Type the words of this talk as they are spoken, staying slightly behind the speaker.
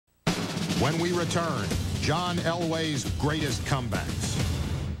When we return, John Elway's greatest comebacks.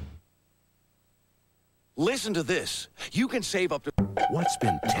 Listen to this. You can save up to... What's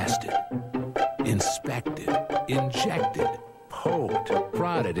been tested, inspected, injected, poked,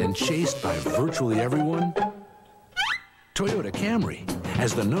 prodded, and chased by virtually everyone? Toyota Camry.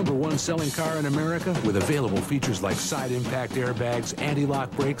 As the #1 selling car in America, with available features like side impact airbags,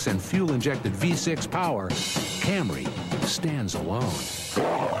 anti-lock brakes, and fuel-injected V6 power, Camry stands alone.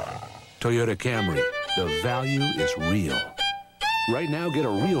 Toyota Camry. The value is real. Right now, get a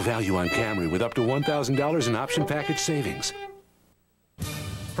real value on Camry with up to $1,000 in option package savings.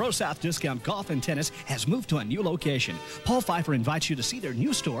 Pro South Discount Golf and Tennis has moved to a new location. Paul Pfeiffer invites you to see their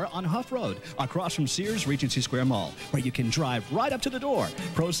new store on Huff Road, across from Sears Regency Square Mall, where you can drive right up to the door.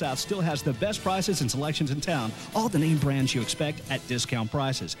 Pro South still has the best prices and selections in town, all the name brands you expect at discount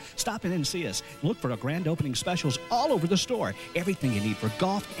prices. Stop in and see us. Look for our grand opening specials all over the store. Everything you need for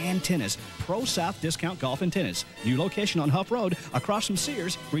golf and tennis. Pro South Discount Golf and Tennis. New location on Huff Road, across from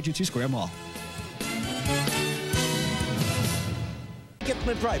Sears Regency Square Mall. Get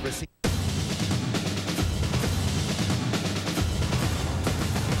my privacy.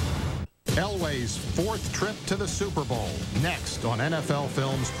 Elway's 4th trip to the Super Bowl, next on NFL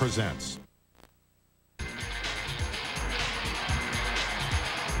Films Presents.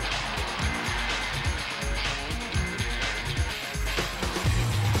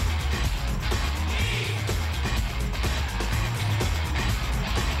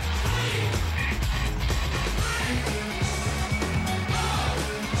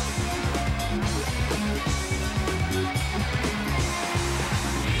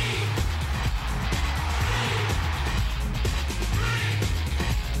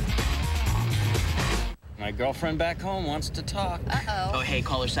 My girlfriend back home wants to talk. Uh-oh. Oh, hey,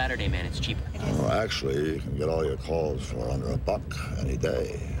 call her Saturday, man. It's cheaper. Well, actually, you can get all your calls for under $1 any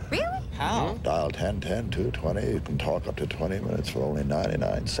day. Really? How? Dial 10-10-220. You can talk up to 20 minutes for only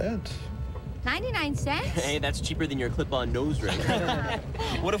 99 cents. 99 cents? Hey, that's cheaper than your clip-on nose ring.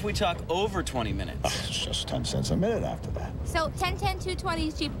 What if we talk over 20 minutes? It's just 10 cents a minute after that. So 10-10-220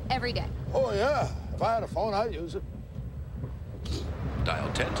 is cheap every day. Oh, yeah. If I had a phone, I'd use it. Dial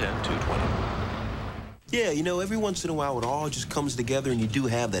 10-10-220. Yeah, you know, every once in a while it all just comes together and you do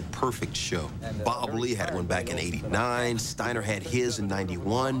have that perfect show. Bob Lee had one back in '89, Steiner had his in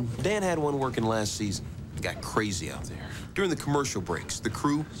 '91, Dan had one working last season. It got crazy out there. During the commercial breaks, the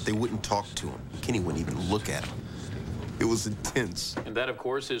crew, they wouldn't talk to him. Kenny wouldn't even look at him. It was intense. And that, of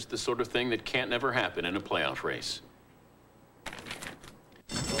course, is the sort of thing that can't never happen in a playoff race.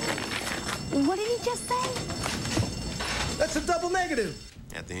 What did he just say? That's a double negative.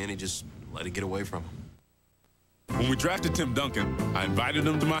 At the end, he just let it get away from him. When we drafted Tim Duncan, I invited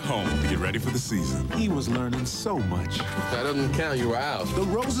him to my home to get ready for the season. He was learning so much. That doesn't count. You were out. The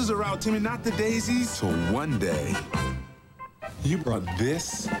roses are out, Timmy, not the daisies. So one day, you brought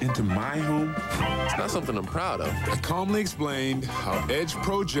this into my home. It's not something I'm proud of. I calmly explained how Edge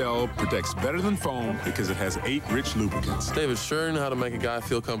Pro Gel protects better than foam because it has 8 rich lubricants. David sure knew how to make a guy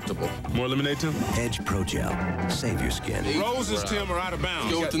feel comfortable. More lemonade, Tim? Edge Pro Gel. Save your skin. The roses, Tim, are out of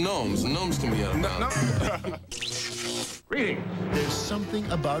bounds. Go with the gnomes. The gnomes can be out of bounds. No. Greetings. There's something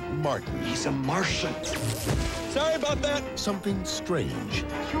about Martin. He's a Martian. Sorry about that. Something strange.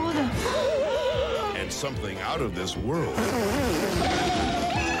 And something out of this world.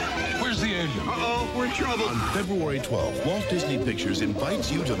 Where's the alien? Uh-oh, we're in trouble. On February 12th, Walt Disney Pictures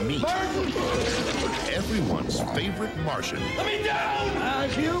invites you to meet everyone's favorite Martian. Let me down!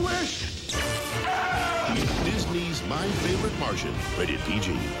 As you wish. Disney's My Favorite Martian, rated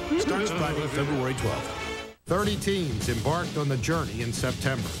PG. Starts Friday, February 12th. 30 teams embarked on the journey in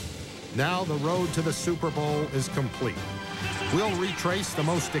September. Now the road to the Super Bowl is complete. We'll retrace the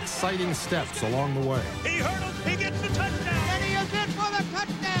most exciting steps along the way. He hurdles, he gets the touchdown. And he is in for the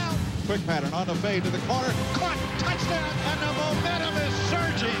touchdown. Quick pattern on the fade to the corner. Caught, touchdown, and the momentum is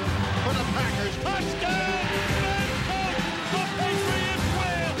surging for the Packers. Touchdown! The Patriots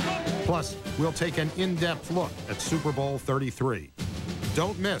win! Plus, we'll take an in-depth look at Super Bowl 33.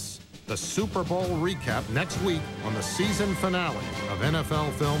 Don't miss the Super Bowl recap next week on the season finale of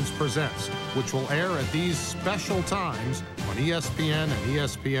NFL Films Presents, which will air at these special times on ESPN and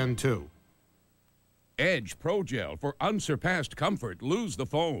ESPN2. Edge Pro Gel for unsurpassed comfort. Lose the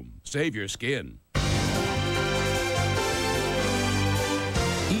foam. Save your skin.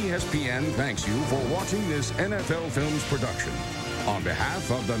 ESPN thanks you for watching this NFL Films production on behalf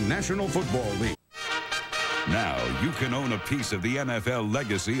of the National Football League. Now you can own a piece of the NFL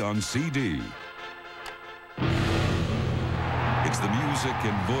legacy on CD. It's the music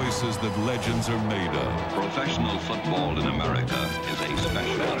and voices that legends are made of. Professional football in America is a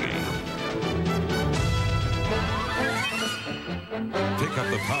special game.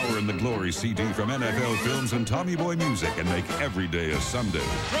 Power and the Glory CD from NFL Films and Tommy Boy Music and make every day a Sunday.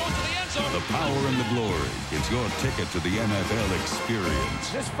 The Power and the Glory. It's your ticket to the NFL experience.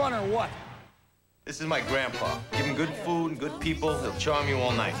 Is this fun or what? This is my grandpa. Give him good food and good people, he'll charm you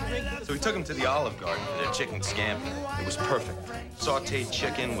all night. So we took him to the Olive Garden for their chicken scampi. It was perfect. Sauteed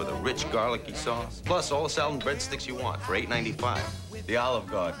chicken with a rich garlicky sauce. Plus all the salad and breadsticks you want for $8.95. The Olive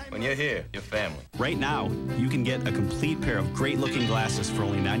Garden. When you're here, you're family. Right now, you can get a complete pair of great-looking glasses for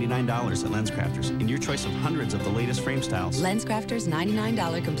only $99 at LensCrafters in your choice of hundreds of the latest frame styles. LensCrafters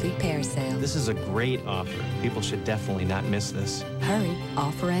 $99 complete pair sale. This is a great offer. People should definitely not miss this. Hurry,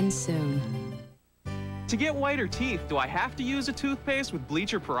 offer ends soon. To get whiter teeth, do I have to use a toothpaste with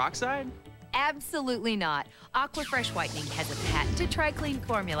bleach or peroxide? Absolutely not. Aquafresh Whitening has a patented tri-clean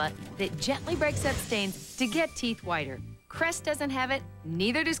formula that gently breaks up stains to get teeth whiter. Crest doesn't have it,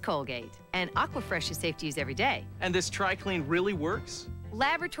 neither does Colgate. And Aquafresh is safe to use every day. And this tri-clean really works?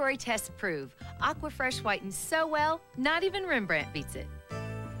 Laboratory tests prove Aquafresh whitens so well, not even Rembrandt beats it.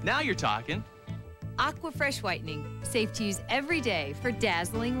 Now you're talking. Aquafresh Whitening, safe to use every day for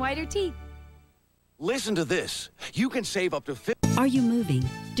dazzling whiter teeth. Listen to this. You can save up to 50%. Are you moving?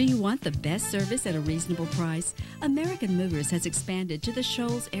 Do you want the best service at a reasonable price? American Movers has expanded to the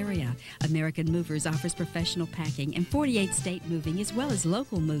Shoals area. American Movers offers professional packing and 48-state moving as well as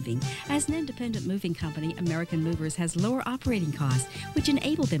local moving. As an independent moving company, American Movers has lower operating costs, which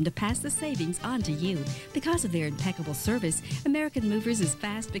enable them to pass the savings on to you. Because of their impeccable service, American Movers is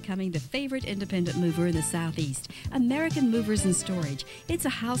fast becoming the favorite independent mover in the Southeast. American Movers and Storage. It's a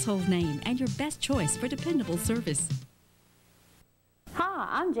household name and your best choice for dependable service. Hi,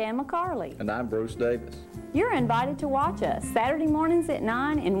 I'm Jan McCarley. And I'm Bruce Davis. You're invited to watch us Saturday mornings at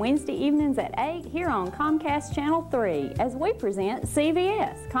 9 and Wednesday evenings at 8 here on Comcast Channel 3 as we present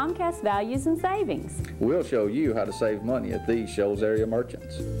CVS, Comcast Values and Savings. We'll show you how to save money at these Shoals area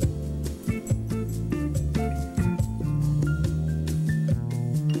merchants.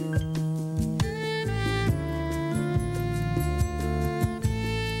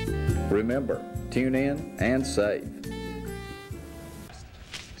 Remember, tune in and save.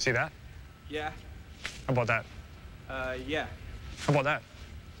 See that? Yeah. How about that? Yeah. How about that?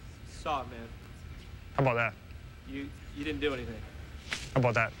 Saw it, man. How about that? You didn't do anything. How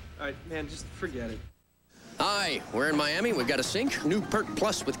about that? All right, man, just forget it. Hi, we're in Miami. We've got a sink, new Perk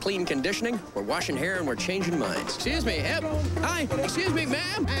Plus with clean conditioning. We're washing hair and we're changing minds. Excuse me, hi, excuse me,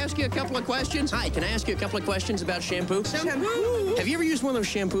 ma'am. I ask you a couple of questions. Hi, can I ask you a couple of questions about shampoo? Shampoo? Have you ever used one of those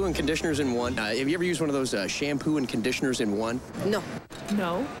shampoo and conditioners in one? Have you ever used one of those shampoo and conditioners in one? No.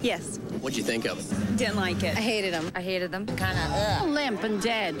 No? Yes. What'd you think of it? Didn't like it. I hated them. I hated them. Kind of limp and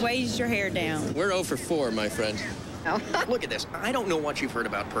dead. Weighs your hair down. We're 0 for 4, my friend. Look at this. I don't know what you've heard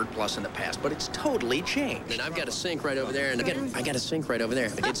about Perk Plus in the past, but it's totally changed. And I've got a sink right over there, and I got a sink right over there.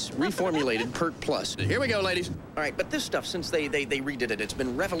 It's reformulated Perk Plus. Here we go, ladies. All right, but this stuff, since they redid it, it's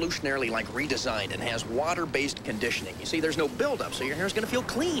been revolutionarily, like, redesigned and has water-based conditioning. You see, there's no buildup, so your hair's gonna feel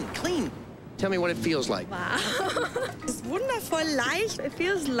clean. Tell me what it feels like. Wow. It's wonderful light. It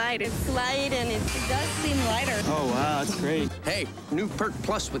feels light. It's light and it does seem lighter. Oh, wow, that's great. Hey, new Perk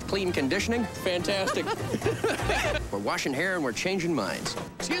Plus with clean conditioning. Fantastic. We're washing hair and we're changing minds.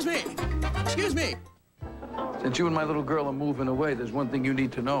 Excuse me. Excuse me. Since you and my little girl are moving away, there's one thing you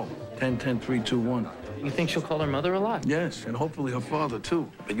need to know. 10-10-3-2-1. You think she'll call her mother a lot? Yes, and hopefully her father,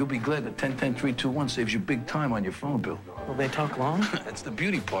 too. But you'll be glad that 10-10-3-2-1 saves you big time on your phone bill. Will they talk long? That's the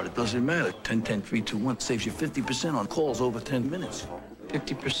beauty part. It doesn't matter. 10-10-3-2-1 saves you 50% on calls over 10 minutes.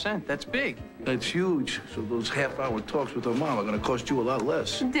 50%? That's big. That's huge. So those half-hour talks with her mom are going to cost you a lot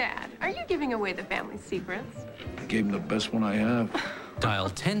less. Dad, are you giving away the family secrets? I gave him the best one I have. Dial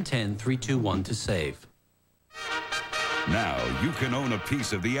 10-10-321 to save. Now you can own a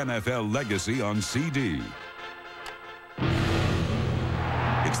piece of the NFL legacy on CD.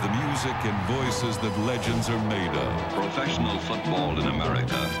 It's the music and voices that legends are made of. Professional football in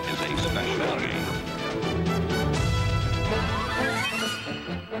America is a special game.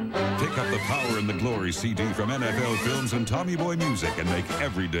 Pick up the Power and the Glory CD from NFL Films and Tommy Boy Music and make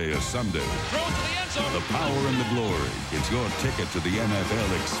every day a Sunday. The Power and the Glory. It's your ticket to the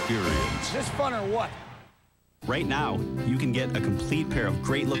NFL experience. Is this fun or what? Right now, you can get a complete pair of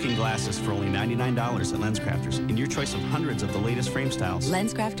great-looking glasses for only $99 at LensCrafters in your choice of hundreds of the latest frame styles.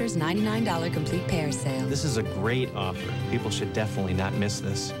 LensCrafters $99 complete pair sale. This is a great offer. People should definitely not miss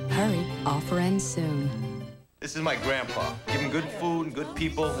this. Hurry, offer ends soon. This is my grandpa. Give him good food and good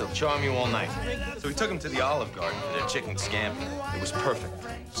people, he'll charm you all night. So we took him to the Olive Garden for their chicken scampi. It was perfect.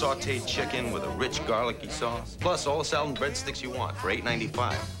 Sauteed chicken with a rich garlicky sauce. Plus all the salad and breadsticks you want for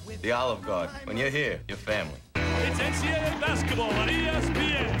 $8.95. The Olive Garden. When you're here, you're family. It's NCAA basketball on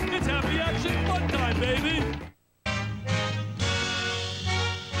ESPN. It's happy action fun time, baby.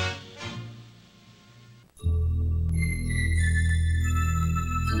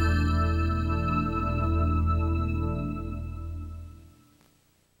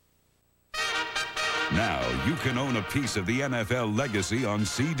 Now you can own a piece of the NFL legacy on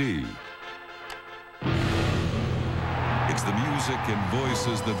CD. It's the music and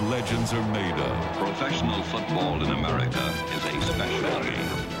voices that legends are made of. Professional football in America is a specialty.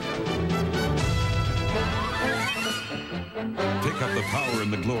 Pick up the Power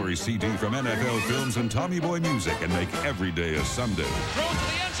and the Glory CD from NFL Films and Tommy Boy Music and make every day a Sunday.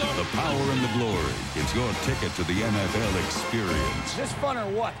 The Power and the Glory. It's your ticket to the NFL experience. Is this fun or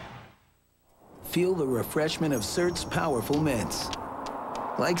what? Feel the refreshment of Cert's powerful mints.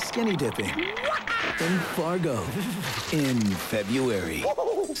 Like skinny dipping in Fargo in February.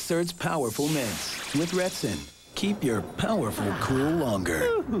 Cert's powerful mints with Retsin. Keep your powerful cool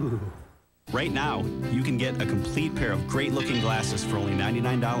longer. Right now, you can get a complete pair of great-looking glasses for only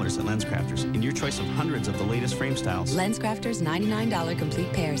 $99 at LensCrafters in your choice of hundreds of the latest frame styles. LensCrafters $99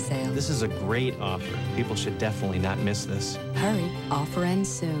 complete pair sale. This is a great offer. People should definitely not miss this. Hurry, offer ends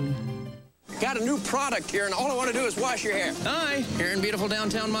soon. Got a new product here, and all I want to do is wash your hair. Hi, here in beautiful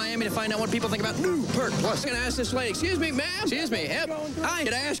downtown Miami to find out what people think about new Pert Plus. I'm going to ask this lady, excuse me, ma'am? Excuse me, yep. Hi,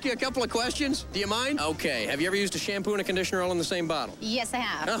 could I ask you a couple of questions? Do you mind? Okay, have you ever used a shampoo and a conditioner all in the same bottle? Yes, I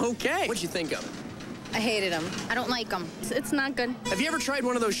have. Okay. What'd you think of it? I hated them. I don't like them. It's not good. Have you ever tried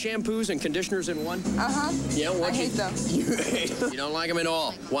one of those shampoos and conditioners in one? Uh-huh. Yeah, what? I hate them. You hate them? You don't like them at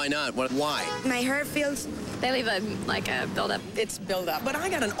all? Why not? Why? My hair feels... They leave a buildup. It's buildup. But I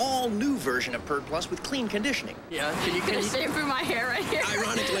got an all-new version of Pert Plus with clean conditioning. Yeah, can you shampoo my hair right here?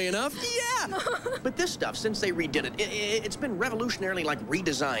 Ironically enough, yeah. But this stuff, since they redid it, it's been revolutionarily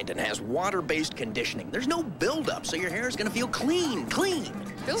redesigned and has water-based conditioning. There's no buildup, so your hair is gonna feel clean.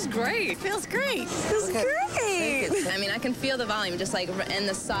 Feels great. Feels great. Feels great. I mean, I can feel the volume, just and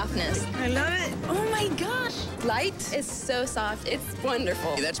the softness. I love it. Oh my gosh. Light is so soft. It's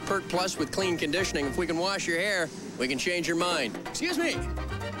wonderful. That's Pert Plus with clean conditioning. If we can wash your hair, we can change your mind. Excuse me.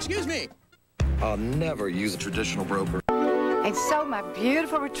 Excuse me. I'll never use a traditional broker. And so my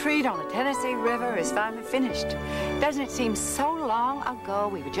beautiful retreat on the Tennessee River is finally finished. Doesn't it seem so long ago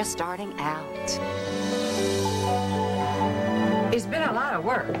we were just starting out? It's been a lot of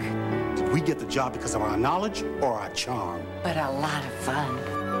work. Did we get the job because of our knowledge or our charm? But a lot of fun.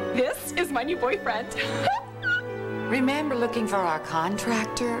 This is my new boyfriend. Remember looking for our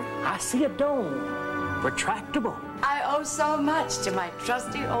contractor? I see a dome. Retractable. I owe so much to my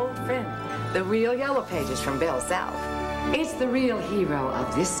trusty old friend, the real Yellow Pages from Bell South. It's the real hero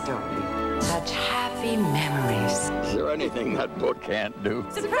of this story. Such happy memories. Is there anything that book can't do?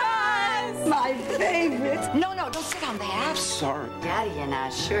 Surprise! My favorite. No, don't sit on that. I'm sorry. Daddy and I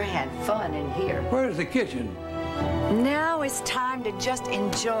sure had fun in here. Where's the kitchen? Now it's time to just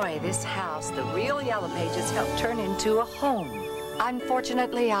enjoy this house the real Yellow Pages helped turn into a home.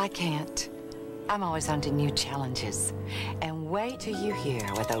 Unfortunately, I can't. I'm always on to new challenges. And wait till you hear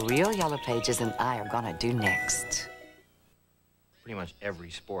what the real Yellow Pages and I are gonna do next. Pretty much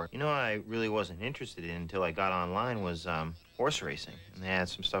every sport. You know what I really wasn't interested in until I got online was horse racing. And they had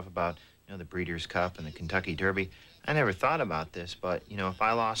some stuff about, the Breeders' Cup and the Kentucky Derby. I never thought about this, but, if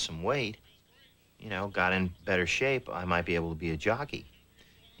I lost some weight, got in better shape, I might be able to be a jockey.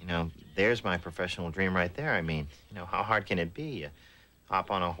 There's my professional dream right there. I mean, how hard can it be? You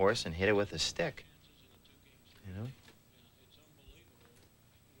hop on a horse and hit it with a stick,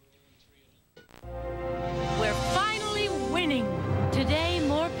 We're finally winning. Today,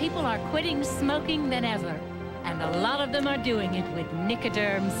 more people are quitting smoking than ever. And a lot of them are doing it with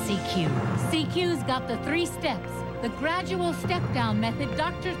Nicoderm CQ. CQ's got the 3 steps. The gradual step-down method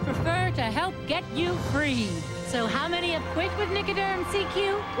doctors prefer to help get you free. So how many have quit with Nicoderm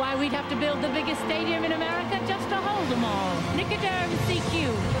CQ? Why, we'd have to build the biggest stadium in America just to hold them all. Nicoderm CQ,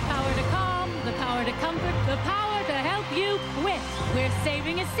 the power to calm, the power to comfort, the power to help you quit. We're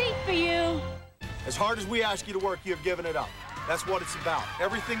saving a seat for you. As hard as we ask you to work, you have given it up. That's what it's about.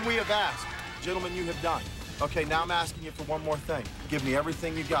 Everything we have asked, gentlemen, you have done. Okay, now I'm asking you for one more thing. Give me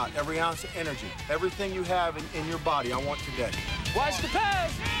everything you got, every ounce of energy, everything you have in your body I want today. Watch the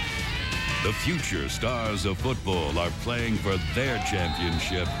pass! The future stars of football are playing for their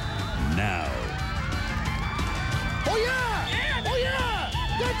championship now. Oh, yeah! Oh, yeah!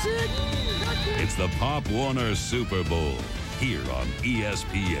 That's it! That's it! It's the Pop Warner Super Bowl here on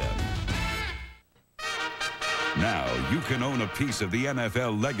ESPN. Now you can own a piece of the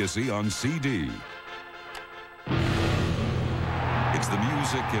NFL legacy on CD. It's the music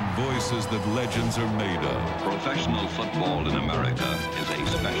music and voices that legends are made of. Professional football in America is a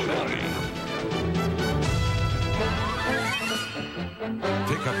specialty.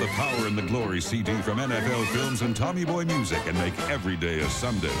 Pick up the Power and the Glory CD from NFL Films and Tommy Boy Music and make every day a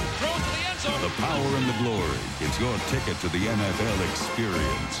Sunday. The Power and the Glory. It's your ticket to the NFL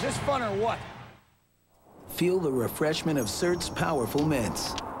experience. Is this fun or what? Feel the refreshment of Cert's powerful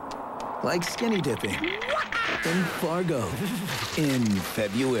mints. Like skinny dipping in Fargo in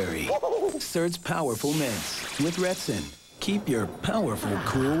February. Cert's powerful mints with Retsin. Keep your powerful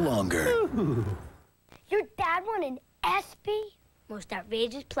cool longer. Your dad won an ESPY Most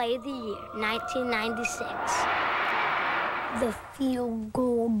Outrageous Play of the Year, 1996. The field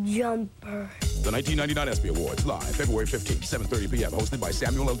goal jumper. The 1999 ESPY Awards, live February 15th, 7:30 p.m., hosted by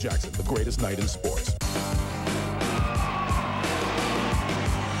Samuel L. Jackson, the greatest night in sports.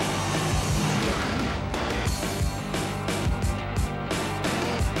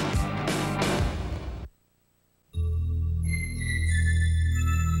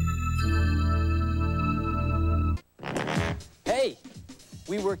 Hey,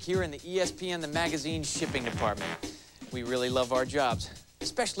 we work here in the ESPN, the magazine shipping department. We really love our jobs,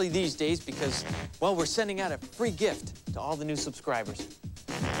 especially these days because, well, we're sending out a free gift to all the new subscribers.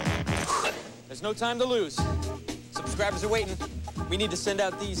 There's no time to lose. Subscribers are waiting. We need to send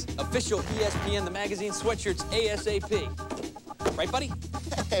out these official ESPN, the magazine sweatshirts ASAP. Right, buddy?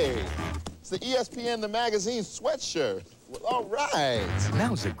 Hey, it's the ESPN, the magazine sweatshirt. Well, all right.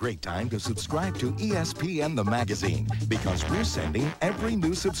 Now's a great time to subscribe to ESPN the magazine because we're sending every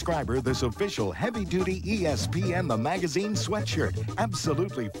new subscriber this official heavy-duty ESPN the magazine sweatshirt,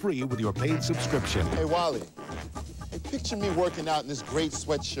 absolutely free with your paid subscription. Hey, Wally. Hey, picture me working out in this great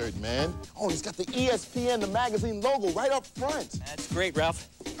sweatshirt, man. Oh, he's got the ESPN the magazine logo right up front. That's great, Ralph.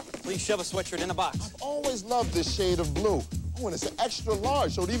 Please shove a sweatshirt in a box. I've always loved this shade of blue. Oh, and it's an extra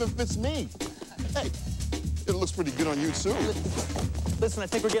large, so it even fits me. Hey. It looks pretty good on you, too. Listen, I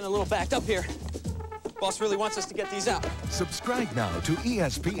think we're getting a little backed up here. Boss really wants us to get these out. Subscribe now to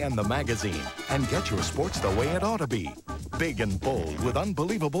ESPN the magazine and get your sports the way it ought to be. Big and bold with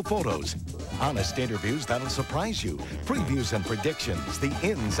unbelievable photos. Honest interviews that'll surprise you. Previews and predictions. The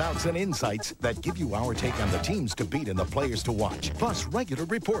ins, outs, and insights that give you our take on the teams to beat and the players to watch. Plus regular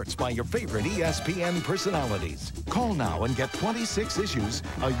reports by your favorite ESPN personalities. Call now and get 26 issues,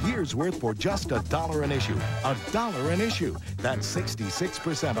 a year's worth for just $1 an issue. $1 an issue. That's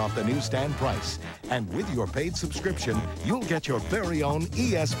 66% off the newsstand price. And with your paid subscription, you'll get your very own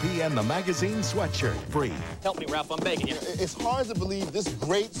ESPN the magazine sweatshirt free. Help me, Ralph. I'm begging you. It's hard to believe this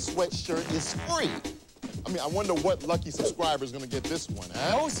great sweatshirt is free. I mean, I wonder what lucky subscriber is going to get this one,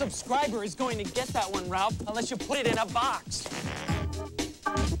 huh? No subscriber is going to get that one, Ralph, unless you put it in a box.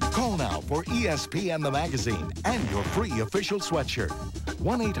 Call now for ESPN the magazine and your free official sweatshirt.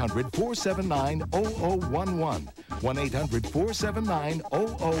 1-800-479-0011.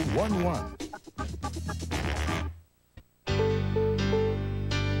 1-800-479-0011.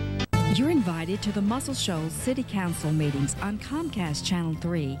 You're invited to the Muscle Shoals City Council meetings on Comcast Channel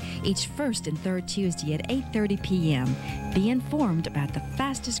 3 each first and third Tuesday at 8:30 p.m. Be informed about the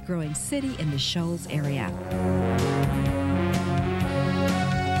fastest growing city in the Shoals area.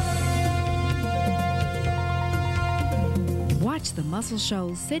 Watch the Muscle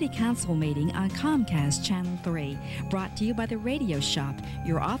Shoals City Council meeting on Comcast Channel 3, brought to you by the Radio Shop,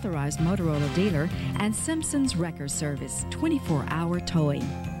 your authorized Motorola dealer, and Simpson's Wrecker Service, 24-hour towing.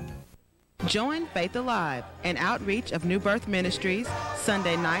 Join Faith Alive, an outreach of New Birth Ministries,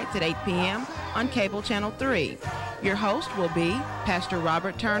 Sunday nights at 8 p.m. on Cable Channel 3. Your host will be Pastor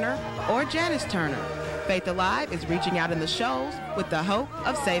Robert Turner or Janice Turner. Faith Alive is reaching out in the Shoals with the hope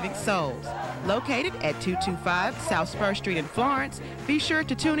of saving souls. Located at 225 South Spur Street in Florence, be sure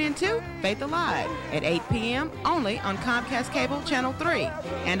to tune in to Faith Alive at 8 p.m. only on Comcast Cable Channel 3.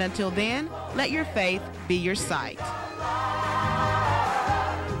 And until then, let your faith be your sight.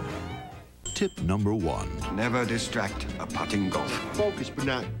 Tip number 1. Never distract a putting golfer. Focus, but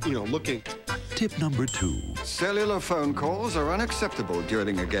not, looking. Tip number 2. Cellular phone calls are unacceptable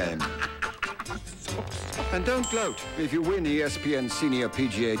during a game. And don't gloat if you win ESPN Senior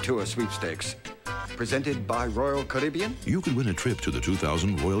PGA Tour Sweepstakes. Presented by Royal Caribbean. You can win a trip to the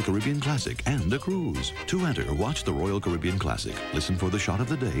 2000 Royal Caribbean Classic and a cruise. To enter, watch the Royal Caribbean Classic, listen for the shot of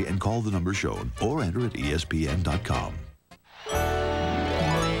the day, and call the number shown, or enter at ESPN.com.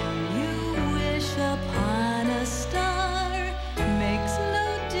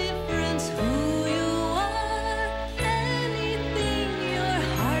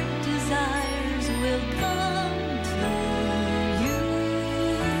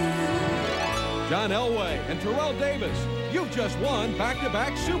 John Elway and Terrell Davis You've just won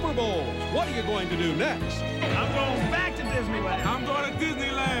back-to-back Super Bowls. What are you going to do next? I'm going back to Disneyland. I'm going to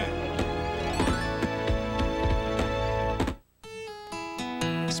Disneyland.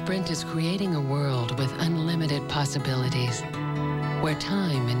 Sprint is creating a world with unlimited possibilities, where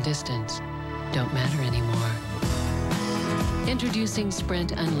time and distance don't matter anymore. Introducing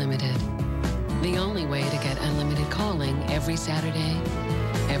Sprint Unlimited, the only way to get unlimited calling every Saturday,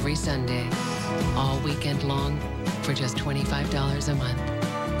 every Sunday, all weekend long for just $25 a month.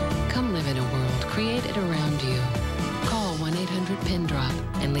 Come live in a world created around you. Call 1-800-PIN-DROP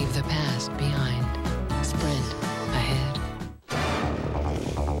and leave the past behind. Sprint ahead.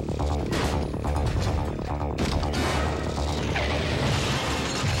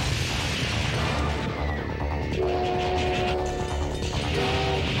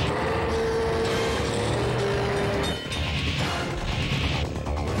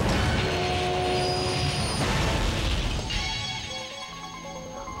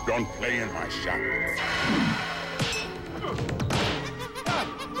 Don't play in my shop.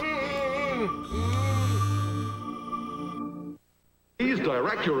 Please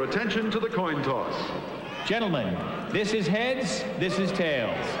direct your attention to the coin toss. Gentlemen, this is heads, this is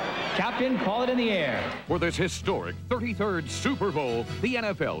tails. Captain, call it in the air. For this historic 33rd Super Bowl, the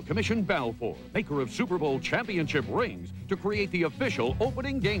NFL commissioned Balfour, maker of Super Bowl championship rings, to create the official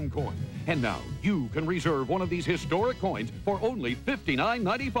opening game coin. And now you can reserve one of these historic coins for only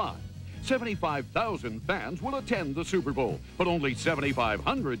 $59.95. 75,000 fans will attend the Super Bowl, but only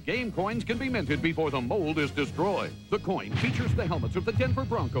 7,500 game coins can be minted before the mold is destroyed. The coin features the helmets of the Denver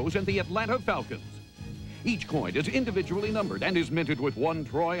Broncos and the Atlanta Falcons. Each coin is individually numbered and is minted with 1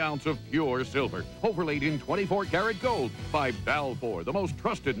 troy ounce of pure silver, overlaid in 24-karat gold by Balfour, the most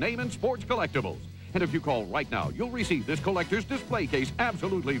trusted name in sports collectibles. And if you call right now, you'll receive this collector's display case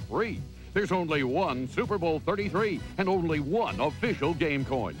absolutely free. There's only one Super Bowl 33 and only one official game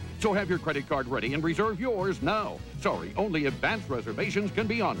coin. So have your credit card ready and reserve yours now. Sorry, only advance reservations can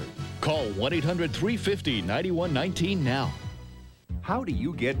be honored. Call 1-800-350-9119 now. How do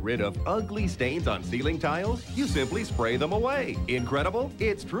you get rid of ugly stains on ceiling tiles? You simply spray them away. Incredible?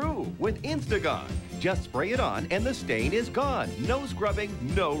 It's true with Instagon. Just spray it on and the stain is gone. No scrubbing,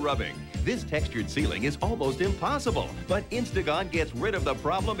 no rubbing. This textured ceiling is almost impossible, but Instagon gets rid of the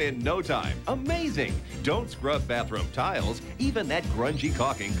problem in no time. Amazing! Don't scrub bathroom tiles. Even that grungy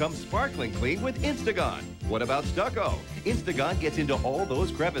caulking comes sparkling clean with Instagon. What about stucco? Instagon gets into all those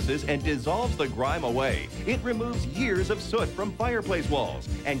crevices and dissolves the grime away. It removes years of soot from fireplace walls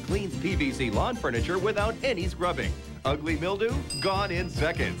and cleans PVC lawn furniture without any scrubbing. Ugly mildew? Gone in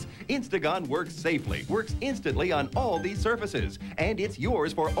seconds. Instagon works safely, works instantly on all these surfaces, and it's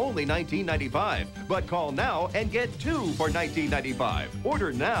yours for only $19.95. But call now and get 2 for $19.95.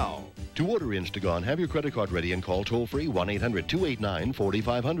 Order now. To order Instagon, have your credit card ready and call toll-free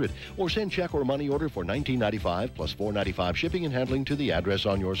 1-800-289-4500 or send check or money order for $19.95 plus $4.95 shipping and handling to the address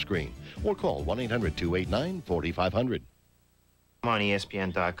on your screen. Or call 1-800-289-4500. I'm on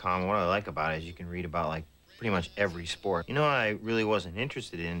ESPN.com. What I like about it is you can read about, like, pretty much every sport. You know what I really wasn't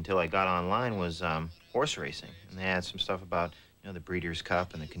interested in until I got online was horse racing. And they had some stuff about, you know, the Breeders'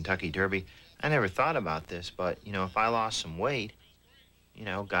 Cup and the Kentucky Derby. I never thought about this, but, you know, if I lost some weight, you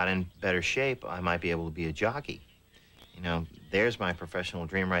know, got in better shape, I might be able to be a jockey. You know, there's my professional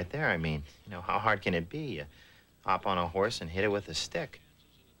dream right there. I mean, you know, how hard can it be? You hop on a horse and hit it with a stick,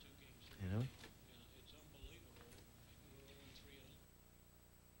 you know?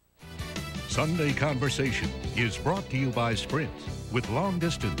 Sunday Conversation is brought to you by Sprint. With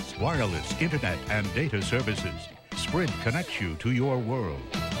long-distance, wireless, internet, and data services, Sprint connects you to your world.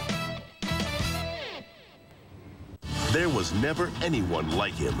 There was never anyone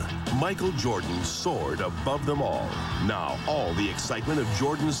like him. Michael Jordan soared above them all. Now, all the excitement of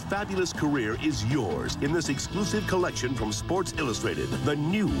Jordan's fabulous career is yours in this exclusive collection from Sports Illustrated, the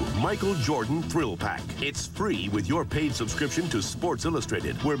new Michael Jordan Thrill Pack. It's free with your paid subscription to Sports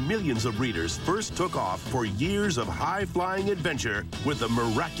Illustrated, where millions of readers first took off for years of high-flying adventure with the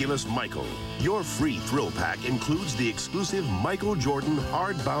miraculous Michael. Your free Thrill Pack includes the exclusive Michael Jordan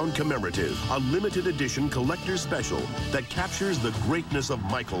hardbound commemorative, a limited edition collector's special that captures the greatness of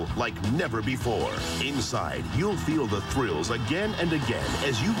Michael like never before. Inside, you'll feel the thrills again and again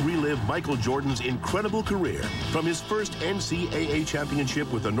as you relive Michael Jordan's incredible career, from his first NCAA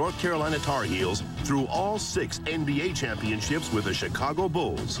championship with the North Carolina Tar Heels through all 6 NBA championships with the Chicago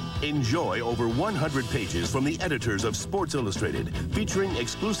Bulls. Enjoy over 100 pages from the editors of Sports Illustrated, featuring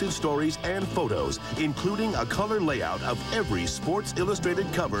exclusive stories and photos, including a color layout of every Sports Illustrated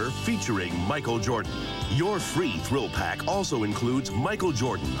cover featuring Michael Jordan. Your free Thrill Pack also includes Michael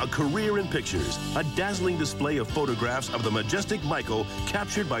Jordan, A Career in Pictures, a dazzling display of photographs of the majestic Michael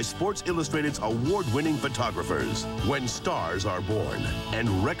captured by Sports Illustrated's award-winning photographers. When stars are born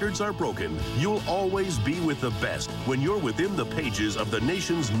and records are broken, you'll always be with the best when you're within the pages of the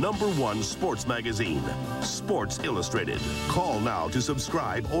nation's #1 sports magazine, Sports Illustrated. Call now to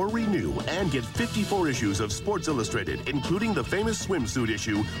subscribe or renew and get 54 issues of Sports Illustrated, including the famous swimsuit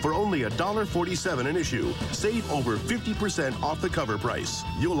issue, for only $1.47 an issue. Save over 50% off the cover price.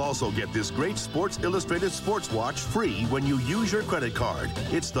 You'll also get this great Sports Illustrated sports watch free when you use your credit card.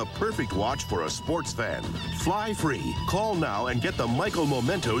 It's the perfect watch for a sports fan. Fly free. Call now and get the Michael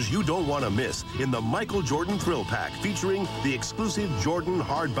mementos you don't want to miss in the Michael Jordan Thrill Pack, featuring the exclusive Jordan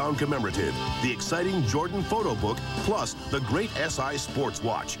hardbound commemorative, the exciting Jordan photo book, plus the great SI sports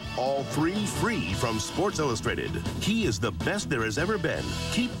watch. All three free from Sports Illustrated. He is the best there has ever been.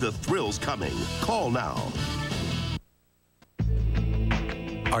 Keep the thrills coming. Call now.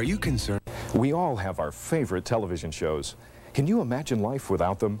 Are you concerned? We all have our favorite television shows. Can you imagine life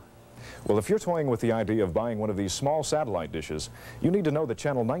without them? Well, if you're toying with the idea of buying one of these small satellite dishes, you need to know that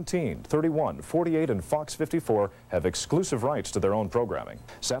Channel 19, 31, 48, and Fox 54 have exclusive rights to their own programming.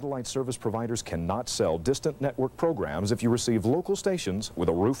 Satellite service providers cannot sell distant network programs if you receive local stations with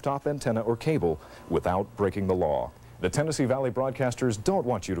a rooftop antenna or cable without breaking the law. The Tennessee Valley broadcasters don't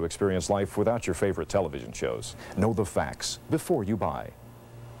want you to experience life without your favorite television shows. Know the facts before you buy.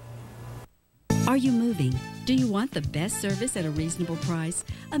 Are you moving? Do you want the best service at a reasonable price?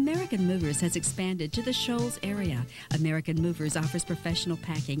 American Movers has expanded to the Shoals area. American Movers offers professional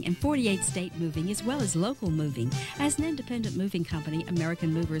packing and 48-state moving as well as local moving. As an independent moving company,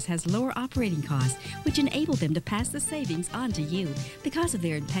 American Movers has lower operating costs, which enable them to pass the savings on to you. Because of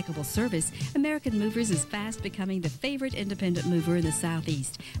their impeccable service, American Movers is fast becoming the favorite independent mover in the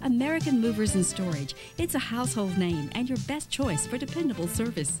Southeast. American Movers and Storage. It's a household name and your best choice for dependable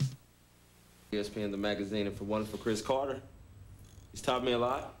service. ESPN, the magazine, and for Chris Carter. He's taught me a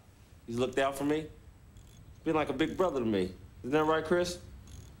lot. He's looked out for me. He's been like a big brother to me. Isn't that right, Chris?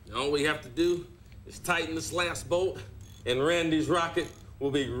 All we have to do is tighten the slats bolt, and Randy's rocket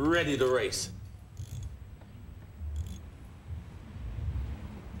will be ready to race.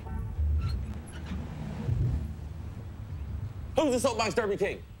 Who's the Soapbox Derby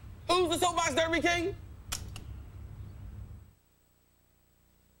King? Who's the Soapbox Derby King?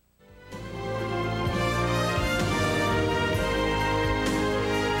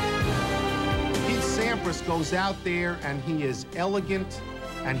 Sampras goes out there and he is elegant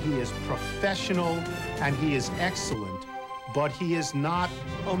and he is professional and he is excellent, but he is not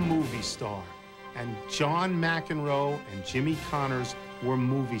a movie star. And John McEnroe and Jimmy Connors were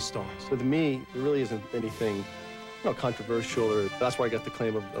movie stars. With me, there really isn't anything controversial, or that's why I got the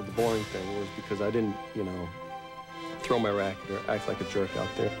claim of the boring thing, was because I didn't, throw my racket or act like a jerk out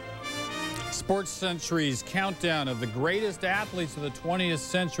there. SportsCenter's countdown of the greatest athletes of the 20th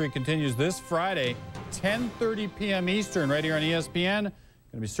century continues this Friday, 10:30 p.m. Eastern, right here on ESPN. Going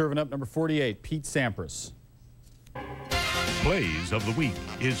to be serving up number 48, Pete Sampras. Plays of the Week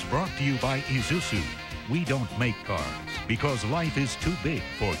is brought to you by Isuzu. We don't make cars because life is too big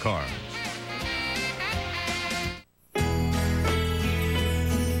for cars.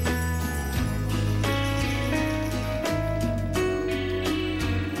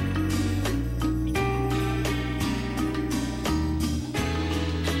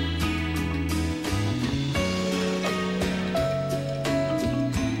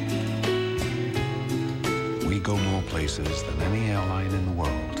 Go more places than any airline in the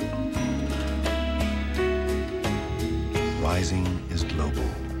world. Rising is global.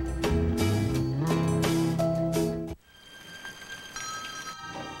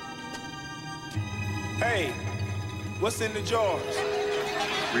 Hey, what's in the jars?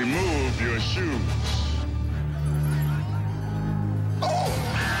 Remove your shoes. Come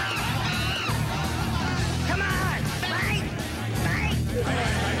on! Bang! Bang!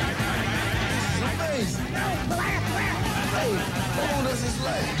 Amazing. Hey, how long does this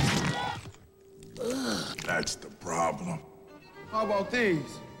last? That's the problem. How about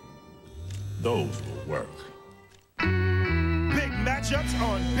these? Those will work. Big matchups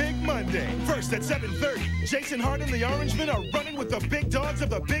on Big Monday. First at 7:30, Jason Hart and the Orangemen are running with the big dogs of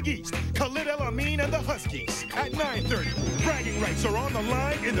the Big East, Khalid El Amin and the Huskies. At 9:30, bragging rights are on the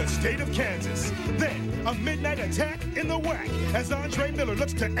line in the state of Kansas. Then, a midnight attack in the WAC as Andre Miller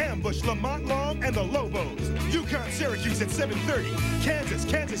looks to ambush Lamont Long and the Lobos. UConn-Syracuse at 7:30, Kansas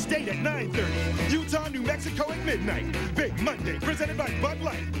State at 9:30, Utah-New Mexico at midnight. Big Monday, presented by Bud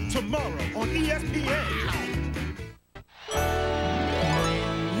Light, tomorrow on ESPN.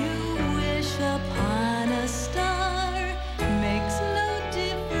 You wish upon a star.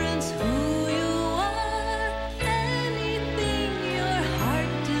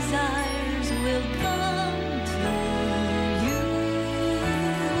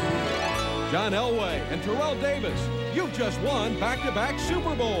 John Elway and Terrell Davis, you've just won back-to-back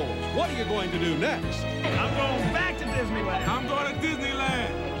Super Bowls. What are you going to do next? I'm going back to Disneyland. I'm going to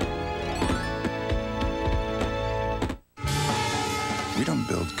Disneyland. We don't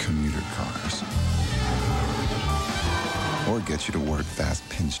build commuter cars or get you to work fast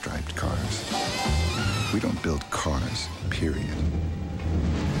pinstriped cars. We don't build cars, period.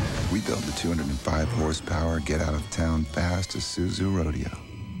 We build the 205 horsepower, get out of town fast Isuzu Rodeo.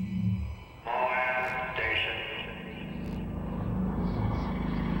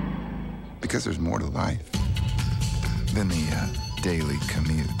 Because there's more to life than the daily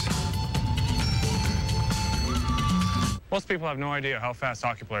commute. Most people have no idea how fast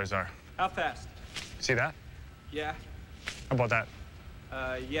hockey players are. How fast? See that? Yeah. How about that?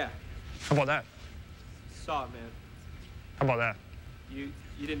 Yeah. How about that? Saw it, man. How about that? You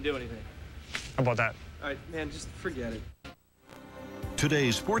didn't do anything. How about that? All right, man, just forget it.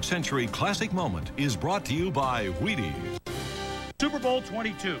 Today's Sports Century Classic Moment is brought to you by Wheaties. Super Bowl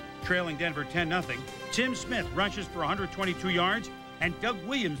 22, trailing Denver 10-0. Tim Smith rushes for 122 yards, and Doug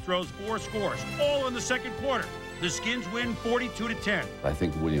Williams throws 4 scores, all in the second quarter. The Skins win 42-10. I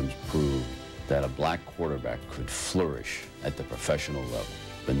think Williams proved that a black quarterback could flourish at the professional level,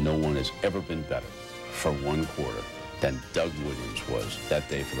 but no one has ever been better for one quarter than Doug Williams was that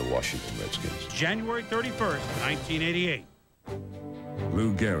day for the Washington Redskins. January 31st, 1988.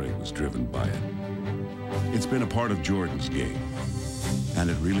 Lou Gehrig was driven by it. It's been a part of Jordan's game, and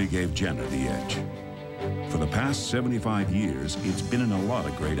it really gave Jenner the edge. For the past 75 years, it's been in a lot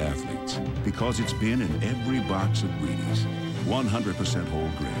of great athletes because it's been in every box of Wheaties. 100% whole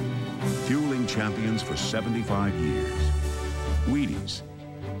grain, fueling champions for 75 years. Wheaties,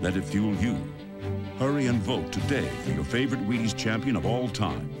 let it fuel you. Hurry and vote today for your favorite Wheaties champion of all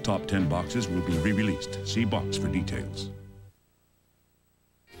time. Top 10 boxes will be re-released. See box for details.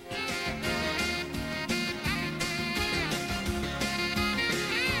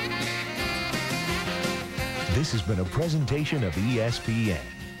 This has been a presentation of ESPN,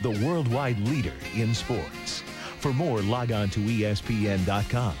 the worldwide leader in sports. For more, log on to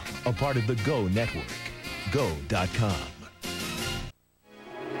ESPN.com, a part of the Go Network. Go.com.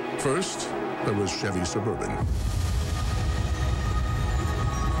 First, there was Chevy Suburban.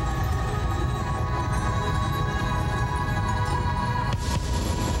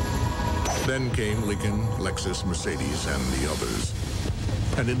 Then came Lincoln, Lexus, Mercedes, and the others.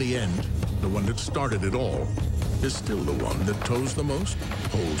 And in the end, the one that started it all is still the one that tows the most,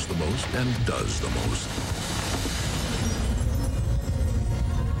 holds the most, and does the most.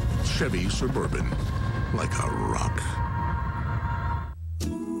 Chevy Suburban, like a rock.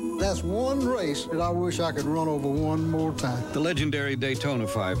 That's one race that I wish I could run over one more time. The legendary Daytona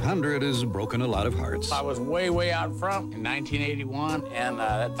 500 has broken a lot of hearts. I was way out front in 1981, and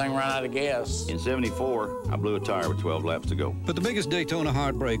that thing ran out of gas. In 74, I blew a tire with 12 laps to go. But the biggest Daytona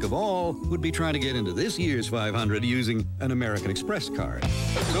heartbreak of all would be trying to get into this year's 500 using an American Express card.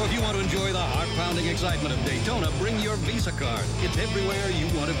 So if you want to enjoy the heart-pounding excitement of Daytona, bring your Visa card. It's everywhere you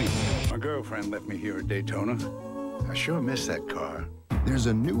want to be. My girlfriend left me here at Daytona. I sure miss that car. There's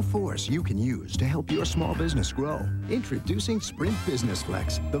a new force you can use to help your small business grow. Introducing Sprint Business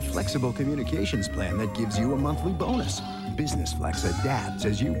Flex, the flexible communications plan that gives you a monthly bonus. Business Flex adapts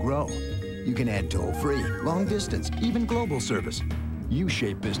as you grow. You can add toll-free, long distance, even global service. You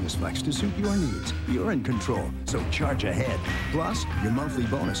shape Business Flex to suit your needs. You're in control, so charge ahead. Plus, your monthly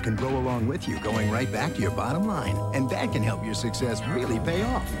bonus can grow along with you, going right back to your bottom line. And that can help your success really pay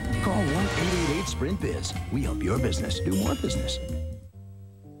off. Call 1-888-SPRINT-BIZ. We help your business do more business.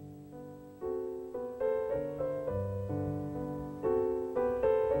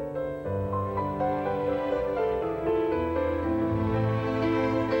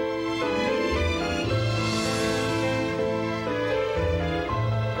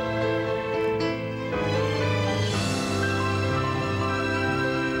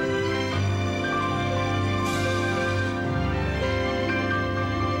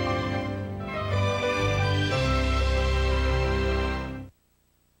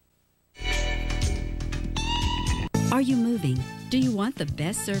 Are you moving? Do you want the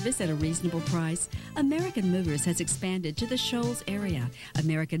best service at a reasonable price? American Movers has expanded to the Shoals area.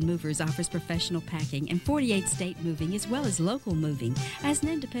 American Movers offers professional packing and 48-state moving as well as local moving. As an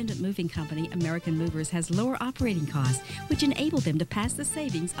independent moving company, American Movers has lower operating costs, which enable them to pass the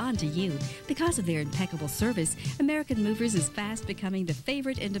savings on to you. Because of their impeccable service, American Movers is fast becoming the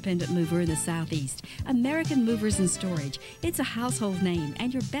favorite independent mover in the Southeast. American Movers and Storage. It's a household name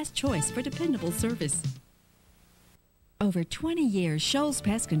and your best choice for dependable service. Over 20 years, Shoals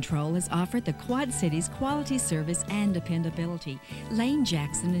Pest Control has offered the Quad Cities quality service and dependability. Lane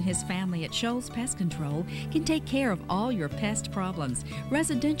Jackson and his family at Shoals Pest Control can take care of all your pest problems,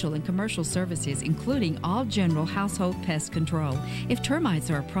 residential and commercial services, including all general household pest control. If termites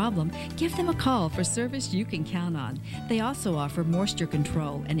are a problem, give them a call for service you can count on. They also offer moisture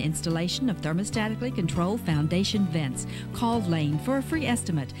control and installation of thermostatically controlled foundation vents. Call Lane for a free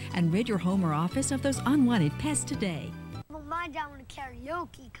estimate and rid your home or office of those unwanted pests today. Well, my dad won a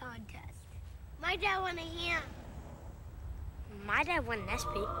karaoke contest. My dad won a hymn. My dad won an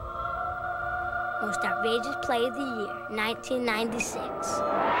SP. Most outrageous play of the year, 1996.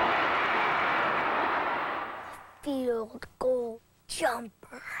 Field goal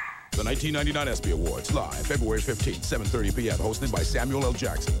jumper. The 1999 ESPY Awards, live February 15th, 7:30 p.m., hosted by Samuel L.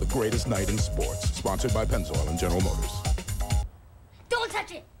 Jackson, the greatest night in sports. Sponsored by Pennzoil and General Motors. Don't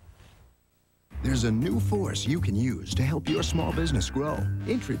touch it! There's a new force you can use to help your small business grow.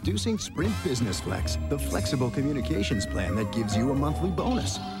 Introducing Sprint Business Flex, the flexible communications plan that gives you a monthly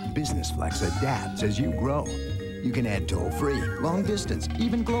bonus. Business Flex adapts as you grow. You can add toll-free, long distance,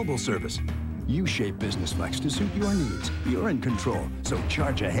 even global service. You shape Business Flex to suit your needs. You're in control, so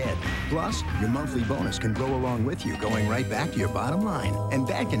charge ahead. Plus, your monthly bonus can grow along with you, going right back to your bottom line. And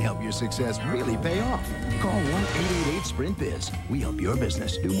that can help your success really pay off. Call 1-888-SPRINT-BIZ. We help your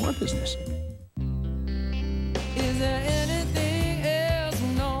business do more business. Is there anything else,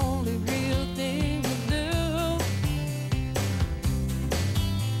 an only real thing to do?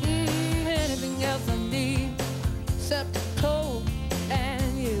 Anything else I need, except cold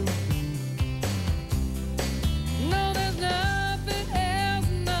and you. No, there's nothing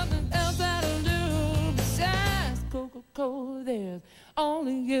else that'll do. Besides Coca-Cola, there's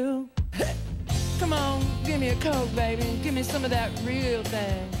only you. Hey, come on, give me a Coke, baby. Give me some of that real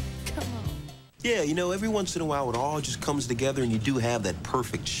thing. Come on. Yeah, you know, every once in a while it all just comes together and you do have that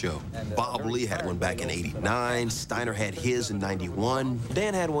perfect show. Bob Lee had one back in '89, Steiner had his in '91,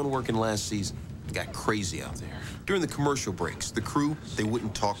 Dan had one working last season. It got crazy out there. During the commercial breaks, the crew, they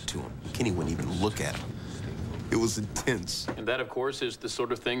wouldn't talk to him. Kenny wouldn't even look at him. It was intense. And that, of course, is the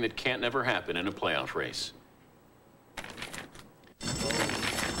sort of thing that can't never happen in a playoff race.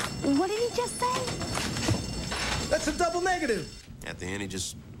 What did he just say? That's a double negative. At the end, he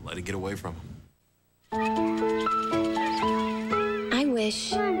just let it get away from him. I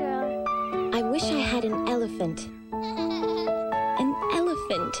wish I had an elephant. An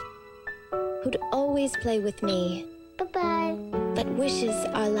elephant who'd always play with me. Bye-bye. But wishes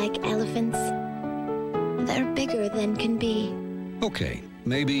are like elephants. They're bigger than can be. Okay,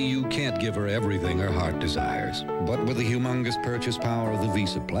 maybe you can't give her everything her heart desires, but with the humongous purchase power of the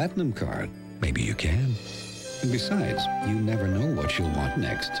Visa Platinum card, maybe you can. And besides, you never know what she'll want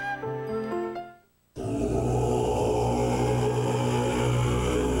next.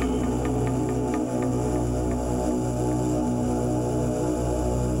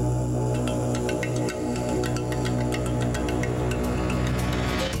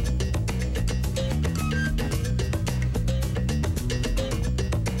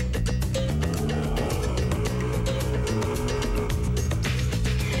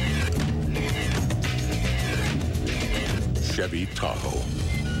 Chevy Tahoe,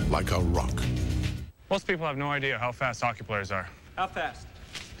 like a rock. Most people have no idea how fast hockey players are. How fast?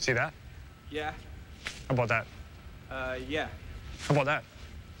 See that? Yeah. How about that? Yeah. How about that?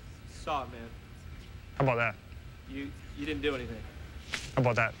 Saw it, man. How about that? You didn't do anything. How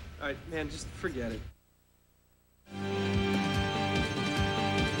about that? All right, man, just forget it.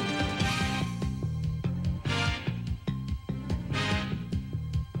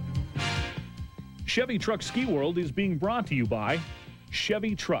 Chevy Truck Ski World is being brought to you by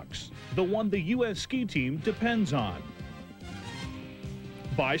Chevy Trucks, the one the U.S. ski team depends on.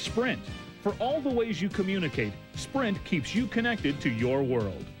 By Sprint. For all the ways you communicate, Sprint keeps you connected to your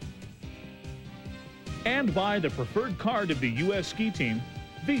world. And by the preferred card of the U.S. ski team,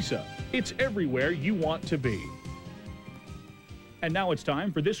 Visa. It's everywhere you want to be. And now it's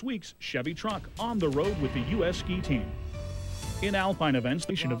time for this week's Chevy Truck on the road with the U.S. ski team. In Alpine Events,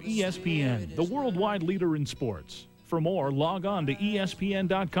 station of ESPN, the worldwide leader in sports. For more, log on to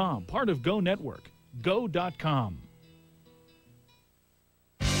ESPN.com, part of Go Network. Go.com.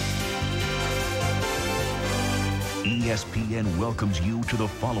 ESPN welcomes you to the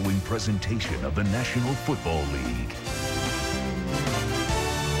following presentation of the National Football League.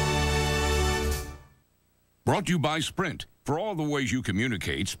 Brought to you by Sprint. For all the ways you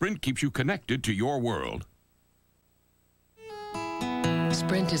communicate, Sprint keeps you connected to your world.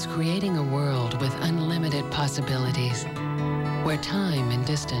 Sprint is creating a world with unlimited possibilities, where time and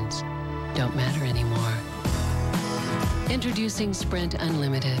distance don't matter anymore. Introducing Sprint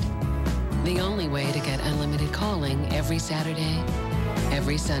Unlimited. The only way to get unlimited calling every Saturday,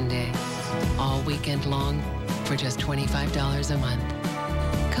 every Sunday, all weekend long for just $25 a month.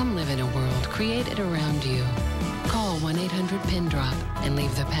 Come live in a world created around you. Call 1-800-PIN-DROP and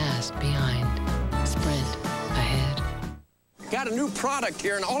leave the past behind. Sprint ahead. Got a new product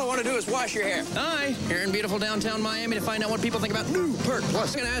here, and all I want to do is wash your hair. Hi, here in beautiful downtown Miami to find out what people think about new Perk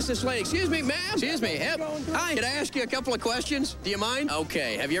Plus. I'm going to ask this lady, excuse me, ma'am? Excuse me, yep. Hi, could I ask you a couple of questions? Do you mind?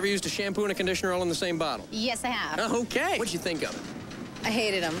 Okay, have you ever used a shampoo and a conditioner all in the same bottle? Yes, I have. Okay. What'd you think of it? I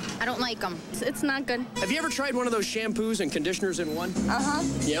hated them. I don't like them. It's not good. Have you ever tried one of those shampoos and conditioners in one? Uh-huh.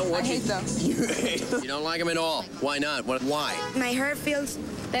 Yeah, what? I hate them. You hate them? You don't like them at all? Why not? Why? My hair feels...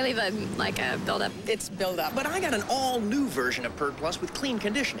 They leave a buildup. It's buildup. But I got an all-new version of Perk Plus with clean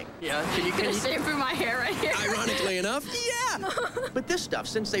conditioning. Yeah, can you shampoo my hair right here? Ironically enough, yeah. But this stuff,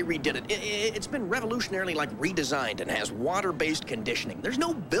 since they redid it, it's been revolutionarily redesigned and has water-based conditioning. There's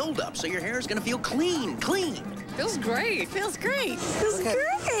no buildup, so your hair is gonna feel clean. Feels great. Feels great. Feels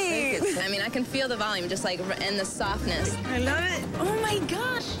great. I mean, I can feel the volume, just and the softness. I love it. Oh my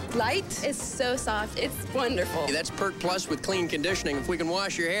gosh. Light is so soft. It's wonderful. That's Perk Plus with clean conditioning. If we can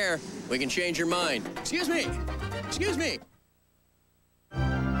wash your hair, we can change your mind. Excuse me. Excuse me.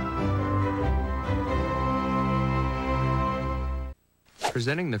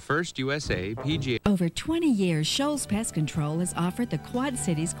 Presenting the first USA PGA. Over 20 years, Shoals Pest Control has offered the Quad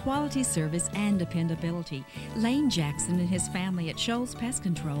Cities quality service and dependability. Lane Jackson and his family at Shoals Pest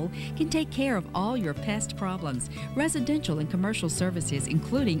Control can take care of all your pest problems, residential and commercial services,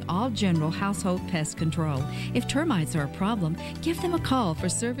 including all general household pest control. If termites are a problem, give them a call for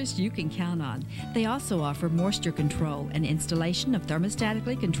service you can count on. They also offer moisture control and installation of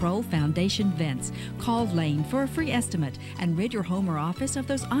thermostatically controlled foundation vents. Call Lane for a free estimate and rid your home or office of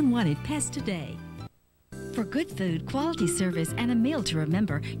those unwanted pests today. For good food, quality service, and a meal to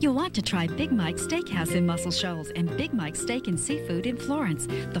remember, you'll want to try Big Mike's Steakhouse in Muscle Shoals and Big Mike's Steak and Seafood in Florence.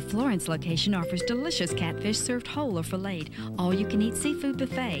 The Florence location offers delicious catfish served whole or filleted, all-you-can-eat seafood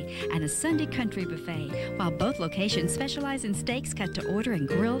buffet, and a Sunday country buffet. While both locations specialize in steaks cut to order and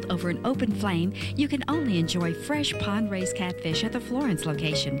grilled over an open flame, you can only enjoy fresh pond-raised catfish at the Florence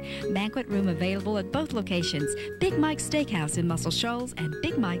location. Banquet room available at both locations. Big Mike's Steakhouse in Muscle Shoals and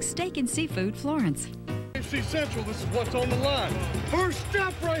Big Mike's Steak and Seafood, Florence. AFC Central, this is what's on the line. First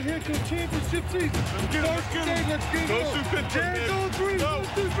stop right here to championship season. Let's get it. Let's get it. Go through Pittsburgh. Go three. Go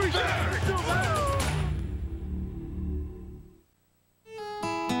 2,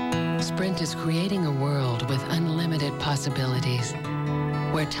 3. Sprint is creating a world with unlimited possibilities,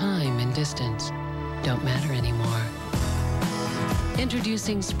 where time and distance don't matter anymore.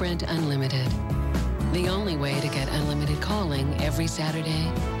 Introducing Sprint Unlimited, the only way to get unlimited calling every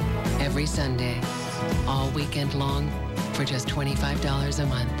Saturday, every Sunday, all weekend long for just $25 a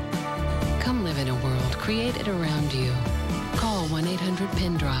month. Come live in a world created around you. Call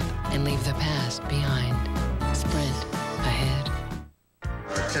 1-800-PIN-DROP and leave the past behind. Sprint ahead.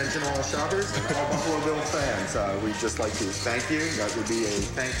 Attention all shoppers, all Buffalo Bills fans. We'd just like to thank you. That would be a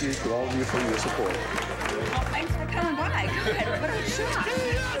thank you to all of you for your support. Oh, thanks for coming by. Good. What a shot.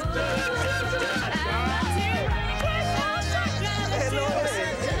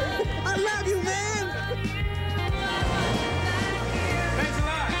 I love you, man. Thanks a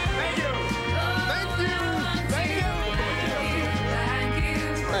lot. Thank you. Thank you. Thank you.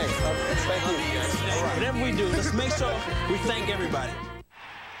 Thanks. Thank you. All right. Whatever we do, let's make sure we thank everybody.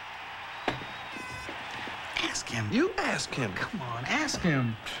 Ask him. You ask him. Come on, ask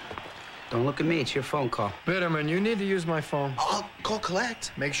him. Don't look at me. It's your phone call. Bitterman, you need to use my phone. Oh, call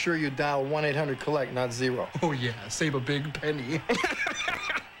collect. Make sure you dial 1-800-COLLECT, not 0. Oh, yeah. Save a big penny.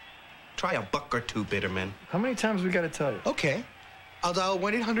 Try a buck or two, Bitterman. How many times we got to tell you? Okay. I'll dial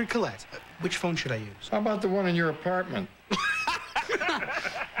 1-800-COLLECT. Which phone should I use? How about the one in your apartment?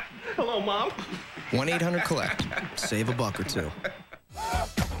 Hello, Mom. 1-800-COLLECT. Save a buck or two.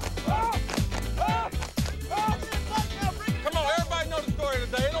 Come on, everybody know the story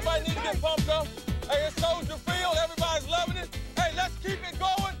today. Ain't nobody need to get pumped up. Hey, it's Soldier Field. Everybody's loving it. Hey, let's keep it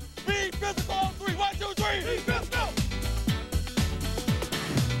going. Be physical on 3. 1, 2, 3. Be physical.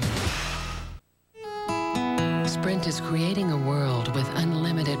 Sprint is creating a world with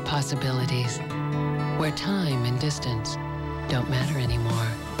unlimited possibilities, where time and distance don't matter anymore.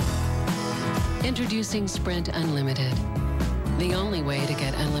 Introducing Sprint Unlimited, the only way to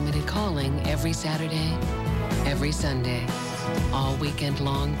get unlimited calling every Saturday, every Sunday, all weekend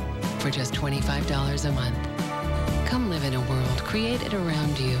long for just $25 a month. Come live in a world created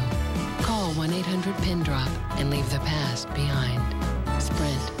around you. Call 1-800-PIN-DROP and leave the past behind.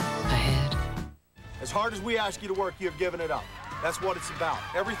 Sprint ahead. As hard as we ask you to work, you have given it up. That's what it's about.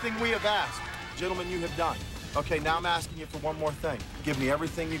 Everything we have asked, gentlemen, you have done. Okay, now I'm asking you for one more thing. Give me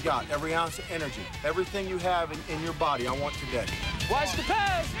everything you got, every ounce of energy, everything you have in your body. I want today. Watch the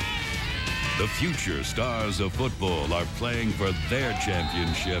pass. The future stars of football are playing for their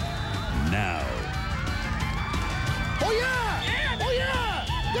championship now. Oh, yeah! Yeah! Oh, yeah!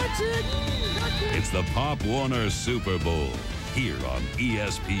 That's it! That's it! It's the Pop Warner Super Bowl here on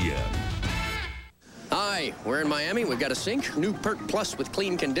ESPN. Hi, we're in Miami. We've got a sink, new Perk Plus with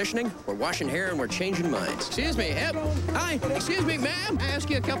clean conditioning. We're washing hair and we're changing minds. Excuse me, hi, excuse me, ma'am. I ask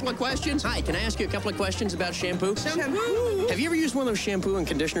you a couple of questions. Hi, can I ask you a couple of questions about shampoo? Shampoo? Have you ever used one of those shampoo and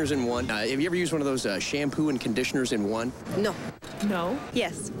conditioners in one? Have you ever used one of those shampoo and conditioners in one? No. No?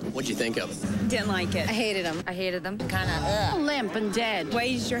 Yes. What'd you think of it? Didn't like it. I hated them. I hated them. Kind of limp and dead.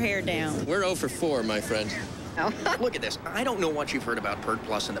 Weighs your hair down. We're 0 for 4, my friend. Look at this. I don't know what you've heard about Perk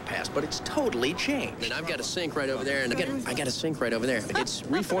Plus in the past, but it's totally changed. And I've got a sink right over there, and I got a sink right over there. It's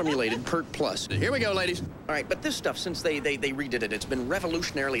reformulated Perk Plus. Here we go, ladies. All right, but this stuff, since they redid it, it's been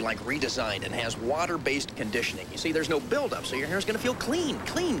revolutionarily, like, redesigned and has water-based conditioning. You see, there's no buildup, so your hair's gonna feel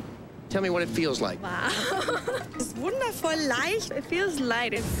clean. Tell me what it feels like. Wow. It's wonderful light. It feels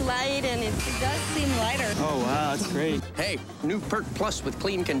light. It's light and it does seem lighter. Oh, wow, that's great. Hey, new Perk Plus with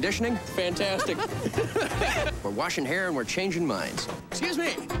clean conditioning. Fantastic. We're washing hair and we're changing minds. Excuse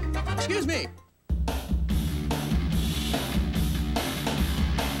me. Excuse me.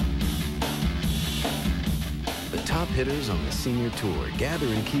 The top hitters on the senior tour gather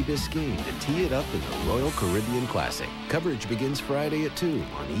in Key Biscayne to tee it up in the Royal Caribbean Classic. Coverage begins Friday at 2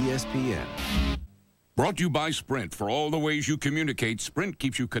 on ESPN. Brought to you by Sprint. For all the ways you communicate, Sprint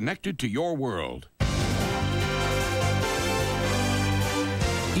keeps you connected to your world.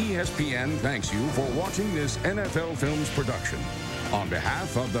 ESPN thanks you for watching this NFL Films production on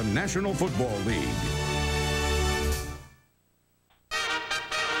behalf of the National Football League.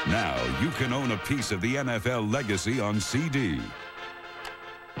 Now you can own a piece of the NFL legacy on CD.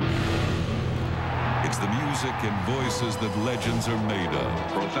 It's the music and voices that legends are made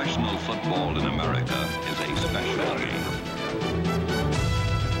of. Professional football in America is a special game.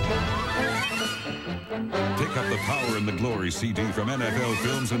 Pick up the Power and the Glory CD from NFL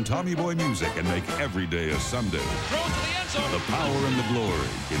Films and Tommy Boy Music and make every day a Sunday. The Power and the Glory.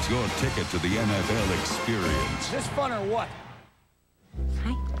 It's your ticket to the NFL experience. Is this fun or what?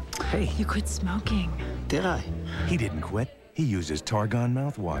 Hey. You quit smoking. Did I? He didn't quit. He uses Targon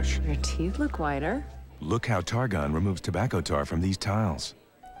mouthwash. Your teeth look whiter. Look how Targon removes tobacco tar from these tiles.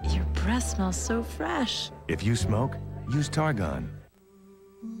 Your breath smells so fresh. If you smoke, use Targon.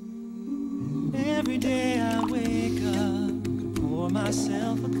 Every day I wake up, pour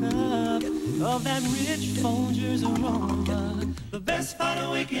myself a cup of that rich Folgers aroma. The best part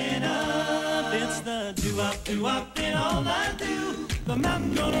of waking up, it's the do-up in all I do. The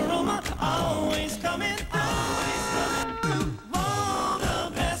mountain grown aroma, always coming through. Oh,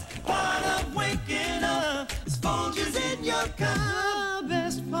 the best part of waking up is Folgers in your cup. The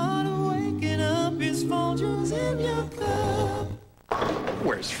best part of waking up is Folgers in your cup.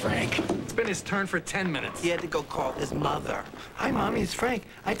 Where's Frank? It's been his turn for 10 minutes. He had to go call his mother. Hi, Mommy, it's Frank.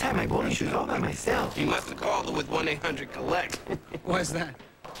 I tie my bowling shoes all by myself. He must have called her with 1-800-COLLECT. Why's that?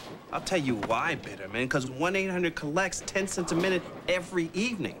 I'll tell you why, Bitterman, because 1-800 collects 10 cents a minute every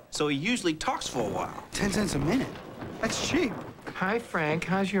evening. So he usually talks for a while. 10 cents a minute? That's cheap. Hi, Frank.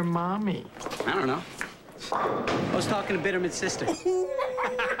 How's your mommy? I don't know. I was talking to Bitterman's sister.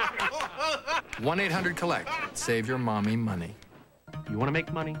 1-800-COLLECT. Save your mommy money. You want to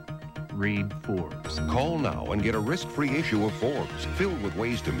make money? Read Forbes. Call now and get a risk-free issue of Forbes, filled with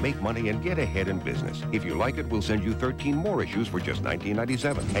ways to make money and get ahead in business. If you like it, we'll send you 13 more issues for just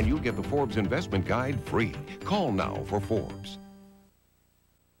 $19.97, and you'll get the Forbes Investment Guide free. Call now for Forbes.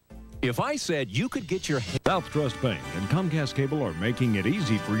 If I said you could get your... South Trust Bank and Comcast Cable are making it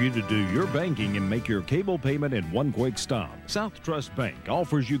easy for you to do your banking and make your cable payment in one quick stop. South Trust Bank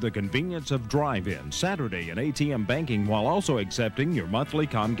offers you the convenience of drive-in, Saturday, and ATM banking while also accepting your monthly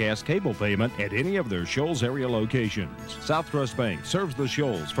Comcast cable payment at any of their Shoals area locations. South Trust Bank serves the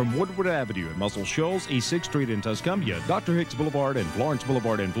Shoals from Woodward Avenue in Muscle Shoals, East 6th Street in Tuscumbia, Dr. Hicks Boulevard and Florence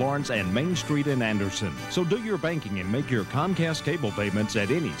Boulevard in Florence, and Main Street in Anderson. So do your banking and make your Comcast cable payments at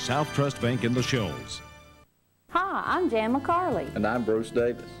any South Trust Bank in the Shoals. Hi, I'm Jan McCarley. And I'm Bruce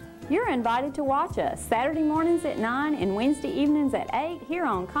Davis. You're invited to watch us Saturday mornings at 9 and Wednesday evenings at 8 here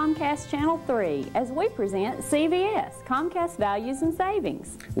on Comcast Channel 3 as we present CVS, Comcast Values and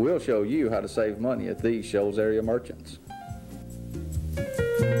Savings. We'll show you how to save money at these Shoals area merchants.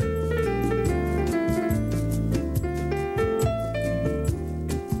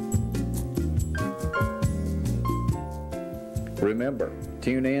 Remember,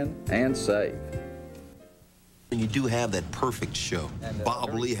 tune in and save. You do have that perfect show.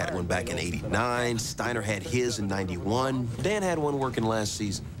 Bob Lee had one back in '89. Steiner had his in '91. Dan had one working last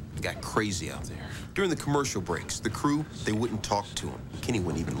season. It got crazy out there. During the commercial breaks, the crew, they wouldn't talk to him. Kenny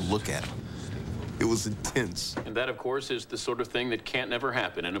wouldn't even look at him. It was intense. And that, of course, is the sort of thing that can't never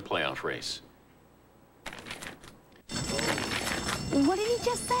happen in a playoff race. What did he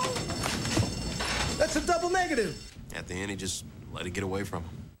just say? That's a double negative. At the end, he just let it get away from him.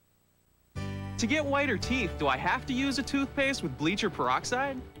 To get whiter teeth, do I have to use a toothpaste with bleach or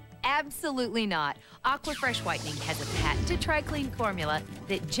peroxide? Absolutely not. Aquafresh Whitening has a patented tri-clean formula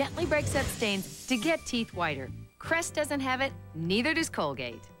that gently breaks up stains to get teeth whiter. Crest doesn't have it, neither does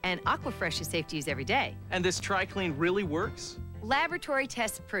Colgate. And Aquafresh is safe to use every day. And this tri-clean really works? Laboratory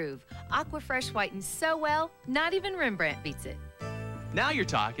tests prove Aquafresh whitens so well, not even Rembrandt beats it. Now you're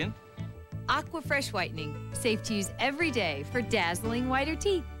talking. Aquafresh Whitening, safe to use every day for dazzling whiter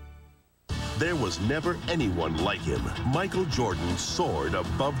teeth. There was never anyone like him. Michael Jordan soared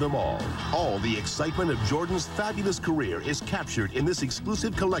above them all. All the excitement of Jordan's fabulous career is captured in this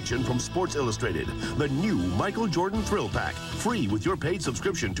exclusive collection from Sports Illustrated. The new Michael Jordan Thrill Pack, free with your paid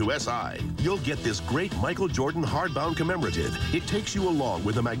subscription to SI. You'll get this great Michael Jordan hardbound commemorative. It takes you along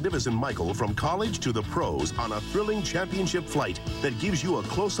with the magnificent Michael from college to the pros on a thrilling championship flight that gives you a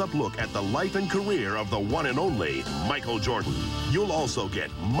close-up look at the life and career of the one and only Michael Jordan. You'll also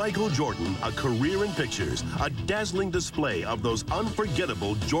get Michael Jordan, A Career in Pictures, a dazzling display of those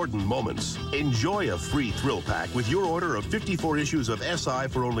unforgettable Jordan moments. Enjoy a free thrill pack with your order of 54 issues of SI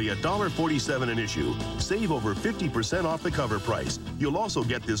for only $1.47 an issue. Save over 50% off the cover price. You'll also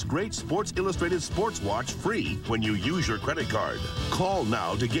get this great Sports Illustrated sports watch free when you use your credit card. Call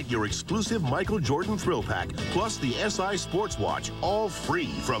now to get your exclusive Michael Jordan thrill pack, plus the SI sports watch, all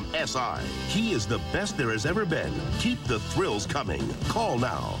free from SI. He is the best there has ever been. Keep the thrills coming. Call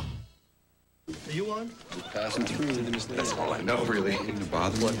now. Are you on? Passing through. That's all I know, really.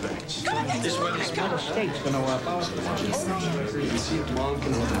 Bother what? This way, this metal state's gonna out. See if Mom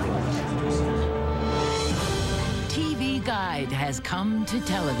can TV Guide has come to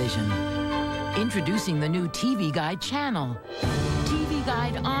television. Introducing the new TV Guide channel, TV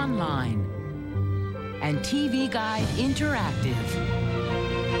Guide Online, and TV Guide Interactive.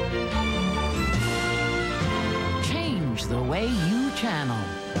 Change the way you channel.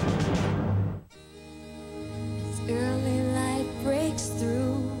 Early light breaks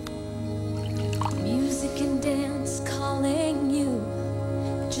through, music and dance calling you.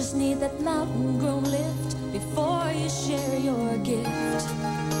 Just need that mountain grown lift before you share your gift.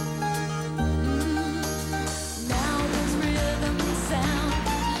 Now there's rhythm and sound,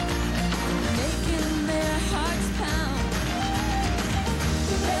 making their hearts pound.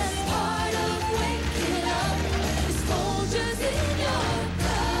 The best part of waking up is Folgers in your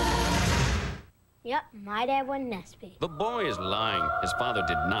cup. Yep, my dad won an ESPY. The boy is lying. His father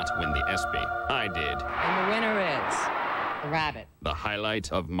did not win the ESPY. I did. And the winner is the rabbit. The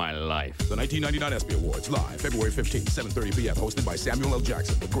highlight of my life. The 1999 ESPY Awards, live February 15th, 7:30 p.m., hosted by Samuel L.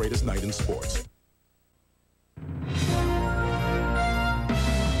 Jackson, the greatest night in sports.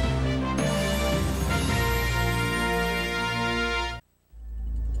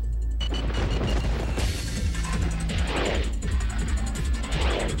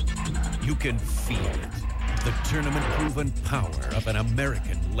 You can feel it. The tournament-proven power of an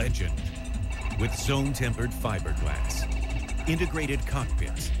American legend. With zone-tempered fiberglass, integrated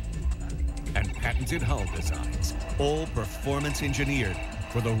cockpits, and patented hull designs, all performance engineered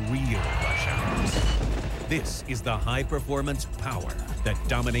for the real rush hours. This is the high-performance power that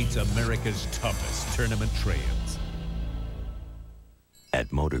dominates America's toughest tournament trails.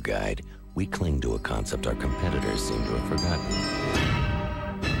 At Motor Guide, we cling to a concept our competitors seem to have forgotten.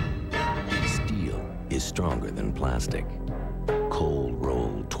 Steel is stronger than plastic.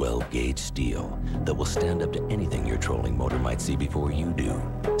 Cold-rolled 12-gauge steel that will stand up to anything your trolling motor might see before you do.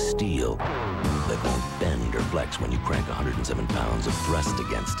 Steel that won't bend or flex when you crank 107 pounds of thrust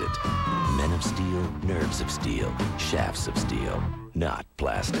against it. Men of steel, nerves of steel, shafts of steel, not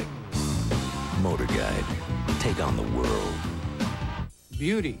plastic. Motor Guide. Take on the world.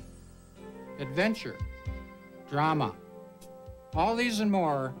 Beauty, adventure, drama. All these and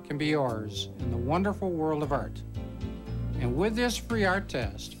more can be yours in the wonderful world of art. And with this free art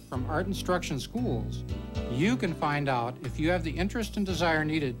test from Art Instruction Schools, you can find out if you have the interest and desire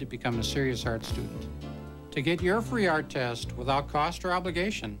needed to become a serious art student. To get your free art test without cost or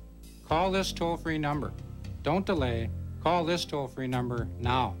obligation, call this toll-free number. Don't delay. Call this toll-free number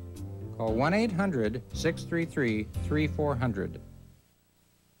now. Call 1-800-633-3400.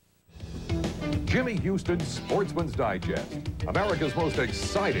 Jimmy Houston's Sportsman's Digest, America's most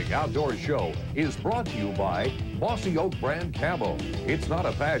exciting outdoor show, is brought to you by Mossy Oak brand camo. It's not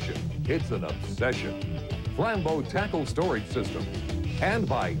a fashion, it's an obsession. Flambeau tackle storage systems. And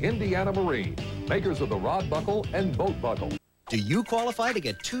by Indiana Marine, makers of the rod buckle and boat buckle. Do you qualify to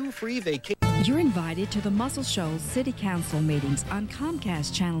get 2 free vacations? You're invited to the Muscle Shoals City Council meetings on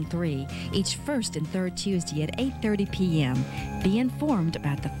Comcast Channel 3 each first and third Tuesday at 8:30 p.m. Be informed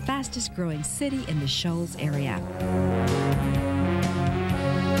about the fastest growing city in the Shoals area.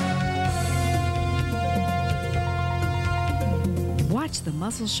 Watch the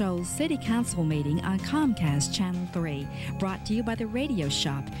Muscle Shoals City Council meeting on Comcast Channel 3, brought to you by the Radio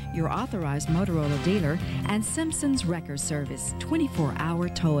Shop, your authorized Motorola dealer, and Simpson's Wrecker Service, 24-hour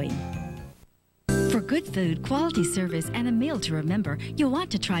towing. For good food, quality service, and a meal to remember, you'll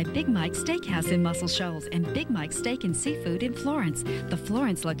want to try Big Mike's Steakhouse in Muscle Shoals and Big Mike's Steak and Seafood in Florence. The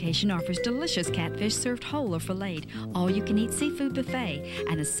Florence location offers delicious catfish served whole or filleted, all-you-can-eat seafood buffet,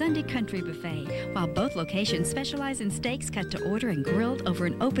 and a Sunday country buffet. While both locations specialize in steaks cut to order and grilled over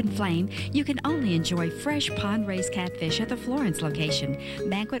an open flame, you can only enjoy fresh pond-raised catfish at the Florence location.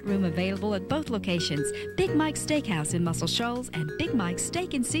 Banquet room available at both locations. Big Mike's Steakhouse in Muscle Shoals and Big Mike's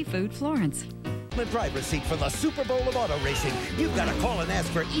Steak and Seafood, Florence. The driver's seat for the Super Bowl of auto racing. You've got to call and ask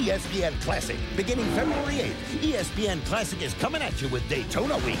for ESPN Classic. Beginning February 8th, ESPN Classic is coming at you with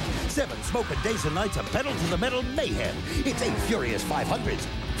Daytona Week. 7 smoking days and nights of pedal-to-the-metal mayhem. It's 8 furious 500s.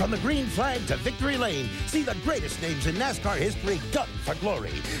 From the green flag to victory lane, see the greatest names in NASCAR history gun for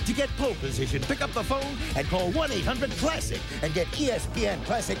glory. To get pole position, pick up the phone and call 1-800-CLASSIC and get ESPN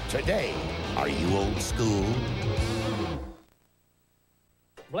Classic today. Are you old school?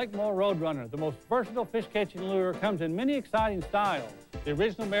 Blakemore Roadrunner, the most versatile fish-catching lure, comes in many exciting styles. The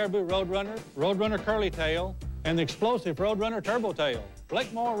original Marabou Roadrunner, Roadrunner Curly Tail, and the explosive Roadrunner Turbo Tail.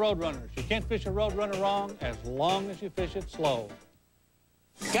 Blakemore Roadrunners. You can't fish a Roadrunner wrong as long as you fish it slow.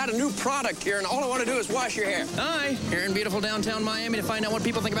 Got a new product here, and all I want to do is wash your hair. Hi, here in beautiful downtown Miami to find out what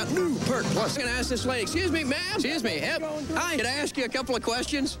people think about new Perk Plus. I'm going to ask this lady, excuse me, ma'am? Excuse me, yep. Hi, could I ask you a couple of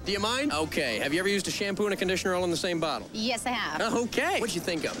questions? Do you mind? Okay, have you ever used a shampoo and a conditioner all in the same bottle? Yes, I have. Okay. What'd you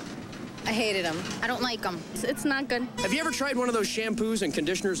think of it? I hated them. I don't like them. It's not good. Have you ever tried one of those shampoos and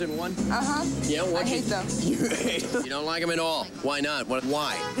conditioners in one? Uh-huh. Yeah, what? I hate them. You hate them? You don't like them at all? Why not?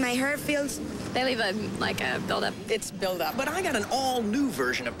 Why? My hair feels... They leave a buildup. It's buildup. But I got an all-new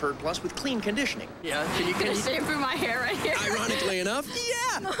version of Perk Plus with clean conditioning. Yeah, can you shampoo my hair right here? Ironically enough,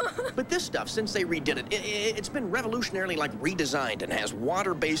 yeah. But this stuff, since they redid it, it's been revolutionarily redesigned and has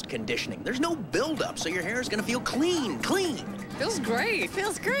water-based conditioning. There's no buildup, so your hair is gonna feel clean. Feels great.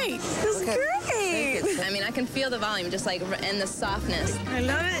 Feels great. Feels great. I mean, I can feel the volume, just and the softness. I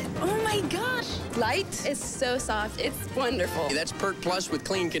love it. Oh my gosh. Light is so soft. It's wonderful. That's Perk Plus with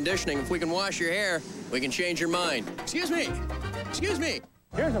clean conditioning. If we can wash your hair, we can change your mind. Excuse me. Excuse me.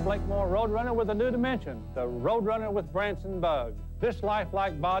 Here's a Blakemore Roadrunner with a new dimension, the Roadrunner with Branson Bug. This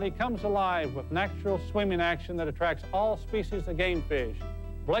lifelike body comes alive with natural swimming action that attracts all species of game fish.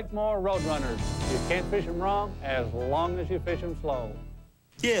 Blakemore Roadrunners. You can't fish them wrong as long as you fish them slow.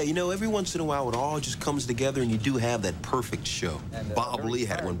 Yeah, you know, every once in a while it all just comes together and you do have that perfect show. Bob Lee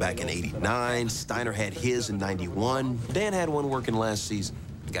had one back in '89, Steiner had his in '91, Dan had one working last season.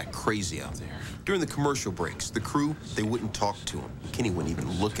 It got crazy out there. During the commercial breaks, the crew, they wouldn't talk to him. Kenny wouldn't even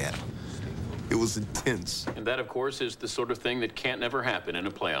look at him. It was intense. And that, of course, is the sort of thing that can't never happen in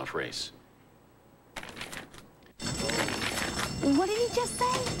a playoff race. What did he just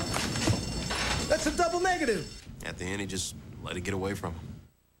say? That's a double negative. At the end, he just let it get away from him.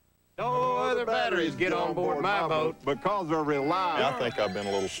 No other batteries get on board my boat because they're reliable. I think I've been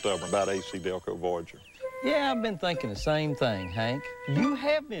a little stubborn about AC Delco Voyager. Yeah, I've been thinking the same thing, Hank. You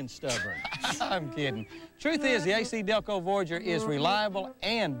have been stubborn. I'm kidding. Truth is, the AC Delco Voyager is reliable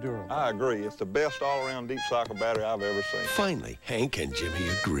and durable. I agree. It's the best all-around deep cycle battery I've ever seen. Finally, Hank and Jimmy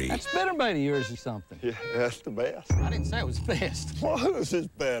agree. That spinner bait of yours or something. Yeah, that's the best. I didn't say it was the best. Well, whose is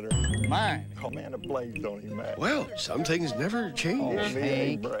better? Mine. Oh, man, the blades don't even matter. Well, some things never change. Oh,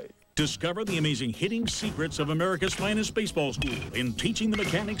 Hank. Discover the amazing hitting secrets of America's finest baseball school in Teaching the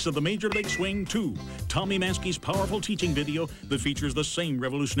Mechanics of the Major League Swing 2. Tommy Mansky's powerful teaching video that features the same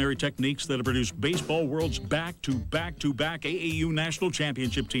revolutionary techniques that have produced baseball world's back-to-back-to-back AAU national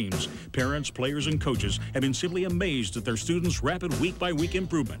championship teams. Parents, players, and coaches have been simply amazed at their students' rapid week-by-week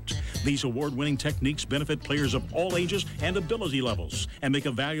improvement. These award-winning techniques benefit players of all ages and ability levels and make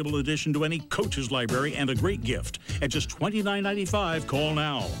a valuable addition to any coach's library and a great gift. At just $29.95, call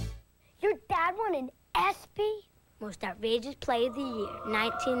now. Your dad won an ESPY? Most outrageous play of the year,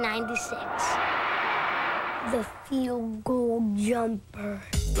 1996. The field goal jumper.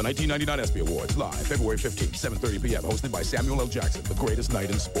 The 1999 ESPY Awards, live February 15th, 7:30 p.m., hosted by Samuel L. Jackson, the greatest night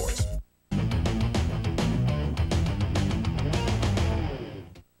in sports.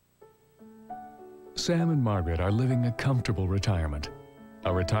 Sam and Margaret are living a comfortable retirement,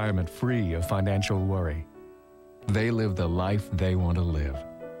 a retirement free of financial worry. They live the life they want to live,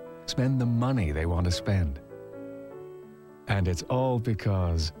 spend the money they want to spend. And it's all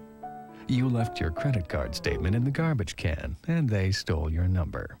because you left your credit card statement in the garbage can and they stole your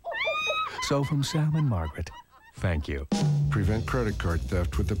number. So from Sam and Margaret, thank you. Prevent credit card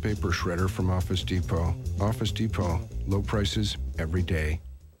theft with the paper shredder from Office Depot. Office Depot, low prices every day.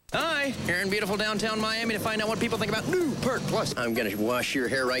 Hi, here in beautiful downtown Miami to find out what people think about new Perk Plus. I'm gonna wash your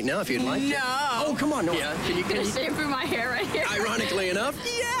hair right now if you'd like. No. Oh, come on, Nora. Yeah, can you shampoo my hair right here? Ironically enough,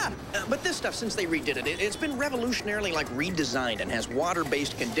 yeah. But this stuff, since they redid it, it's been revolutionarily redesigned and has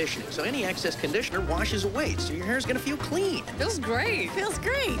water-based conditioning. So any excess conditioner washes away, so your hair's gonna feel clean. Feels great. Feels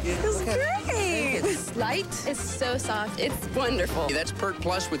great. Feels great. It's light. It's so soft. It's wonderful. That's Perk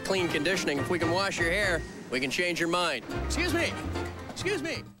Plus with clean conditioning. If we can wash your hair, we can change your mind. Excuse me. Excuse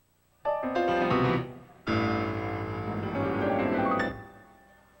me.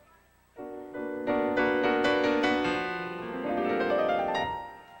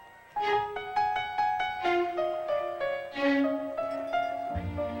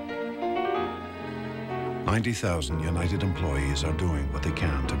 $90,000 United employees are doing what they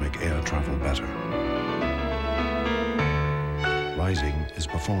can to make air travel better. Rising is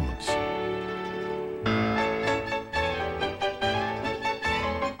performance.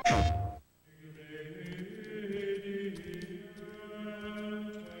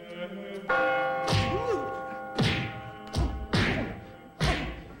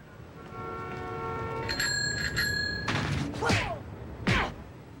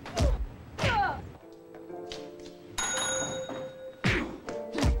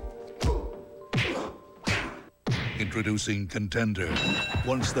 Introducing Contender.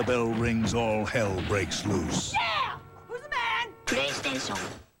 Once the bell rings, all hell breaks loose. Yeah! Who's the man? PlayStation.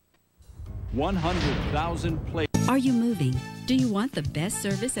 100,000 play. Are you moving? Do you want the best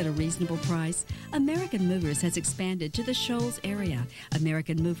service at a reasonable price? American Movers has expanded to the Shoals area.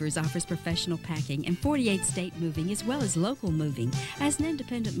 American Movers offers professional packing and 48-state moving as well as local moving. As an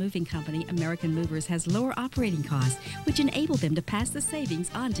independent moving company, American Movers has lower operating costs, which enable them to pass the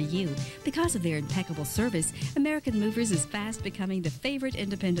savings on to you. Because of their impeccable service, American Movers is fast becoming the favorite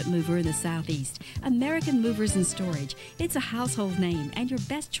independent mover in the Southeast. American Movers and Storage. It's a household name and your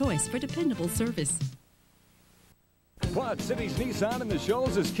best choice for dependable service. Quad Cities Nissan in the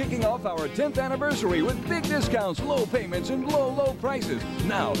Shoals is kicking off our 10th anniversary with big discounts, low payments, and low prices.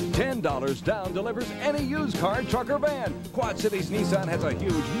 Now, $10 down delivers any used car, truck, or van. Quad Cities Nissan has a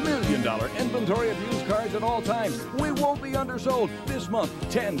huge $1 million inventory of used cars at all times. We won't be undersold. This month,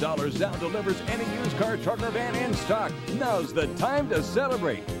 $10 down delivers any used car, truck, or van in stock. Now's the time to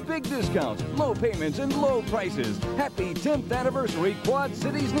celebrate. Big discounts, low payments, and low prices. Happy 10th anniversary, Quad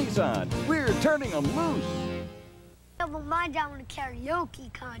Cities Nissan. We're turning them loose. Well, my dad won a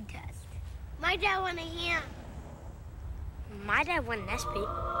karaoke contest. My dad won a hymn. My dad won an ESPY.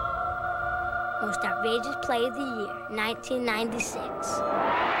 Most outrageous play of the year, 1996.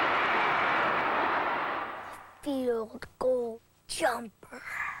 Field goal jumper.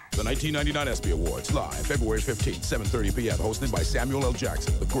 The 1999 ESPY Awards, live February 15th, 7:30 p.m., hosted by Samuel L.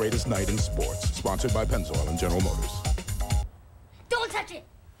 Jackson, the greatest night in sports. Sponsored by Pennzoil and General Motors. Don't touch it!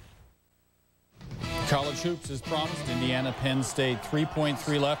 College hoops as promised. Indiana, Penn State,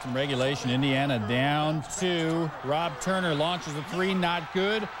 3.3 left in regulation. Indiana down 2. Rob Turner launches a 3, not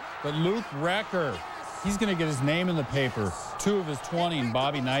good. But Luke Recker, he's going to get his name in the paper. 2 of his 20, and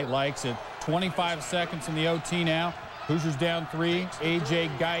Bobby Knight likes it. 25 seconds in the OT now. Hoosiers down 3. A.J.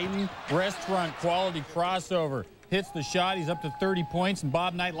 Guyton, restaurant quality crossover. Hits the shot. He's up to 30 points, and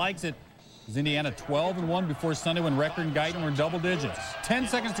Bob Knight likes it. Is Indiana 12-1 before Sunday when Recker and Guyton were in double digits. 10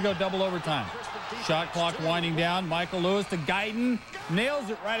 seconds to go, double overtime. Shot clock winding down. Michael Lewis to Guyton. Nails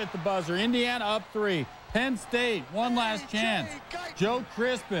it right at the buzzer. Indiana up 3. Penn State, one last chance. Joe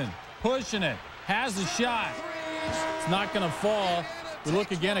Crispin pushing it. Has a shot. It's not going to fall. We look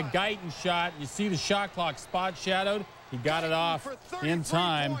again at Guyton's shot. You see the shot clock spot shadowed. He got it off in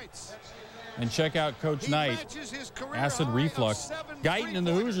time. And check out Coach Knight. Acid reflux. Guyton and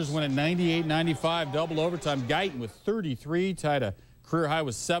the Hoosiers win at 98-95, double overtime. Guyton with 33, tied a career high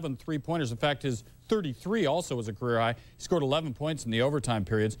with 7 3-pointers. In fact, his 33 also was a career high. He scored 11 points in the overtime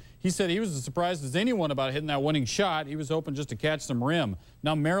periods. He said he was as surprised as anyone about hitting that winning shot. He was hoping just to catch some rim.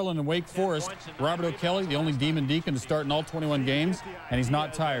 Now Maryland and Wake Forest. Robert O'Kelly, the only Demon Deacon to start in all 21 games, and he's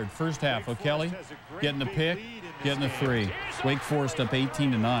not tired. First half, O'Kelly getting the pick. getting a three. Wake Forest up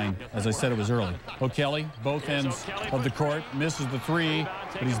 18-9. As I said, it was early. O'Kelly, both ends of the court, misses the three,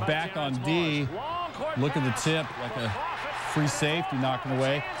 but he's back on D. Look at the tip, like a free safety knocking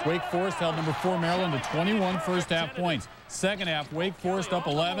away. Wake Forest held number 4 Maryland to 21 first-half points. Second half, Wake Forest up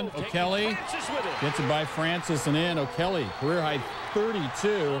 11. O'Kelly gets it by Francis and in. O'Kelly, career-high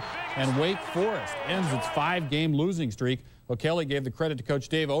 32, and Wake Forest ends its 5-game losing streak. O'Kelly gave the credit to Coach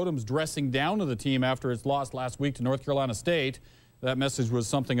Dave Odom's dressing down of the team after its loss last week to North Carolina State. That message was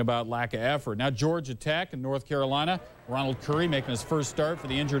something about lack of effort. Now Georgia Tech and North Carolina. Ronald Curry making his first start for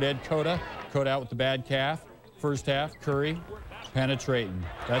the injured Ed Cota. Cota out with the bad calf. First half, Curry penetrating.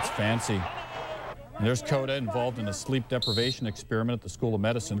 That's fancy. And there's Cota involved in a sleep deprivation experiment at the School of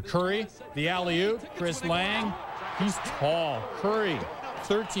Medicine. Curry, the alley-oop. Chris Lang, he's tall. Curry,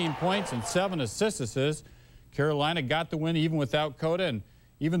 13 points and 7 assists. Carolina got the win even without Cota, and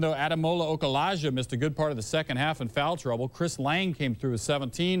even though Ademola Okalaja missed a good part of the second half in foul trouble, Chris Lang came through with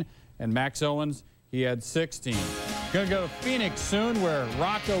 17, and Max Owens, he had 16. Going to go to Phoenix soon, where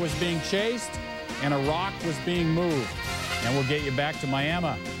Rocco was being chased and a rock was being moved. And we'll get you back to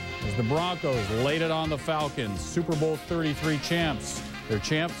Miami as the Broncos laid it on the Falcons. Super Bowl 33 champs. They're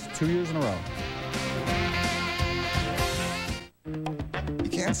champs 2 years in a row. You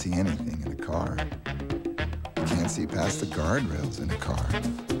can't see anything in a car. You can't see past the guardrails in a car.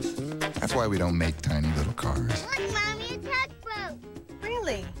 That's why we don't make tiny little cars. Look, Mommy, a tugboat.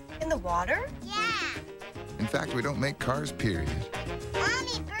 Really? In the water? Yeah. In fact, we don't make cars, period.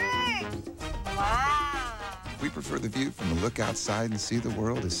 Mommy, birds. Wow. We prefer the view from the look outside and see the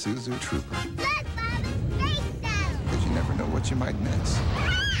world as Suzu Trooper. Look, Mom, space shuttle. Because you never know what you might miss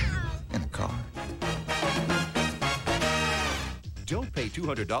in a car. Don't pay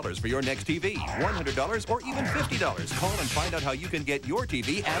 $200 for your next TV, $100, or even $50. Call and find out how you can get your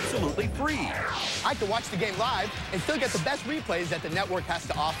TV absolutely free. I can watch the game live and still get the best replays that the network has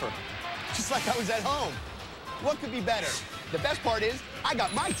to offer. Just like I was at home. What could be better? The best part is, I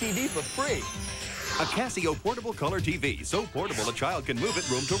got my TV for free. A Casio portable color TV, so portable a child can move it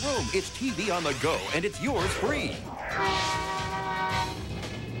room to room. It's TV on the go, and it's yours free.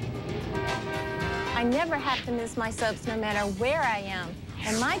 I never have to miss my soaps no matter where I am.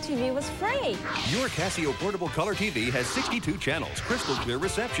 And my TV was free. Your Casio portable color TV has 62 channels, crystal clear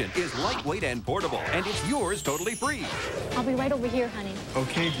reception, is lightweight and portable, and it's yours totally free. I'll be right over here, honey.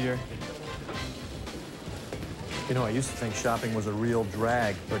 Okay, dear. You know, I used to think shopping was a real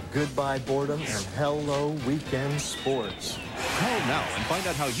drag, but goodbye boredom and hello weekend sports. Call now and find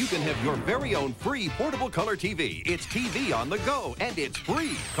out how you can have your very own free portable color TV. It's TV on the go, and it's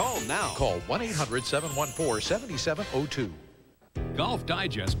free. Call now. Call 1-800-714-7702. Golf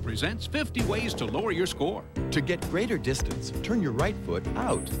Digest presents 50 ways to lower your score. To get greater distance, turn your right foot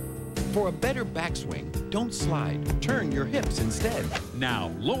out. For a better backswing, don't slide. Turn your hips instead. Now,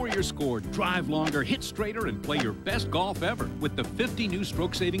 lower your score, drive longer, hit straighter, and play your best golf ever with the 50 new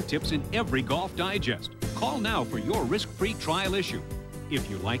stroke-saving tips in every Golf Digest. Call now for your risk-free trial issue. If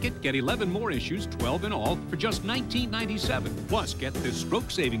you like it, get 11 more issues, 12 in all, for just $19.97. Plus, get this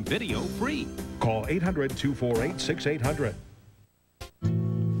stroke-saving video free. Call 800-248-6800.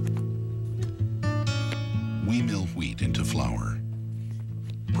 We mill wheat into flour.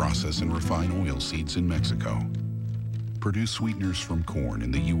 Process and refine oilseeds in Mexico. Produce sweeteners from corn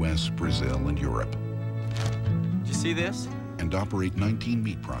in the U.S., Brazil, and Europe. Did you see this? And operate 19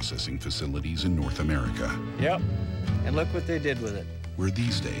 meat processing facilities in North America. Yep. And look what they did with it. Where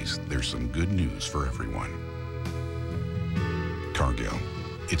these days, there's some good news for everyone. Cargill.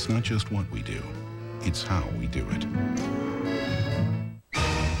 It's not just what we do, it's how we do it.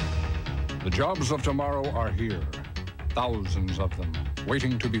 The jobs of tomorrow are here. Thousands of them,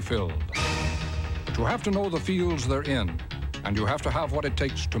 waiting to be filled. But you have to know the fields they're in, and you have to have what it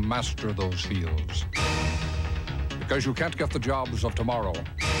takes to master those fields. Because you can't get the jobs of tomorrow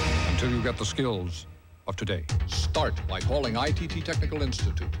until you get the skills of today. Start by calling ITT Technical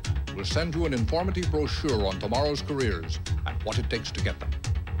Institute. We'll send you an informative brochure on tomorrow's careers and what it takes to get them.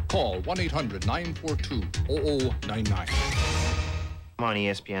 Call 1-800-942-0099. I'm on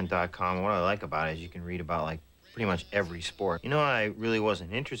ESPN.com. What I like about it is you can read about, like, pretty much every sport. You know what I really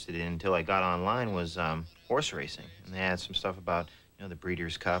wasn't interested in until I got online was horse racing. And they had some stuff about, you know, the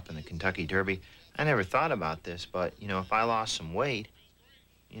Breeders' Cup and the Kentucky Derby. I never thought about this, but, you know, if I lost some weight,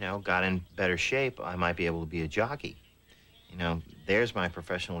 you know, got in better shape, I might be able to be a jockey. You know, there's my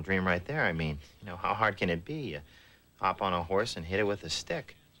professional dream right there. I mean, you know, how hard can it be? You hop on a horse and hit it with a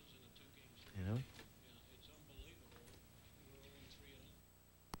stick, you know?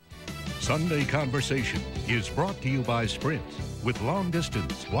 Sunday Conversation is brought to you by Sprint with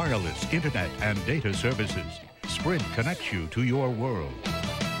long-distance, wireless, internet, and data services. Sprint connects you to your world.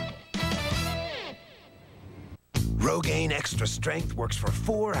 Rogaine Extra Strength works for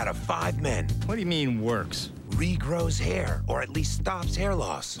 4 out of 5 men. What do you mean works? Regrows hair, or at least stops hair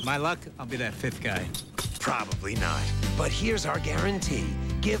loss. My luck, I'll be that 5th guy. Probably not. But here's our guarantee.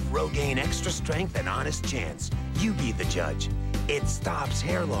 Give Rogaine Extra Strength an honest chance. You be the judge. It stops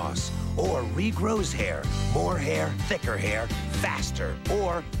hair loss, or regrows hair, more hair, thicker hair, faster,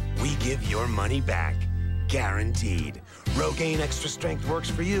 or we give your money back. Guaranteed. Rogaine Extra Strength works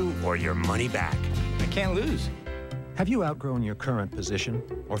for you, or your money back. I can't lose. Have you outgrown your current position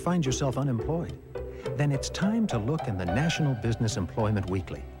or find yourself unemployed? Then it's time to look in the National Business Employment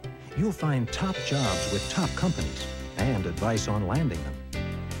Weekly. You'll find top jobs with top companies and advice on landing them.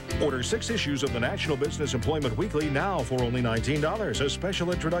 Order 6 issues of the National Business Employment Weekly now for only $19, a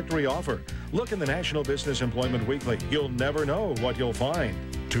special introductory offer. Look in the National Business Employment Weekly. You'll never know what you'll find.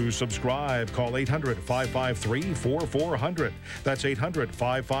 To subscribe, call 800-553-4400. That's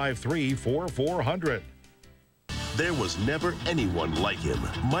 800-553-4400. There was never anyone like him.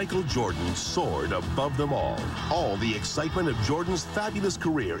 Michael Jordan soared above them all. All the excitement of Jordan's fabulous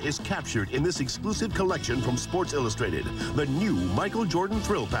career is captured in this exclusive collection from Sports Illustrated. The new Michael Jordan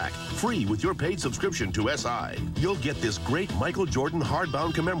Thrill Pack, free with your paid subscription to SI. You'll get this great Michael Jordan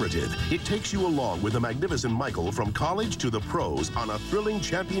hardbound commemorative. It takes you along with the magnificent Michael from college to the pros on a thrilling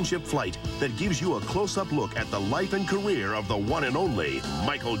championship flight that gives you a close-up look at the life and career of the one and only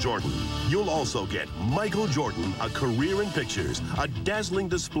Michael Jordan. You'll also get Michael Jordan, a career in pictures, a dazzling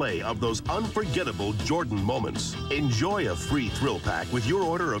display of those unforgettable Jordan moments. Enjoy a free thrill pack with your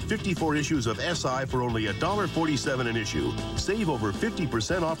order of 54 issues of SI for only $1.47 an issue. Save over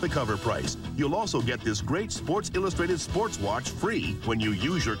 50% off the cover price. You'll also get this great Sports Illustrated sports watch free when you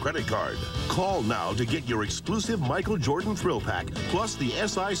use your credit card. Call now to get your exclusive Michael Jordan thrill pack, plus the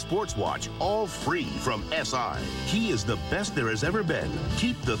SI sports watch, all free from SI. He is the best there has ever been.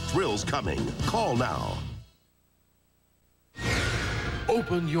 Keep the thrills coming. Call now.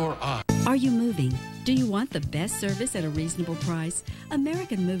 Open your eyes. Are you moving? Do you want the best service at a reasonable price?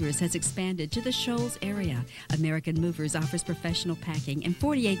 American Movers has expanded to the Shoals area. American Movers offers professional packing and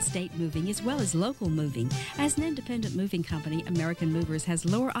 48-state moving as well as local moving. As an independent moving company, American Movers has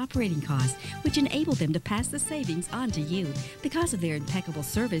lower operating costs, which enable them to pass the savings on to you. Because of their impeccable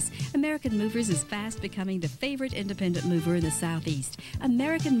service, American Movers is fast becoming the favorite independent mover in the Southeast.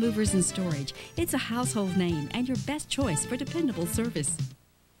 American Movers and Storage. It's a household name and your best choice for dependable service.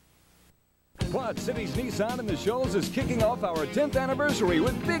 Quad Cities Nissan in the Shoals is kicking off our 10th anniversary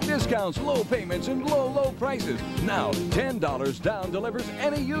with big discounts, low payments, and low prices. Now, $10 down delivers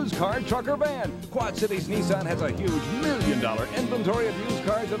any used car, truck, or van. Quad Cities Nissan has a huge $1 million inventory of used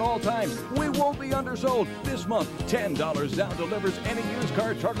cars at all times. We won't be undersold. This month, $10 down delivers any used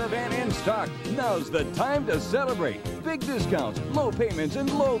car, truck, or van in stock. Now's the time to celebrate. Big discounts, low payments, and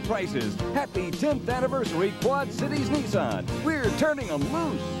low prices. Happy 10th anniversary, Quad Cities Nissan. We're turning them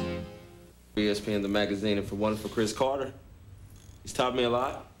loose. ESPN, the magazine, and for one for Chris Carter. He's taught me a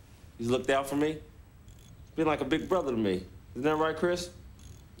lot. He's looked out for me. He's been like a big brother to me. Isn't that right, Chris?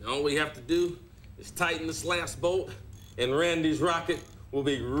 All we have to do is tighten this last bolt, and Randy's rocket will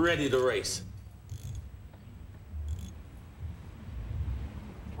be ready to race.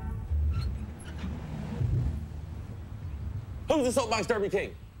 Who's the Soapbox Derby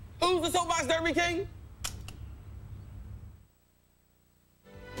King? Who's the Soapbox Derby King?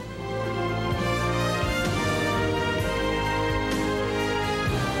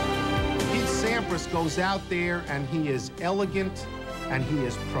 Sampras goes out there and he is elegant and he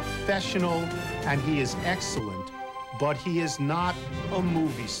is professional and he is excellent, but he is not a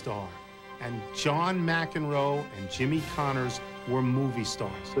movie star. And John McEnroe and Jimmy Connors were movie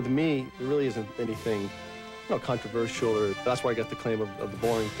stars. So to me, there really isn't anything controversial, or that's why I got the claim of the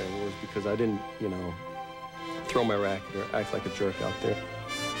boring thing, was because I didn't, throw my racket or act like a jerk out there.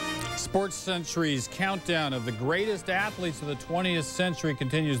 SportsCentury's countdown of the greatest athletes of the 20th century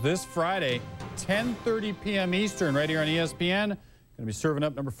continues this Friday, 10:30 p.m. Eastern, right here on ESPN. Going to be serving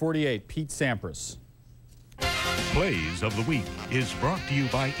up number 48, Pete Sampras. Plays of the Week is brought to you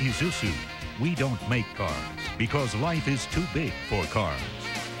by Isuzu. We don't make cars because life is too big for cars.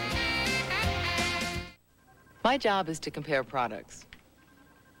 My job is to compare products.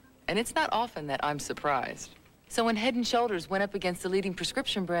 And it's not often that I'm surprised. So when Head & Shoulders went up against the leading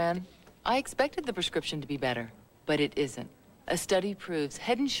prescription brand, I expected the prescription to be better, but it isn't. A study proves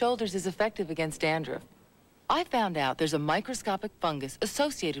Head & Shoulders is effective against dandruff. I found out there's a microscopic fungus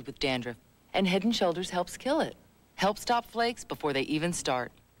associated with dandruff, and Head & Shoulders helps kill it. Helps stop flakes before they even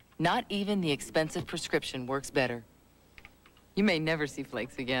start. Not even the expensive prescription works better. You may never see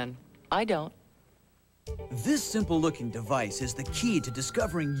flakes again. I don't. This simple-looking device is the key to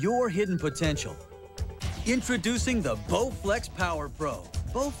discovering your hidden potential. Introducing the Bowflex Power Pro.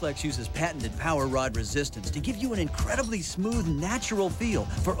 Bowflex uses patented power rod resistance to give you an incredibly smooth, natural feel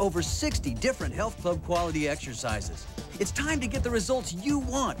for over 60 different health club quality exercises. It's time to get the results you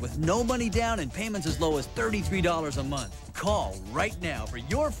want with no money down and payments as low as $33 a month. Call right now for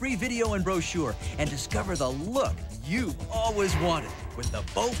your free video and brochure and discover the look you've always wanted with the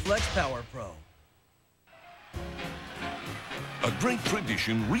Bowflex Power Pro. A great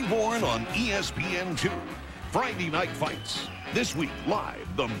tradition reborn on ESPN2. Friday Night Fights. This week, live,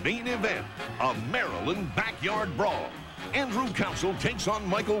 the main event, a Maryland backyard brawl. Andrew Council takes on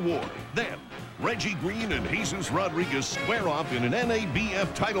Michael Ward. Then, Reggie Green and Jesus Rodriguez square off in an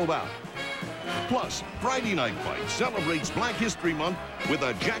NABF title bout. Plus, Friday Night Fights celebrates Black History Month with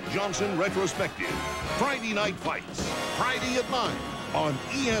a Jack Johnson retrospective. Friday Night Fights, Friday at 9 on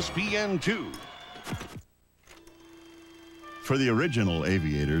ESPN2. For the original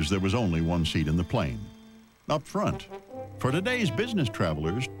aviators, there was only one seat in the plane, up front. For today's business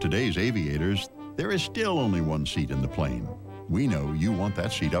travelers, today's aviators, there is still only one seat in the plane. We know you want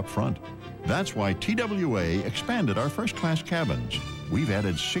that seat up front. That's why TWA expanded our first-class cabins. We've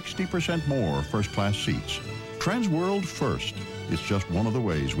added 60% more first-class seats. Transworld First. It's just one of the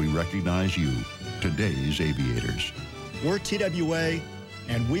ways we recognize you, today's aviators. We're TWA,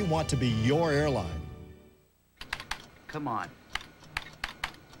 and we want to be your airline. Come on.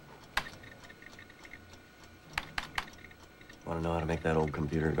 Want to know how to make that old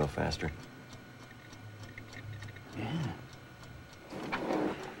computer go faster? Yeah.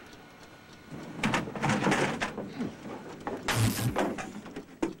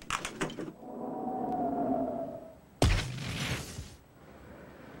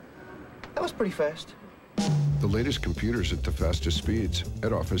 That was pretty fast. The latest computers at the fastest speeds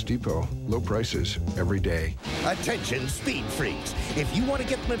at Office Depot. Low prices every day. Attention, speed freaks. If you want to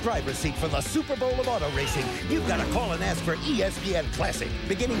get in the driver's seat for the Super Bowl of auto racing, you've got to call and ask for ESPN Classic.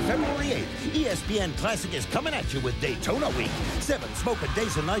 Beginning February 8th, ESPN Classic is coming at you with Daytona Week. 7 smoking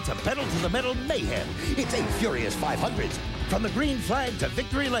days and nights of pedal-to-the-metal mayhem. It's 8 furious 500s. From the green flag to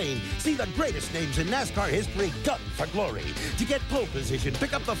victory lane, see the greatest names in NASCAR history gun for glory. To get pole position,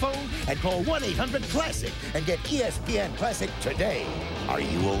 pick up the phone and call 1-800-CLASSIC and get ESPN Classic today. Are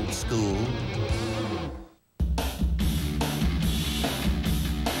you old school?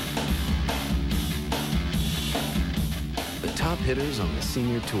 The top hitters on the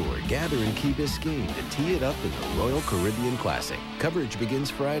senior tour gather in Key Biscayne to tee it up in the Royal Caribbean Classic. Coverage begins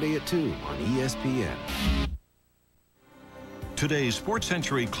Friday at 2 on ESPN. Today's Sports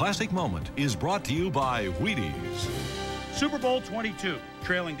Century Classic Moment is brought to you by Wheaties. Super Bowl 22,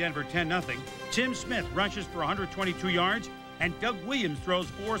 trailing Denver 10-0. Tim Smith rushes for 122 yards, and Doug Williams throws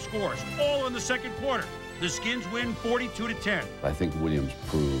 4 scores, all in the second quarter. The Skins win 42-10. I think Williams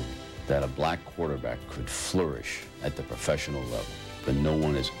proved that a black quarterback could flourish at the professional level, but no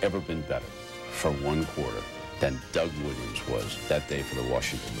one has ever been better for one quarter than Doug Williams was that day for the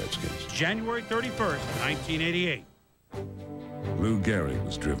Washington Redskins. January 31st, 1988. Lou Gehrig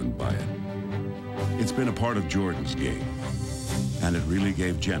was driven by it. It's been a part of Jordan's game, and it really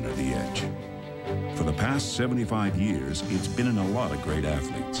gave Jenna the edge. For the past 75 years, it's been in a lot of great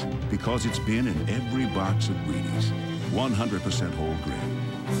athletes because it's been in every box at Wheaties. 100% whole grain,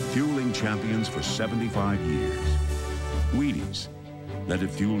 fueling champions for 75 years. Wheaties, let it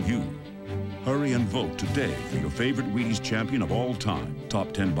fuel you. Hurry and vote today for your favorite Wheaties champion of all time.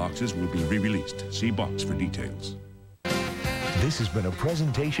 Top 10 boxes will be re-released. See box for details. This has been a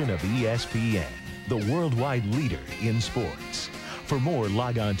presentation of ESPN, the worldwide leader in sports. For more,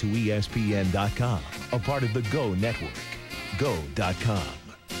 log on to ESPN.com, a part of the Go Network. Go.com.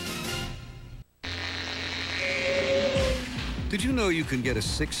 Did you know you can get a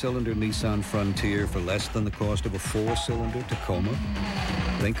 6-cylinder Nissan Frontier for less than the cost of a 4-cylinder Tacoma?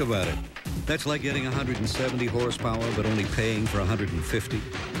 Think about it. That's like getting 170 horsepower but only paying for 150.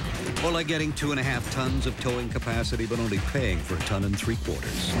 Or like getting 2.5 tons of towing capacity, but only paying for 1 3/4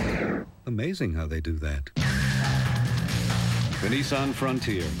 tons. Amazing how they do that. The Nissan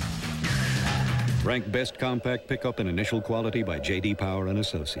Frontier. Ranked best compact pickup in initial quality by J.D. Power and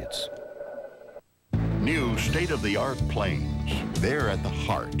Associates. New state-of-the-art planes. They're at the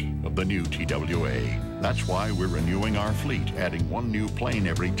heart of the new TWA. That's why we're renewing our fleet, adding 1 new plane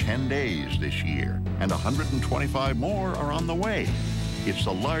every 10 days this year. And 125 more are on the way. It's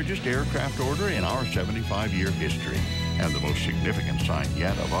the largest aircraft order in our 75-year history, and the most significant sign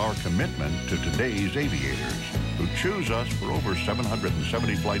yet of our commitment to today's aviators, who choose us for over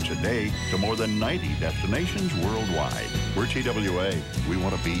 770 flights a day to more than 90 destinations worldwide. We're TWA. We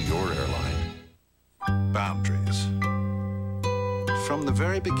want to be your airline. Boundaries. From the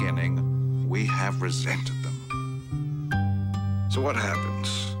very beginning, we have resented them. So what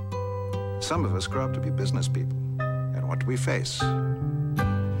happens? Some of us grow up to be business people. And what do we face?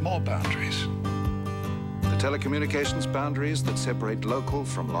 More boundaries. The telecommunications boundaries that separate local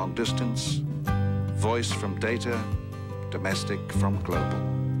from long distance, voice from data, domestic from global,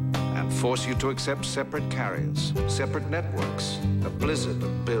 and force you to accept separate carriers, separate networks, a blizzard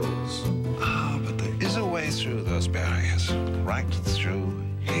of bills. But there is a way through those barriers, right through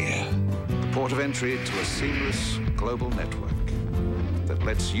here. The port of entry to a seamless global network that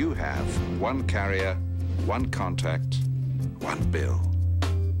lets you have one carrier, one contact, one bill,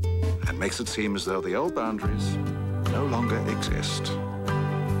 and makes it seem as though the old boundaries no longer exist.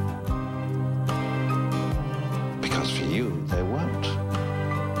 Because for you, they won't.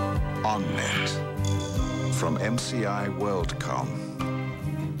 OnNet from MCI WorldCom.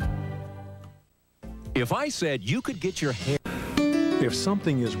 If I said you could get your hair... If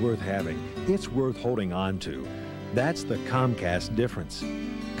something is worth having, it's worth holding on to. That's the Comcast difference.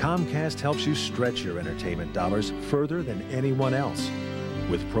 Comcast helps you stretch your entertainment dollars further than anyone else,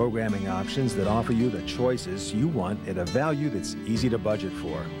 with programming options that offer you the choices you want at a value that's easy to budget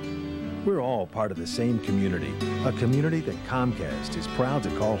for. We're all part of the same community, a community that Comcast is proud to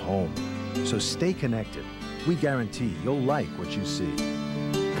call home. So stay connected. We guarantee you'll like what you see.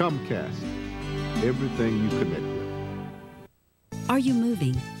 Comcast, everything you connect with. Are you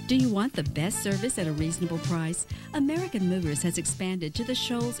moving? Do you want the best service at a reasonable price? American Movers has expanded to the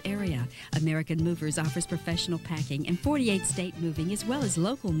Shoals area. American Movers offers professional packing and 48-state moving as well as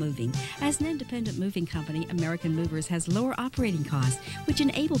local moving. As an independent moving company, American Movers has lower operating costs, which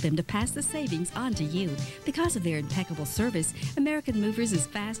enable them to pass the savings on to you. Because of their impeccable service, American Movers is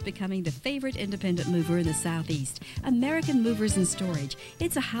fast becoming the favorite independent mover in the Southeast. American Movers and Storage.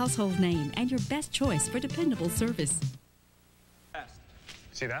 It's a household name and your best choice for dependable service.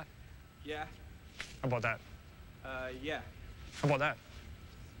 See that? Yeah. How about that? Yeah. How about that?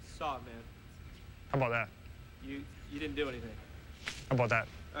 Saw it, man. How about that? You didn't do anything. How about that?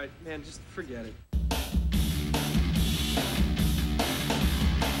 All right, man, just forget it.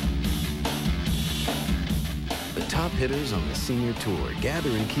 The top hitters on the senior tour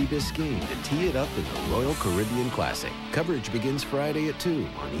gather in Key Biscayne to tee it up in the Royal Caribbean Classic. Coverage begins Friday at 2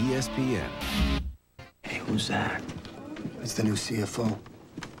 on ESPN. Hey, who's that? It's the new CFO.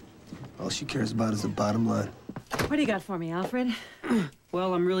 All she cares about is the bottom line. What do you got for me, Alfred?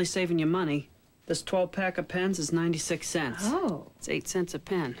 Well, I'm really saving you money. This 12-pack of pens is 96 cents. Oh. It's 8 cents a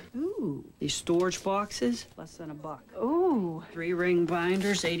pen. Ooh. These storage boxes, less than $1. Ooh. 3-ring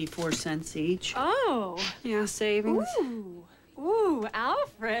binders, 84 cents each. Oh. Yeah, savings. Ooh. Ooh,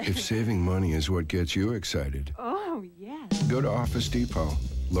 Alfred. If saving money is what gets you excited, Oh, yes. go to Office Depot.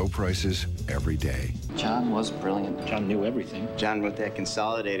 Low prices every day. John was brilliant. John knew everything. John wrote that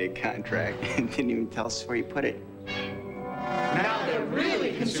consolidated contract and didn't even tell us where he put it. Now they're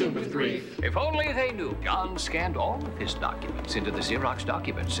really consumed with grief. If only they knew John scanned all of his documents into the Xerox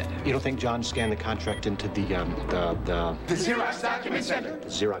Document Center. You don't think John scanned the contract into the Xerox Document Center? The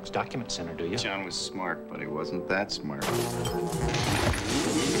Xerox Document Center, do you? John was smart, but he wasn't that smart.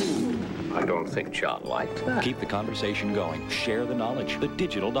 I don't think John liked that. Keep the conversation going. Share the knowledge. The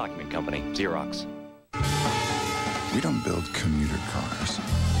Digital Document Company, Xerox. We don't build commuter cars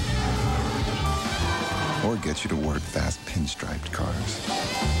or get you to work fast pinstriped cars.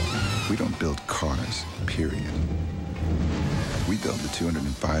 We don't build cars, period. We build the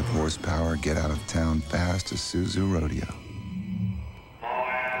 205 horsepower, get out of town fast Isuzu Rodeo.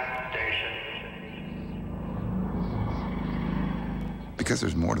 Because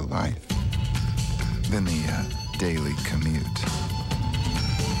there's more to life than the daily commute.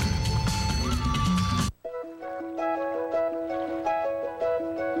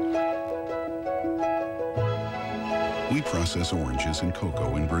 We process oranges and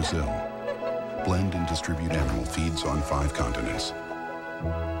cocoa in Brazil, blend and distribute animal feeds on 5 continents,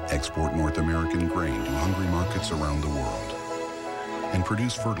 export North American grain to hungry markets around the world, and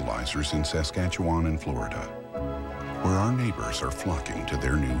produce fertilizers in Saskatchewan and Florida, where our neighbors are flocking to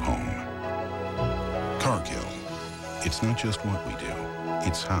their new home. Cargill. It's not just what we do,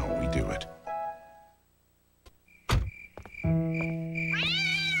 it's how we do it.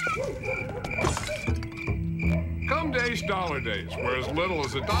 Come Days, Dollar Days, where as little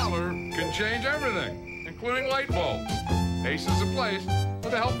as $1 can change everything, including light bulbs. Ace is a place for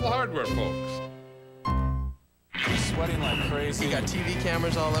the helpful hardware folks. sweating like crazy. You got TV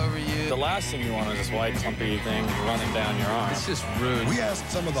cameras all over you. The last thing you want is this white clumpy thing running down your arm. It's just rude. We asked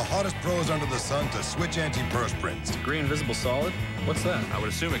some of the hottest pros under the sun to switch antiperspirants. Green visible solid? What's that? I would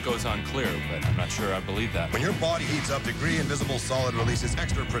assume it goes on clear, but I'm not sure I believe that. When your body heats up, Degree Invisible Solid releases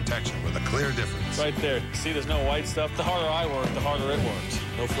extra protection with a clear difference. Right there. See, there's no white stuff. The harder I work, the harder it works.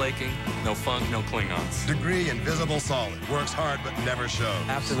 No flaking, no funk, no Klingons. Degree Invisible Solid. Works hard but never shows.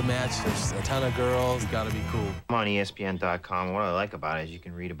 After the match, there's a ton of girls. Gotta be cool. I'm on ESPN.com. What I like about it is you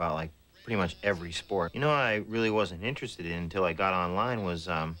can read about, like, pretty much every sport. You know what I really wasn't interested in until I got online was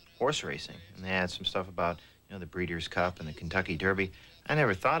horse racing. And they had some stuff about, you know, the Breeders' Cup and the Kentucky Derby. I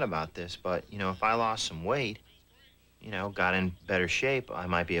never thought about this, but, you know, if I lost some weight, you know, got in better shape, I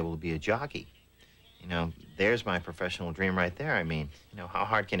might be able to be a jockey. You know, there's my professional dream right there. I mean, you know, how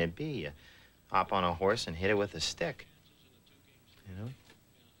hard can it be? You hop on a horse and hit it with a stick, you know?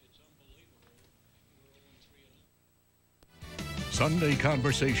 Sunday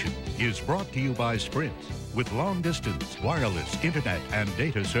Conversation is brought to you by Sprint. With long-distance, wireless, internet, and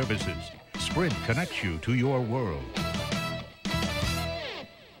data services, Sprint connects you to your world.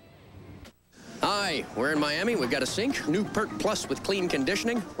 Hi, we're in Miami. We've got a sink, new Perk Plus with clean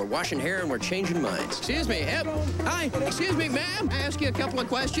conditioning. We're washing hair and we're changing minds. Excuse me, hi, excuse me, ma'am. I ask you a couple of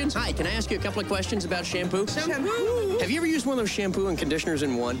questions. Hi, can I ask you a couple of questions about shampoo? Shampoo? Have you ever used one of those shampoo and conditioners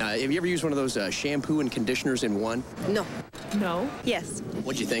in one? Have you ever used one of those shampoo and conditioners in one? No. No? Yes.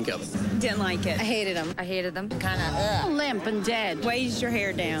 What'd you think of it? Didn't like it. I hated them. I hated them. Kind of limp and dead. Weighs your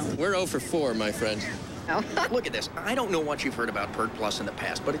hair down. We're 0 for 4, my friend. Look at this. I don't know what you've heard about Perk Plus in the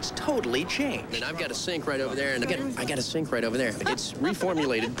past, but it's totally changed. And I've got a sink right over there, and I got a sink right over there. It's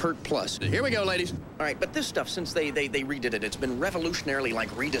reformulated Perk Plus. Here we go, ladies. All right, but this stuff, since they redid it, it's been revolutionarily, like,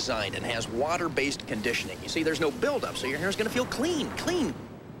 redesigned and has water-based conditioning. You see, there's no buildup, so your hair's gonna feel clean.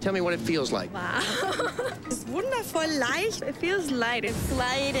 Tell me what it feels like. Wow. It's wonderful light. It feels light. It's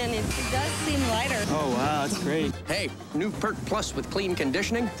light and it does seem lighter. Oh, wow, that's great. Hey, new Perk Plus with clean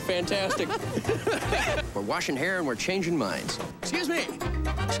conditioning. Fantastic. We're washing hair and we're changing minds. Excuse me.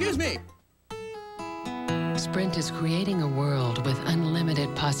 Excuse me. Sprint is creating a world with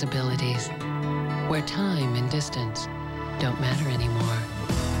unlimited possibilities, where time and distance don't matter anymore.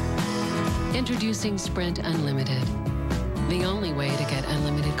 Introducing Sprint Unlimited. The only way to get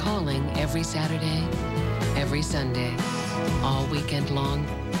unlimited calling every Saturday, every Sunday, all weekend long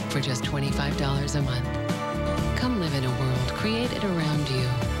for just $25 a month. Come live in a world created around you.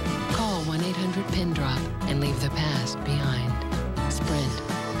 Call 1-800-PIN-DROP and leave the past behind. Sprint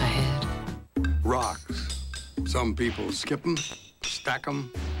ahead. Rocks. Some people skip them, stack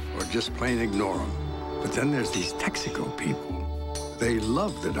them, or just plain ignore them. But then there's these Texaco people. They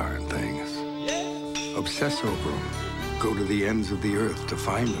love the darn things. Obsess over them. Go to the ends of the earth to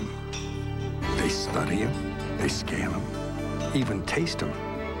find them. They study them, they scan them, even taste them.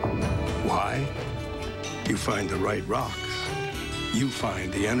 Why? You find the right rocks. You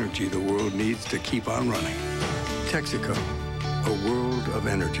find the energy the world needs to keep on running. Texaco, a world of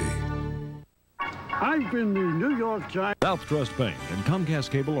energy. I've been the New York Giants. South Trust Bank and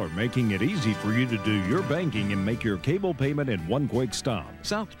Comcast Cable are making it easy for you to do your banking and make your cable payment in one quick stop.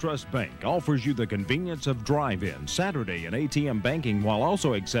 South Trust Bank offers you the convenience of drive-in, Saturday, and ATM banking while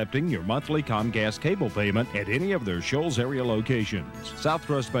also accepting your monthly Comcast cable payment at any of their Shoals area locations. South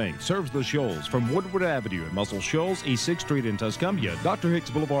Trust Bank serves the Shoals from Woodward Avenue in Muscle Shoals, East 6th Street in Tuscumbia, Dr.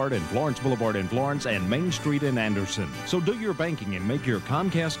 Hicks Boulevard and Florence Boulevard in Florence, and Main Street in Anderson. So do your banking and make your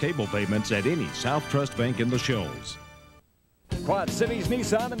Comcast cable payments at any South Trust Bank in the Shoals. Quad Cities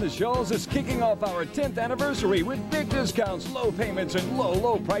Nissan in the Shoals is kicking off our 10th anniversary with big discounts, low payments, and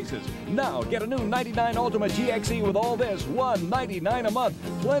low prices. Now get a new 99 Ultima GXE with all this, $199 a month.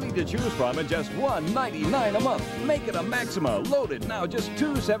 Plenty to choose from at just $199 a month. Make it a Maxima, loaded, now just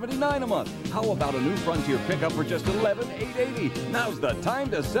 $279 a month. How about a new Frontier pickup for just $11,880? Now's the time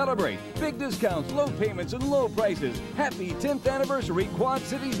to celebrate. Big discounts, low payments, and low prices. Happy 10th anniversary, Quad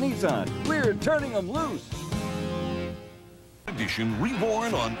Cities Nissan. We're turning them loose. Edition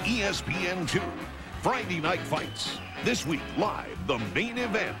reborn on ESPN2. Friday Night Fights. This week, live, the main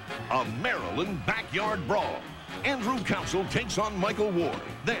event, a Maryland backyard brawl. Andrew Council takes on Michael Ward.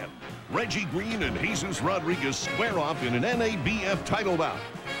 Then, Reggie Green and Jesus Rodriguez square off in an NABF title bout.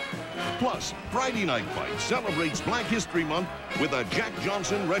 Plus, Friday Night Fights celebrates Black History Month with a Jack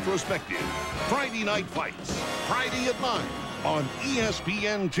Johnson retrospective. Friday Night Fights, Friday at 9 on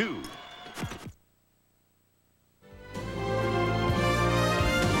ESPN2.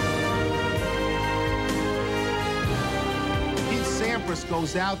 Sampras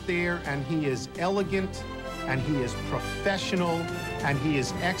goes out there and he is elegant and he is professional and he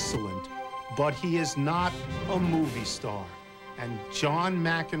is excellent. but he is not a movie star. And John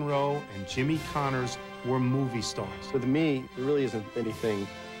McEnroe and Jimmy Connors were movie stars. With me, there really isn't anything,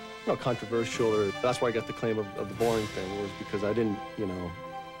 controversial, or that's why I got the claim of the boring thing, was because I didn't,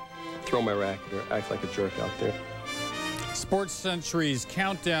 throw my racket or act like a jerk out there. SportsCentury's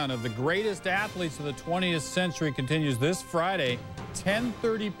countdown of the greatest athletes of the 20th century continues this Friday,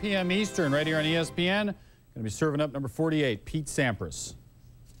 10:30 p.m. Eastern, right here on ESPN. Going to be serving up number 48, Pete Sampras.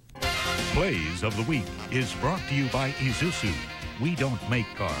 Plays of the Week is brought to you by Isuzu. We don't make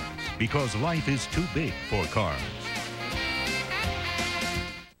cars because life is too big for cars.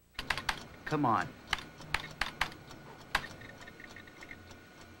 Come on.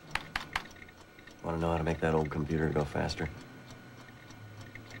 Want to know how to make that old computer go faster?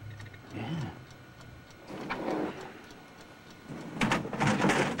 Yeah.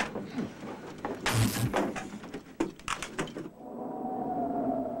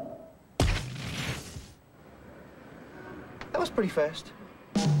 That was pretty fast.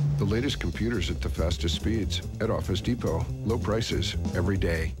 The latest computers at the fastest speeds at Office Depot. Low prices every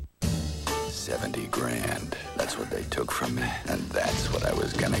day. 70 grand. That's what they took from me, and that's what I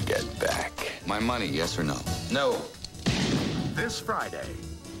was gonna get back. My money, yes or no? No. This Friday,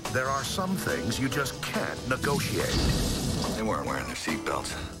 there are some things you just can't negotiate. They weren't wearing their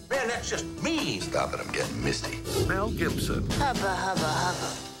seatbelts. Man, that's just me. Stop it, I'm getting misty. Mel Gibson. Hubba, hubba,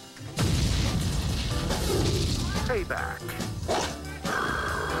 hubba. Payback.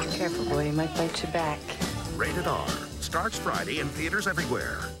 Careful, boy, he might bite you back. Rated R. Starts Friday in theaters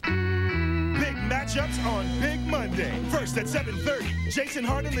everywhere. Big matchups on Big Monday. First at 7:30, Jason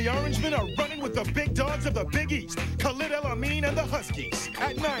Hart and the Orangemen are running with the big dogs of the Big East, Khalid El Amin and the Huskies.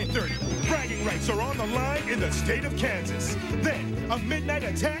 At 9:30, bragging rights are on the line in the state of Kansas. Then, a midnight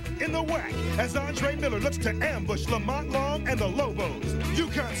attack in the WAC as Andre Miller looks to ambush Lamont Long and the Lobos.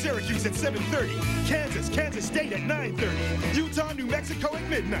 UConn Syracuse at 7:30, Kansas State at 9:30, Utah New Mexico at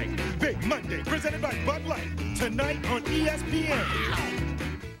midnight. Big Monday presented by Bud Light, tonight on ESPN.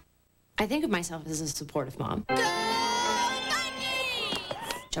 I think of myself as a supportive mom. Go Vikings!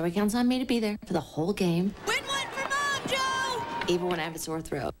 Joey counts on me to be there for the whole game. Win one for Mom, Joe! Even when I have a sore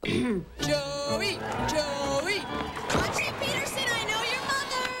throat. Joey! Country Peterson, I know your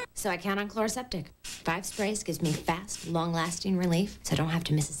mother! So I count on Chloraseptic. 5 sprays gives me fast, long-lasting relief, so I don't have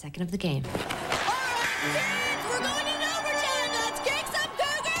to miss a second of the game. All right, kids, we're going into overtime. Let's kick some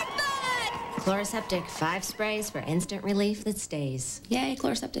Cougar butt! Chloraseptic, 5 sprays for instant relief that stays. Yay,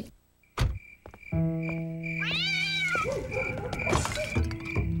 Chloraseptic.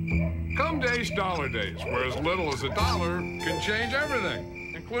 Come Days, Dollar Days, where as little as $1 can change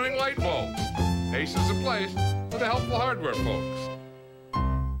everything, including light bulbs. Ace is a place for the helpful hardware folks.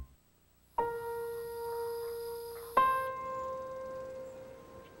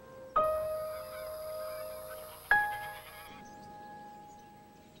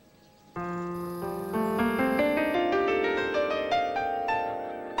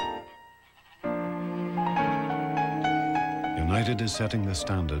 United is setting the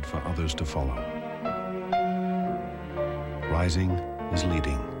standard for others to follow. Rising is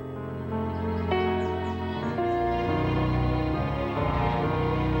leading.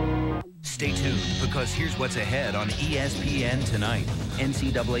 Stay tuned, because here's what's ahead on ESPN tonight.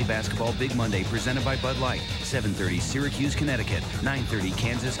 NCAA Basketball Big Monday presented by Bud Light. 7:30 Syracuse, Connecticut. 9:30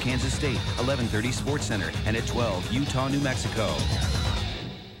 Kansas State. 11:30 SportsCenter. And at 12, Utah, New Mexico.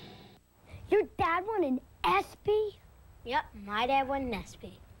 Your dad won an ESPY? Yep, my dad won an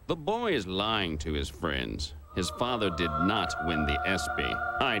ESPY. The boy is lying to his friends. His father did not win the ESPY.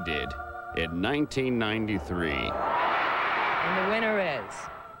 I did, in 1993. And the winner is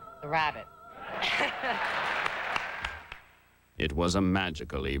the rabbit. It was a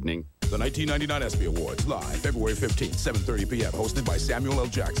magical evening. The 1999 ESPY Awards, live February 15th, 7:30 p.m., hosted by Samuel L.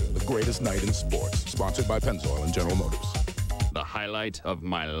 Jackson, the greatest night in sports. Sponsored by Pennzoil and General Motors. The highlight of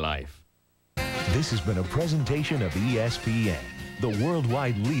my life. This has been a presentation of ESPN, the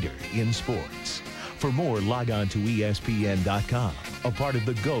worldwide leader in sports. For more, log on to ESPN.com, a part of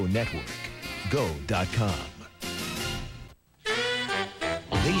the Go Network. Go.com.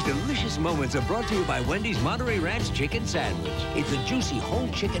 These delicious moments are brought to you by Wendy's Monterey Ranch Chicken Sandwich. It's a juicy whole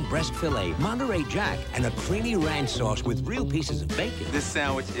chicken breast filet, Monterey Jack, and a creamy ranch sauce with real pieces of bacon. This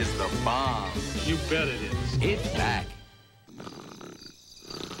sandwich is the bomb. You bet it is. It's back.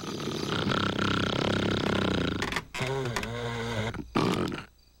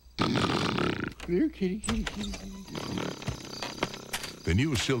 Here, kitty. The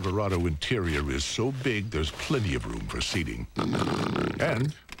new Silverado interior is so big, there's plenty of room for seating.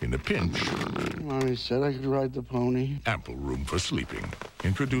 And In a pinch, Mommy said I could ride the pony. ample room for sleeping.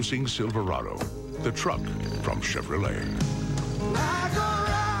 Introducing Silverado, the truck from Chevrolet.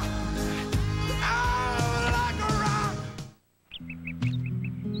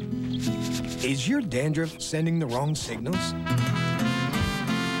 Is your dandruff sending the wrong signals?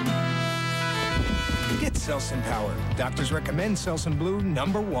 Get Selsun Power. Doctors recommend Selsun Blue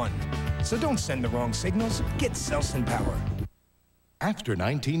 #1. So don't send the wrong signals. Get Selsun Power. After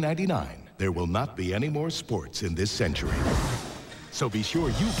 1999, there will not be any more sports in this century. So be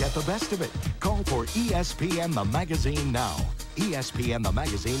sure you get the best of it. Call for ESPN the Magazine now. ESPN the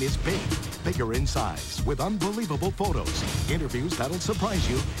Magazine is big, bigger in size, with unbelievable photos, interviews that'll surprise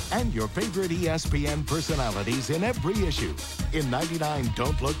you, and your favorite ESPN personalities in every issue. In '99,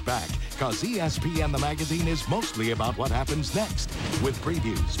 don't look back, because ESPN the Magazine is mostly about what happens next, with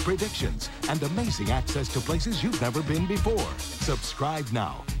previews, predictions, and amazing access to places you've never been before. Subscribe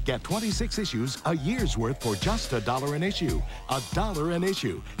now. Get 26 issues, a year's worth for just $1 an issue. $1 an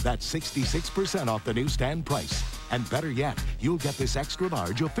issue. That's 66% off the newsstand price. And better yet, you'll get this extra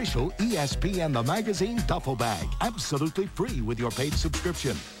large official ESPN the Magazine duffel bag, absolutely free with your paid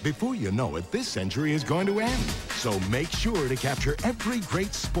subscription. Before you know it, this century is going to end. So make sure to capture every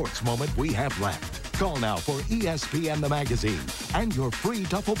great sports moment we have left. Call now for ESPN the Magazine and your free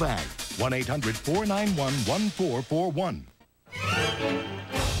duffel bag. 1-800-491-1441.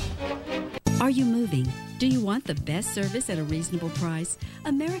 Are you moving? Do you want the best service at a reasonable price?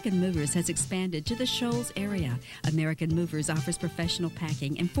 American Movers has expanded to the Shoals area. American Movers offers professional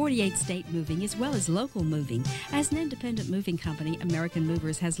packing and 48-state moving as well as local moving. As an independent moving company, American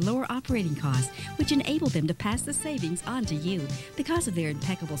Movers has lower operating costs, which enable them to pass the savings on to you. Because of their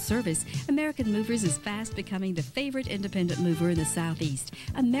impeccable service, American Movers is fast becoming the favorite independent mover in the Southeast.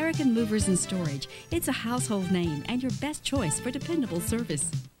 American Movers and Storage. It's a household name and your best choice for dependable service.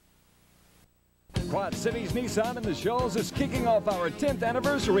 Quad Cities Nissan in the Shoals is kicking off our 10th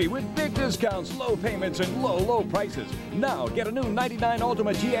anniversary with big discounts, low payments, and low prices. Now get a new 99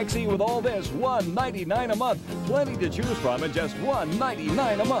 Ultima GXE with all this, $199 a month. Plenty to choose from at just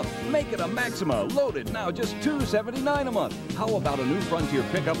 $199 a month. Make it a Maxima, loaded, now just $279 a month. How about a new Frontier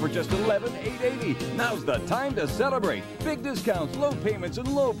pickup for just $11,880? Now's the time to celebrate. Big discounts, low payments, and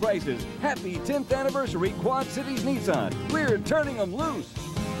low prices. Happy 10th anniversary, Quad Cities Nissan. We're turning them loose.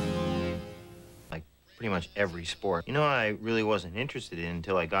 Pretty much every sport. You know what I really wasn't interested in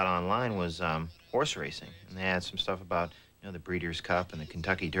until I got online was horse racing. And they had some stuff about, you know, the Breeders' Cup and the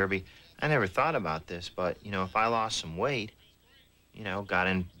Kentucky Derby. I never thought about this, but, you know, if I lost some weight, you know, got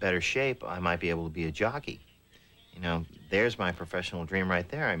in better shape, I might be able to be a jockey. You know, there's my professional dream right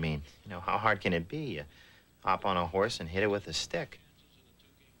there. I mean, you know, how hard can it be? You hop on a horse and hit it with a stick,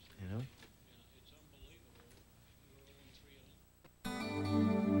 you know?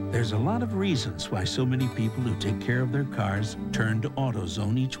 There's a lot of reasons why so many people who take care of their cars turn to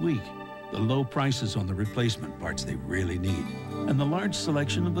AutoZone each week. The low prices on the replacement parts they really need, and the large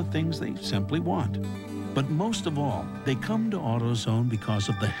selection of the things they simply want. But most of all, they come to AutoZone because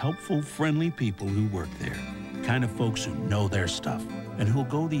of the helpful, friendly people who work there. The kind of folks who know their stuff and who'll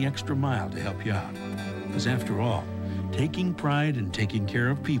go the extra mile to help you out. Because after all, taking pride in taking care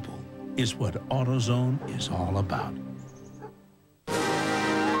of people is what AutoZone is all about.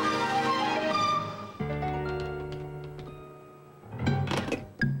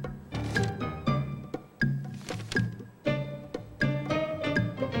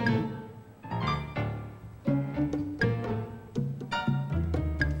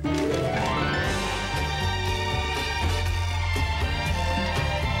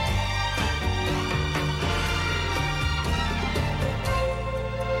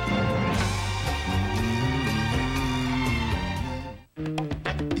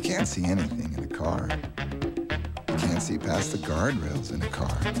 You can't see anything in a car. You can't see past the guardrails in a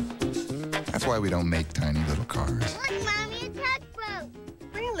car. That's why we don't make tiny little cars. Look, Mommy, a tugboat.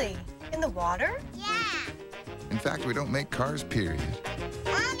 Really? In the water? Yeah. In fact, we don't make cars, period.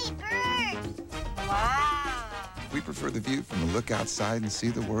 Mommy, birds. Wow. We prefer the view from the look outside and see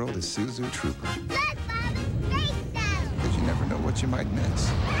the world as Suzu Trooper. Look, Mommy, space shuttle. Because you never know what you might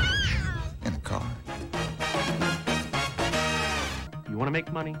miss in a car. You want to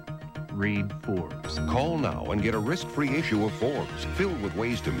make money? Read Forbes. Call now and get a risk-free issue of Forbes, filled with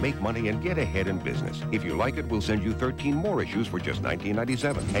ways to make money and get ahead in business. If you like it, we'll send you 13 more issues for just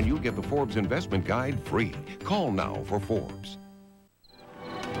 $19.97, and you'll get the Forbes Investment Guide free. Call now for Forbes.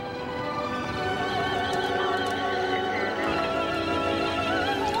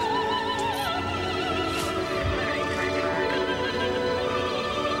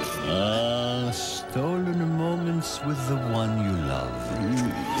 Stolen moments with the one you love.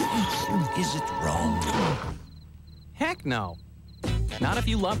 Is it wrong? Heck no. Not if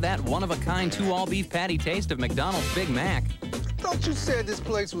you love that one-of-a-kind 2 all-beef patty taste of McDonald's Big Mac. Thought you said this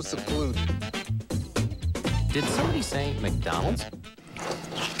place was secluded. Did somebody say McDonald's?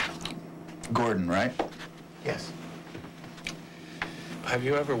 Gordon, right? Yes. Have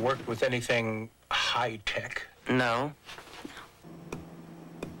you ever worked with anything high-tech? No.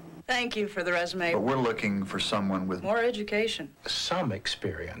 Thank you for the resume. But we're looking for someone with More education. Some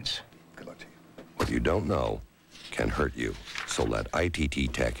experience. Good luck to you. What you don't know can hurt you. So let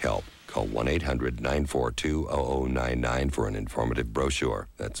ITT Tech help. Call 1-800-942-0099 for an informative brochure.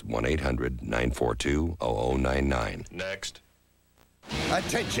 That's 1-800-942-0099. Next.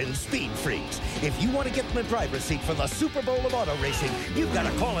 Attention, speed freaks. If you want to get in the driver's seat for the Super Bowl of auto racing, you've got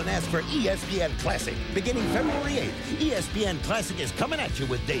to call and ask for ESPN Classic. Beginning February 8th, ESPN Classic is coming at you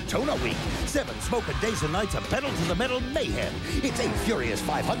with Daytona Week. 7 smoking days and nights of pedal-to-the-metal mayhem. It's 8 furious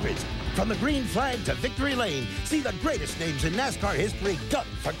 500s. From the green flag to victory lane, see the greatest names in NASCAR history gun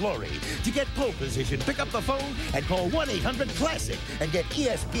for glory. To get pole position, pick up the phone and call 1-800-CLASSIC and get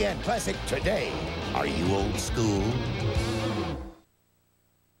ESPN Classic today. Are you old school?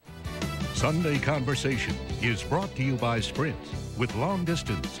 Sunday Conversation is brought to you by Sprint. With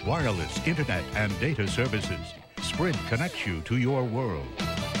long-distance, wireless, internet, and data services, Sprint connects you to your world.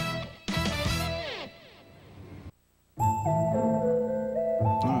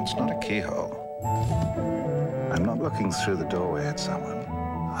 No, it's not a keyhole. I'm not looking through the doorway at someone.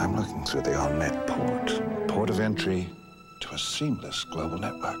 I'm looking through the on-net port of entry to a seamless global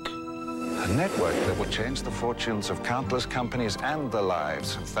network. A network that will change the fortunes of countless companies and the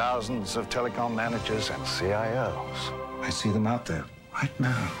lives of thousands of telecom managers and CIOs. I see them out there right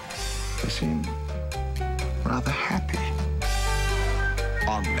now. They seem rather happy.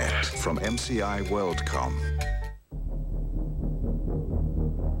 On-net from MCI WorldCom.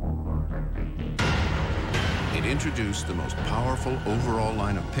 It introduced the most powerful overall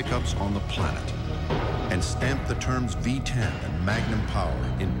line of pickups on the planet and stamped the terms V10 and Magnum Power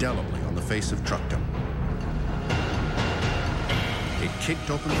indelibly on the face of truckdom. It kicked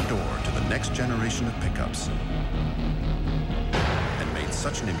open the door to the next generation of pickups and made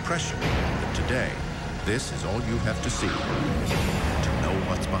such an impression that today, this is all you have to see to know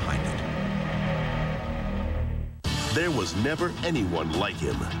what's behind it. There was never anyone like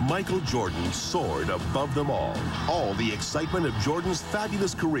him. Michael Jordan soared above them all. All the excitement of Jordan's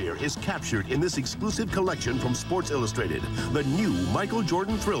fabulous career is captured in this exclusive collection from Sports Illustrated. The new Michael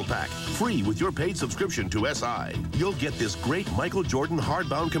Jordan Thrill Pack, free with your paid subscription to SI. You'll get this great Michael Jordan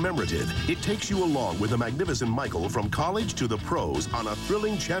hardbound commemorative. It takes you along with the magnificent Michael from college to the pros on a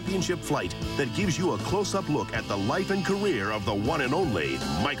thrilling championship flight that gives you a close-up look at the life and career of the one and only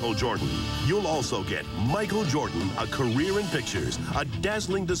Michael Jordan. You'll also get Michael Jordan, a career in pictures, a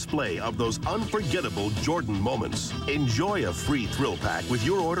dazzling display of those unforgettable Jordan moments. Enjoy a free thrill pack with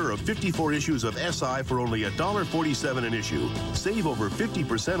your order of 54 issues of SI for only $1.47 an issue. Save over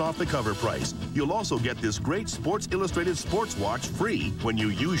 50% off the cover price. You'll also get this great Sports Illustrated sports watch free when you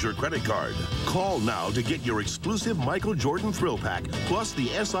use your credit card. Call now to get your exclusive Michael Jordan Thrill Pack, plus the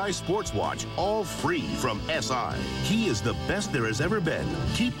SI sports watch, all free from SI. He is the best there has ever been.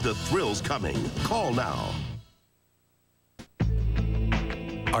 Keep the thrills coming. Call now.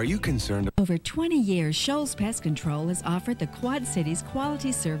 Are you concerned? Over 20 years, Scholl's Pest Control has offered the Quad Cities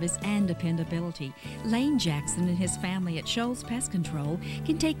quality service and dependability. Lane Jackson and his family at Scholl's Pest Control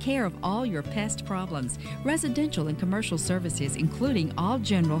can take care of all your pest problems, residential and commercial services, including all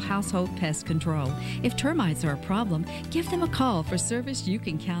general household pest control. If termites are a problem, give them a call for service you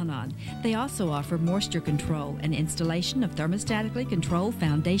can count on. They also offer moisture control and installation of thermostatically controlled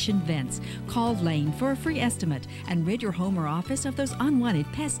foundation vents. Call Lane for a free estimate and rid your home or office of those unwanted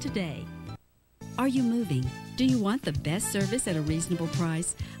pests today. Are you moving? Do you want the best service at a reasonable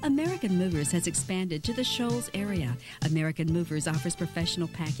price? American Movers has expanded to the Shoals area. American Movers offers professional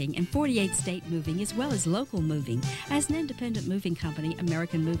packing and 48-state moving as well as local moving. As an independent moving company,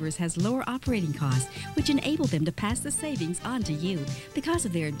 American Movers has lower operating costs, which enable them to pass the savings on to you. Because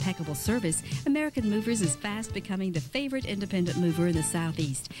of their impeccable service, American Movers is fast becoming the favorite independent mover in the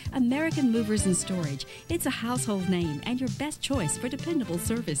Southeast. American Movers and Storage. It's a household name and your best choice for dependable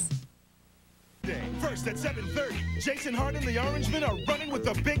service. First at 7:30, Jason Hart and the Orangemen are running with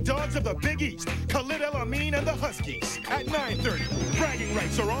the big dogs of the Big East, Khalid El Amin and the Huskies. At 9:30, bragging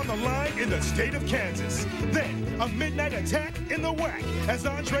rights are on the line in the state of Kansas. Then, a midnight attack in the WAC as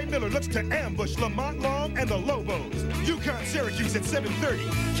Andre Miller looks to ambush Lamont Long and the Lobos. UConn Syracuse at 7:30,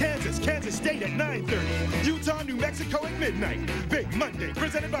 Kansas State at 9:30, Utah New Mexico at midnight. Big Monday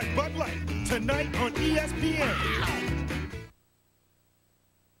presented by Bud Light, tonight on ESPN.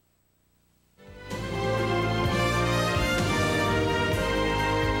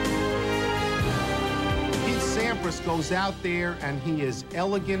 just goes out there and he is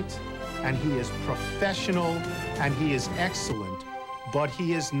elegant, and he is professional, and he is excellent, but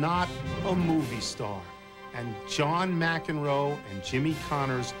he is not a movie star. And John McEnroe and Jimmy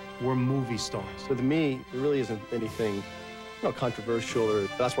Connors were movie stars. So to me, there really isn't anything controversial, or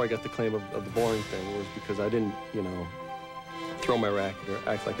that's why I got the claim of the boring thing, was because I didn't, throw my racket or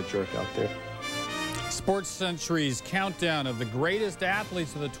act like a jerk out there. SportsCentury's countdown of the greatest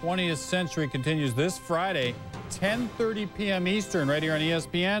athletes of the 20th century continues this Friday, 10:30 p.m. Eastern, right here on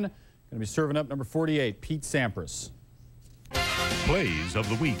ESPN. Going to be serving up number 48, Pete Sampras. Plays of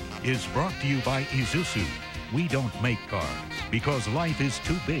the Week is brought to you by Isuzu. We don't make cars because life is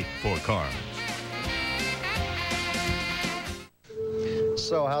too big for cars.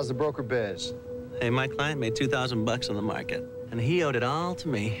 So, how's the broker biz? Hey, my client made $2,000 on the market, and he owed it all to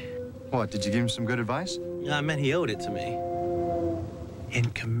me. What, did you give him some good advice? I meant he owed it to me. In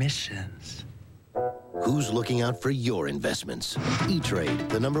commissions. Who's looking out for your investments? E-Trade,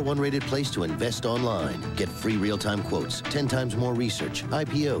 the #1 rated place to invest online. Get free real-time quotes, 10 times more research,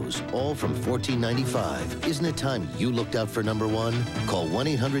 IPOs, all from $14.95. Isn't it time you looked out for #1? Call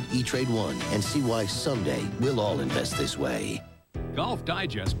 1-800-E-TRADE-1 and see why someday we'll all invest this way. Golf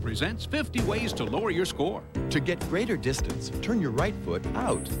Digest presents 50 ways to lower your score. To get greater distance, turn your right foot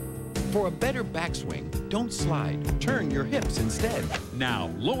out. For a better backswing, don't slide. Turn your hips instead. Now,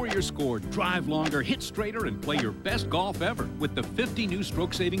 lower your score, drive longer, hit straighter, and play your best golf ever with the 50 new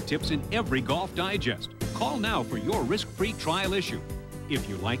stroke-saving tips in every Golf Digest. Call now for your risk-free trial issue. If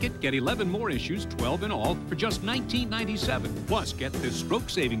you like it, get 11 more issues, 12 in all, for just $19.97. Plus, get this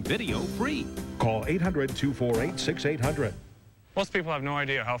stroke-saving video free. Call 800-248-6800. Most people have no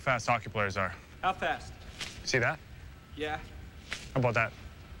idea how fast hockey players are. How fast? See that? Yeah. How about that?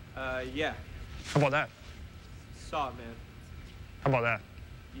 Yeah. How about that? Saw it, man. How about that?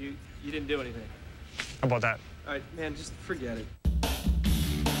 You didn't do anything. How about that? All right, man, just forget it.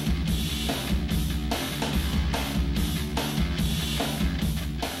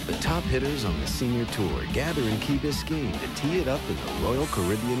 The top hitters on the senior tour gather in Key Biscayne to tee it up in the Royal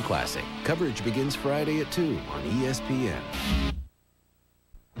Caribbean Classic. Coverage begins Friday at 2 on ESPN.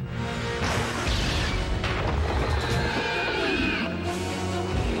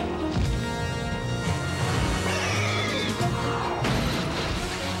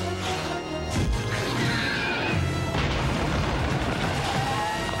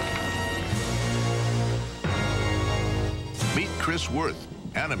 Chris Worth,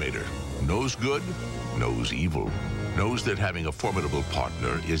 animator, knows good, knows evil, knows that having a formidable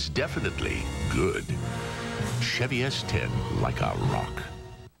partner is definitely good. Chevy S10 like a rock.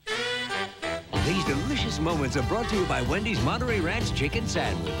 These delicious moments are brought to you by Wendy's Monterey Ranch Chicken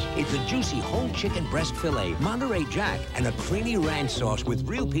Sandwich. It's a juicy whole chicken breast filet, Monterey Jack, and a creamy ranch sauce with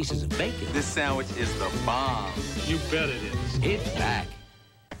real pieces of bacon. This sandwich is the bomb. You bet it is. It's back.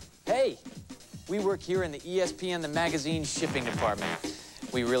 Hey, we work here in the ESPN, the magazine shipping department.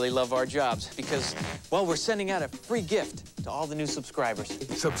 We really love our jobs because, well, we're sending out a free gift to all the new subscribers.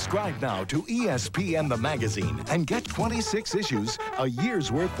 Subscribe now to ESPN the magazine and get 26 issues, a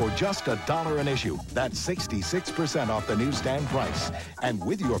year's worth for just $1 an issue. That's 66% off the newsstand price. And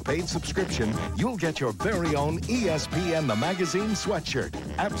with your paid subscription, you'll get your very own ESPN the magazine sweatshirt,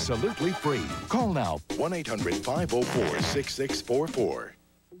 absolutely free. Call now, 1-800-504-6644.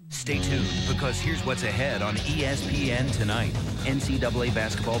 Stay tuned, because here's what's ahead on ESPN tonight. NCAA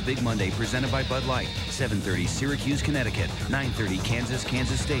Basketball Big Monday presented by Bud Light. 7:30 Syracuse, Connecticut. 9:30 Kansas,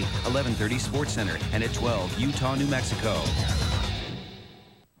 Kansas State. 11:30 SportsCenter. And at 12, Utah, New Mexico.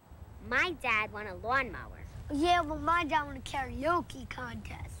 My dad won a lawnmower. Yeah, well, my dad won a karaoke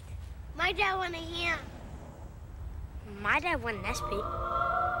contest. My dad won a ham. My dad won an ESPY.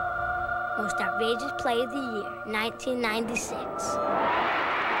 Most outrageous play of the year, 1996.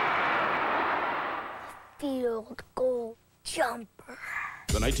 Field goal jumper.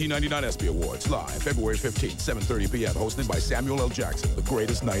 The 1999 ESPY Awards, live February 15th, 7:30 p.m., hosted by Samuel L. Jackson, the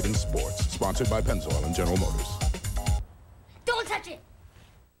greatest night in sports. Sponsored by Pennzoil and General Motors. Don't touch it!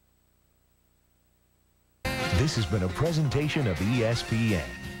 This has been a presentation of ESPN,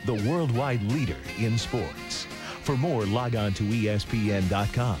 the worldwide leader in sports. For more, log on to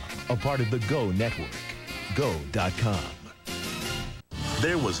ESPN.com, a part of the Go Network. Go.com.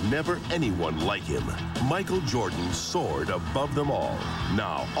 There was never anyone like him. Michael Jordan soared above them all.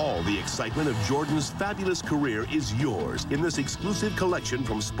 Now, all the excitement of Jordan's fabulous career is yours in this exclusive collection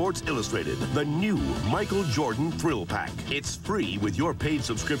from Sports Illustrated, the new Michael Jordan Thrill Pack. It's free with your paid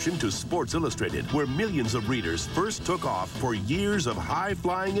subscription to Sports Illustrated, where millions of readers first took off for years of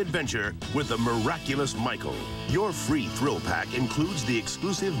high-flying adventure with the miraculous Michael. Your free Thrill Pack includes the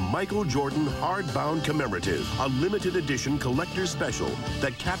exclusive Michael Jordan hardbound commemorative, a limited edition collector's special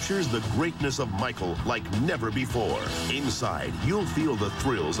that captures the greatness of Michael like never before. Inside, you'll feel the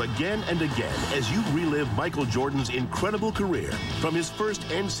thrills again and again as you relive Michael Jordan's incredible career, from his first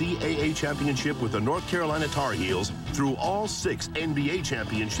NCAA championship with the North Carolina Tar Heels through all 6 NBA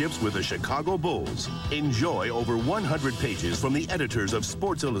championships with the Chicago Bulls. Enjoy over 100 pages from the editors of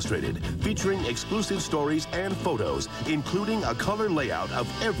Sports Illustrated, featuring exclusive stories and photos, including a color layout of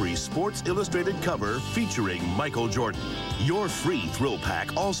every Sports Illustrated cover featuring Michael Jordan. Your free Thrill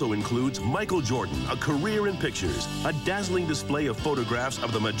Pack also includes Michael Jordan, a career in pictures, a dazzling display of photographs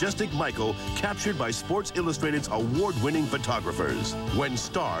of the majestic Michael captured by Sports Illustrated's award-winning photographers. When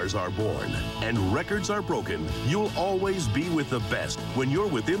stars are born and records are broken, you'll always be with the best when you're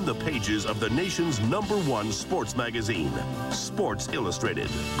within the pages of the nation's #1 sports magazine, Sports Illustrated.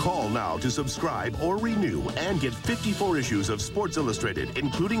 Call now to subscribe or renew and get 54 issues of Sports Illustrated,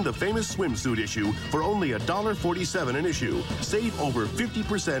 including the famous swimsuit issue, for only $1.47 an issue. Save over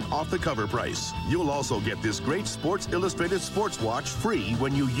 50% off the cover price. You'll also get this great Sports Illustrated sports watch free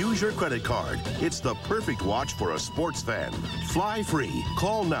when you use your credit card. It's the perfect watch for a sports fan. Fly free.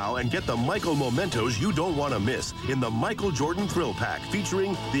 Call now and get the Michael mementos you don't want to miss in the Michael Jordan Thrill Pack,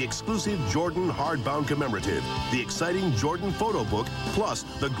 featuring the exclusive Jordan hardbound commemorative, the exciting Jordan photo book, plus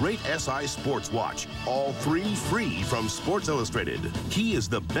the great SI sports watch. All 3 free from Sports Illustrated. He is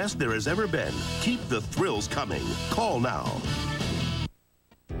the best there has ever been. Keep the thrills coming. Call now.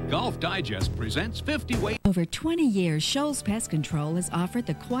 Golf Digest presents 50 ways. Over 20 years, Shoals Pest Control has offered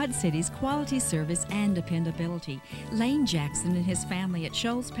the Quad Cities quality service and dependability. Lane Jackson and his family at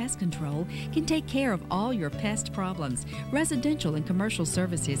Shoals Pest Control can take care of all your pest problems, residential and commercial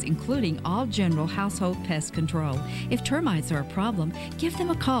services, including all general household pest control. If termites are a problem, give them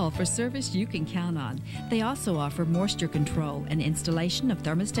a call for service you can count on. They also offer moisture control and installation of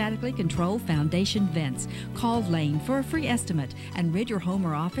thermostatically controlled foundation vents. Call Lane for a free estimate and rid your home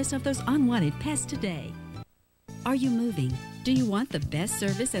or office of those unwanted pests today. Are you moving? Do you want the best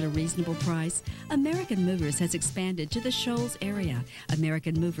service at a reasonable price? American Movers has expanded to the Shoals area.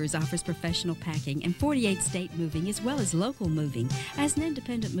 American Movers offers professional packing and 48-state moving as well as local moving. As an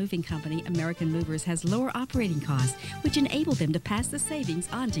independent moving company, American Movers has lower operating costs, which enable them to pass the savings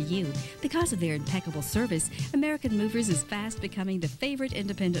on to you. Because of their impeccable service, American Movers is fast becoming the favorite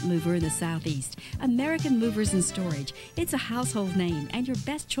independent mover in the Southeast. American Movers and Storage. It's a household name and your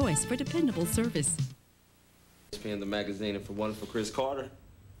best choice for dependable service. ESPN, the magazine, and for one, for Chris Carter.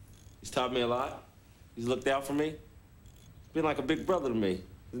 He's taught me a lot. He's looked out for me. He's been like a big brother to me.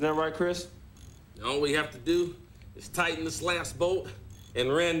 Isn't that right, Chris? All we have to do is tighten the slats bolt, and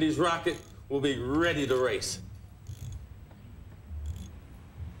Randy's rocket will be ready to race.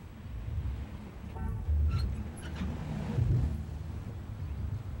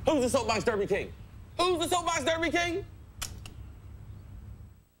 Who's the soapbox derby king? Who's the soapbox derby king?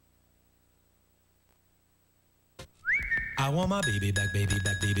 I want my baby back, baby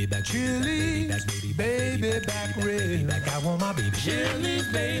back, baby back, baby back, baby back, baby back, baby back. I want my baby. Chili's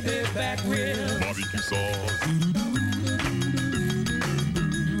baby back ribs. Barbecue sauce.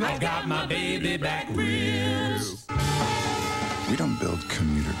 I got my baby back ribs. We don't build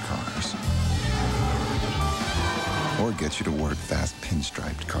commuter cars or get you to work fast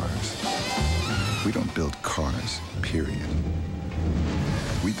pinstriped cars. We don't build cars, period.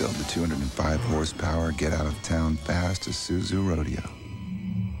 We build the 205 horsepower, get out of town fast Isuzu Rodeo.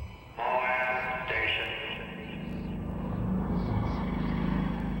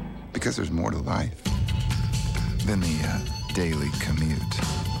 Because there's more to life than the daily commute.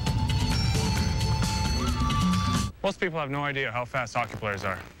 Most people have no idea how fast hockey players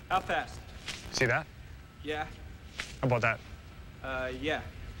are. How fast? See that? Yeah. How about that? Yeah.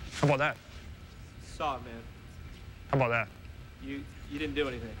 How about that? Saw it, man. How about that? You didn't do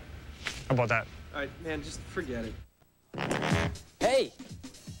anything. How about that? All right, man, just forget it. Hey,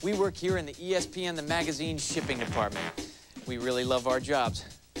 we work here in the ESPN, the magazine shipping department. We really love our jobs,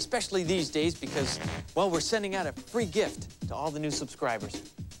 especially these days because, well, we're sending out a free gift to all the new subscribers.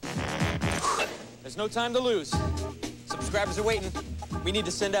 There's no time to lose. Subscribers are waiting. We need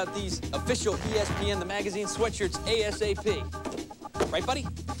to send out these official ESPN, the magazine sweatshirts ASAP. Right, buddy?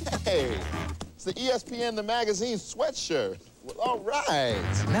 Hey, it's the ESPN, the magazine sweatshirt. Well, all right.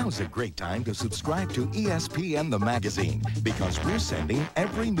 Now's a great time to subscribe to ESPN the magazine because we're sending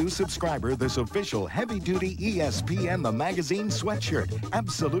every new subscriber this official heavy-duty ESPN the magazine sweatshirt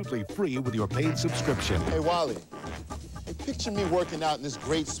absolutely free with your paid subscription. Hey, Wally. Hey, picture me working out in this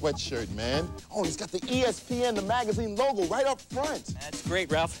great sweatshirt, man. Oh, it's got the ESPN the magazine logo right up front. That's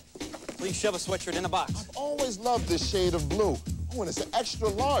great, Ralph. Please shove a sweatshirt in a box. I've always loved this shade of blue. Oh, and it's an extra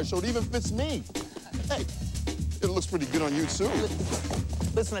large, so it even fits me. Hey, it looks pretty good on you, too.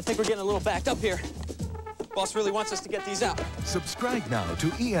 Listen, I think we're getting a little backed up here. Boss really wants us to get these out. Subscribe now to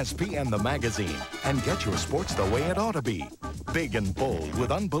ESPN the magazine and get your sports the way it ought to be. Big and bold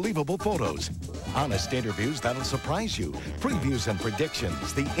with unbelievable photos. Honest interviews that'll surprise you. Previews and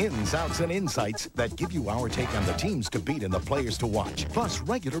predictions. The ins, outs, and insights that give you our take on the teams to beat and the players to watch. Plus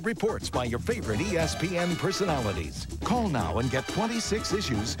regular reports by your favorite ESPN personalities. Call now and get 26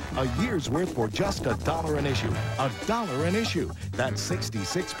 issues, a year's worth for just $1 an issue. $1 an issue. That's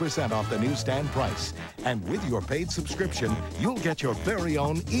 66% off the newsstand price. And with your paid subscription, you'll get your very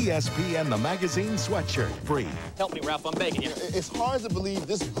own ESPN the magazine sweatshirt free. Help me, Ralph. I'm begging you. It's hard to believe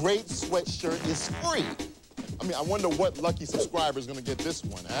this great sweatshirt is free. I mean, I wonder what lucky subscriber is going to get this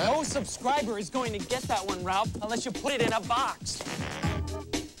one, huh? No subscriber is going to get that one, Ralph, unless you put it in a box.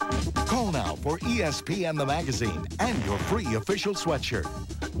 Call now for ESPN the magazine and your free official sweatshirt.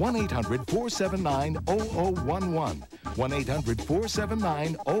 1-800-479-0011.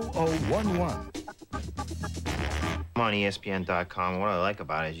 1-800-479-0011. I'm on ESPN.com. What I like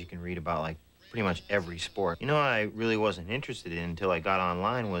about it is you can read about, like, pretty much every sport. You know what I really wasn't interested in until I got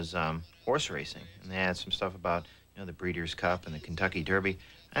online was horse racing. And they had some stuff about, you know, the Breeders' Cup and the Kentucky Derby.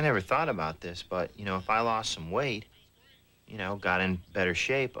 I never thought about this, but, you know, if I lost some weight, you know, got in better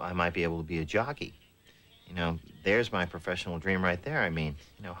shape, I might be able to be a jockey. You know, there's my professional dream right there. I mean,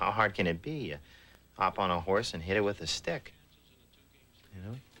 you know, how hard can it be? You hop on a horse and hit it with a stick, you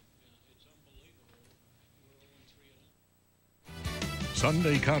know?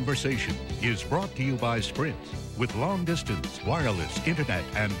 Sunday Conversation is brought to you by Sprint. With long-distance, wireless, internet,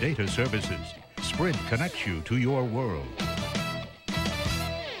 and data services, Sprint connects you to your world.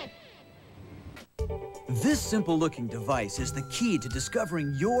 This simple-looking device is the key to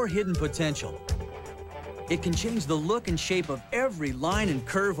discovering your hidden potential. It can change the look and shape of every line and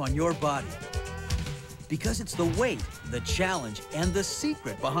curve on your body. Because it's the weight, the challenge, and the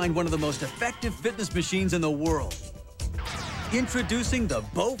secret behind one of the most effective fitness machines in the world. Introducing the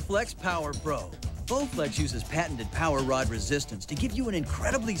Bowflex Power Pro. Bowflex uses patented power rod resistance to give you an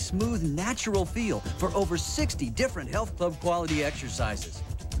incredibly smooth, natural feel for over 60 different health club quality exercises.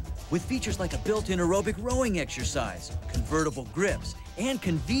 With features like a built-in aerobic rowing exercise, convertible grips, and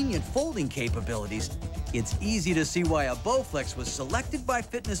convenient folding capabilities, it's easy to see why a Bowflex was selected by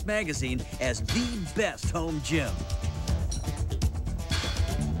Fitness Magazine as the best home gym.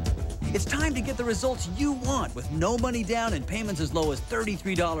 It's time to get the results you want with no money down and payments as low as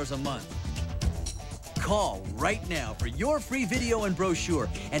 $33 a month. Call right now for your free video and brochure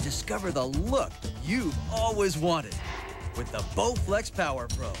and discover the look you've always wanted with the Bowflex Power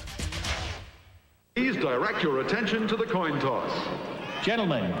Pro. Please direct your attention to the coin toss.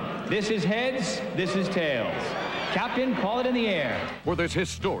 Gentlemen, this is heads, this is tails. Captain, call it in the air. For this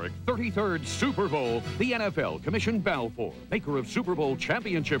historic 33rd Super Bowl, the NFL commissioned Balfour, maker of Super Bowl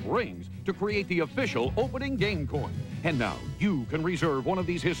championship rings, to create the official opening game coin. And now you can reserve one of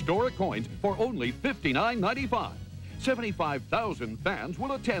these historic coins for only $59.95. 75,000 fans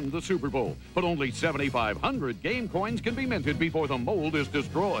will attend the Super Bowl, but only 7,500 game coins can be minted before the mold is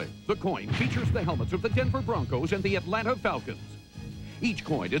destroyed. The coin features the helmets of the Denver Broncos and the Atlanta Falcons. Each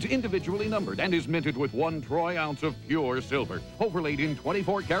coin is individually numbered and is minted with 1 troy ounce of pure silver, overlaid in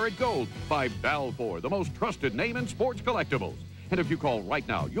 24-karat gold by Balfour, the most trusted name in sports collectibles. And if you call right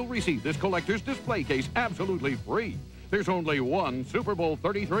now, you'll receive this collector's display case absolutely free. There's only one Super Bowl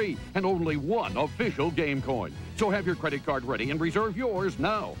 33 and only one official game coin. So have your credit card ready and reserve yours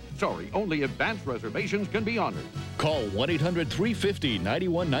now. Sorry, only advanced reservations can be honored. Call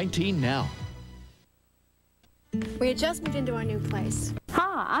 1-800-350-9119 now. We had just moved into our new place.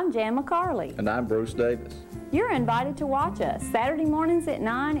 Hi, I'm Jan McCarley. And I'm Bruce Davis. You're invited to watch us Saturday mornings at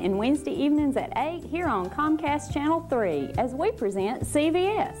 9 and Wednesday evenings at 8 here on Comcast Channel 3 as we present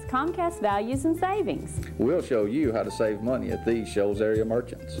CVS, Comcast Values and Savings. We'll show you how to save money at these Shoals area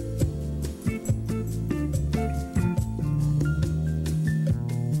merchants.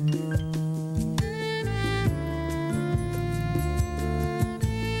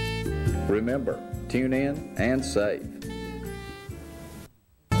 Remember, tune in and save.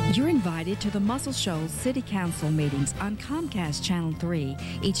 You're invited to the Muscle Shoals City Council meetings on Comcast Channel 3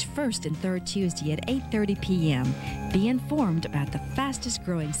 each first and third Tuesday at 8:30 p.m. Be informed about the fastest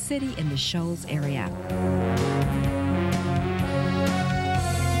growing city in the Shoals area.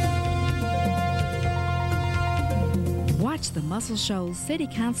 Watch the Muscle Shoals City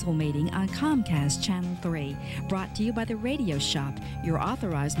Council meeting on Comcast Channel 3, brought to you by the Radio Shop, your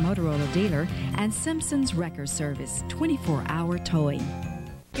authorized Motorola dealer, and Simpson's Wrecker Service, 24-hour towing.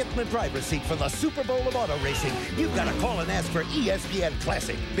 Get the driver's seat for the Super Bowl of auto racing. You've got to call and ask for ESPN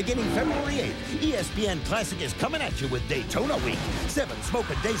Classic. Beginning February 8th, ESPN Classic is coming at you with Daytona Week. 7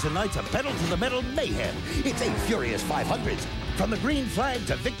 smoking days and nights of pedal-to-the-metal mayhem. It's 8 furious 500s. From the green flag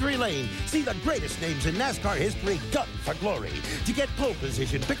to victory lane, see the greatest names in NASCAR history gun for glory. To get pole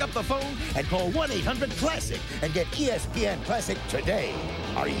position, pick up the phone and call 1-800-CLASSIC and get ESPN Classic today.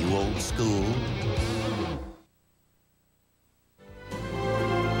 Are you old school?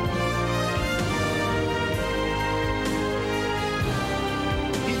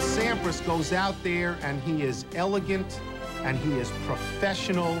 Sampras goes out there and he is elegant and he is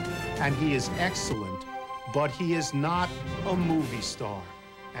professional and he is excellent, but he is not a movie star.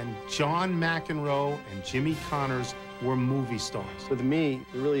 And John McEnroe and Jimmy Connors were movie stars. With me,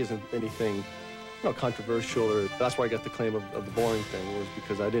 there really isn't anything, controversial, or that's why I got the claim of the boring thing, was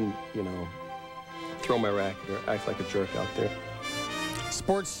because I didn't, throw my racket or act like a jerk out there.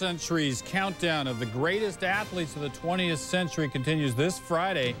 SportsCentury's countdown of the greatest athletes of the 20th century continues this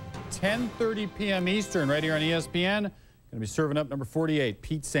Friday, 10:30 p.m. Eastern, right here on ESPN. Going to be serving up number 48,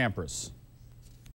 Pete Sampras.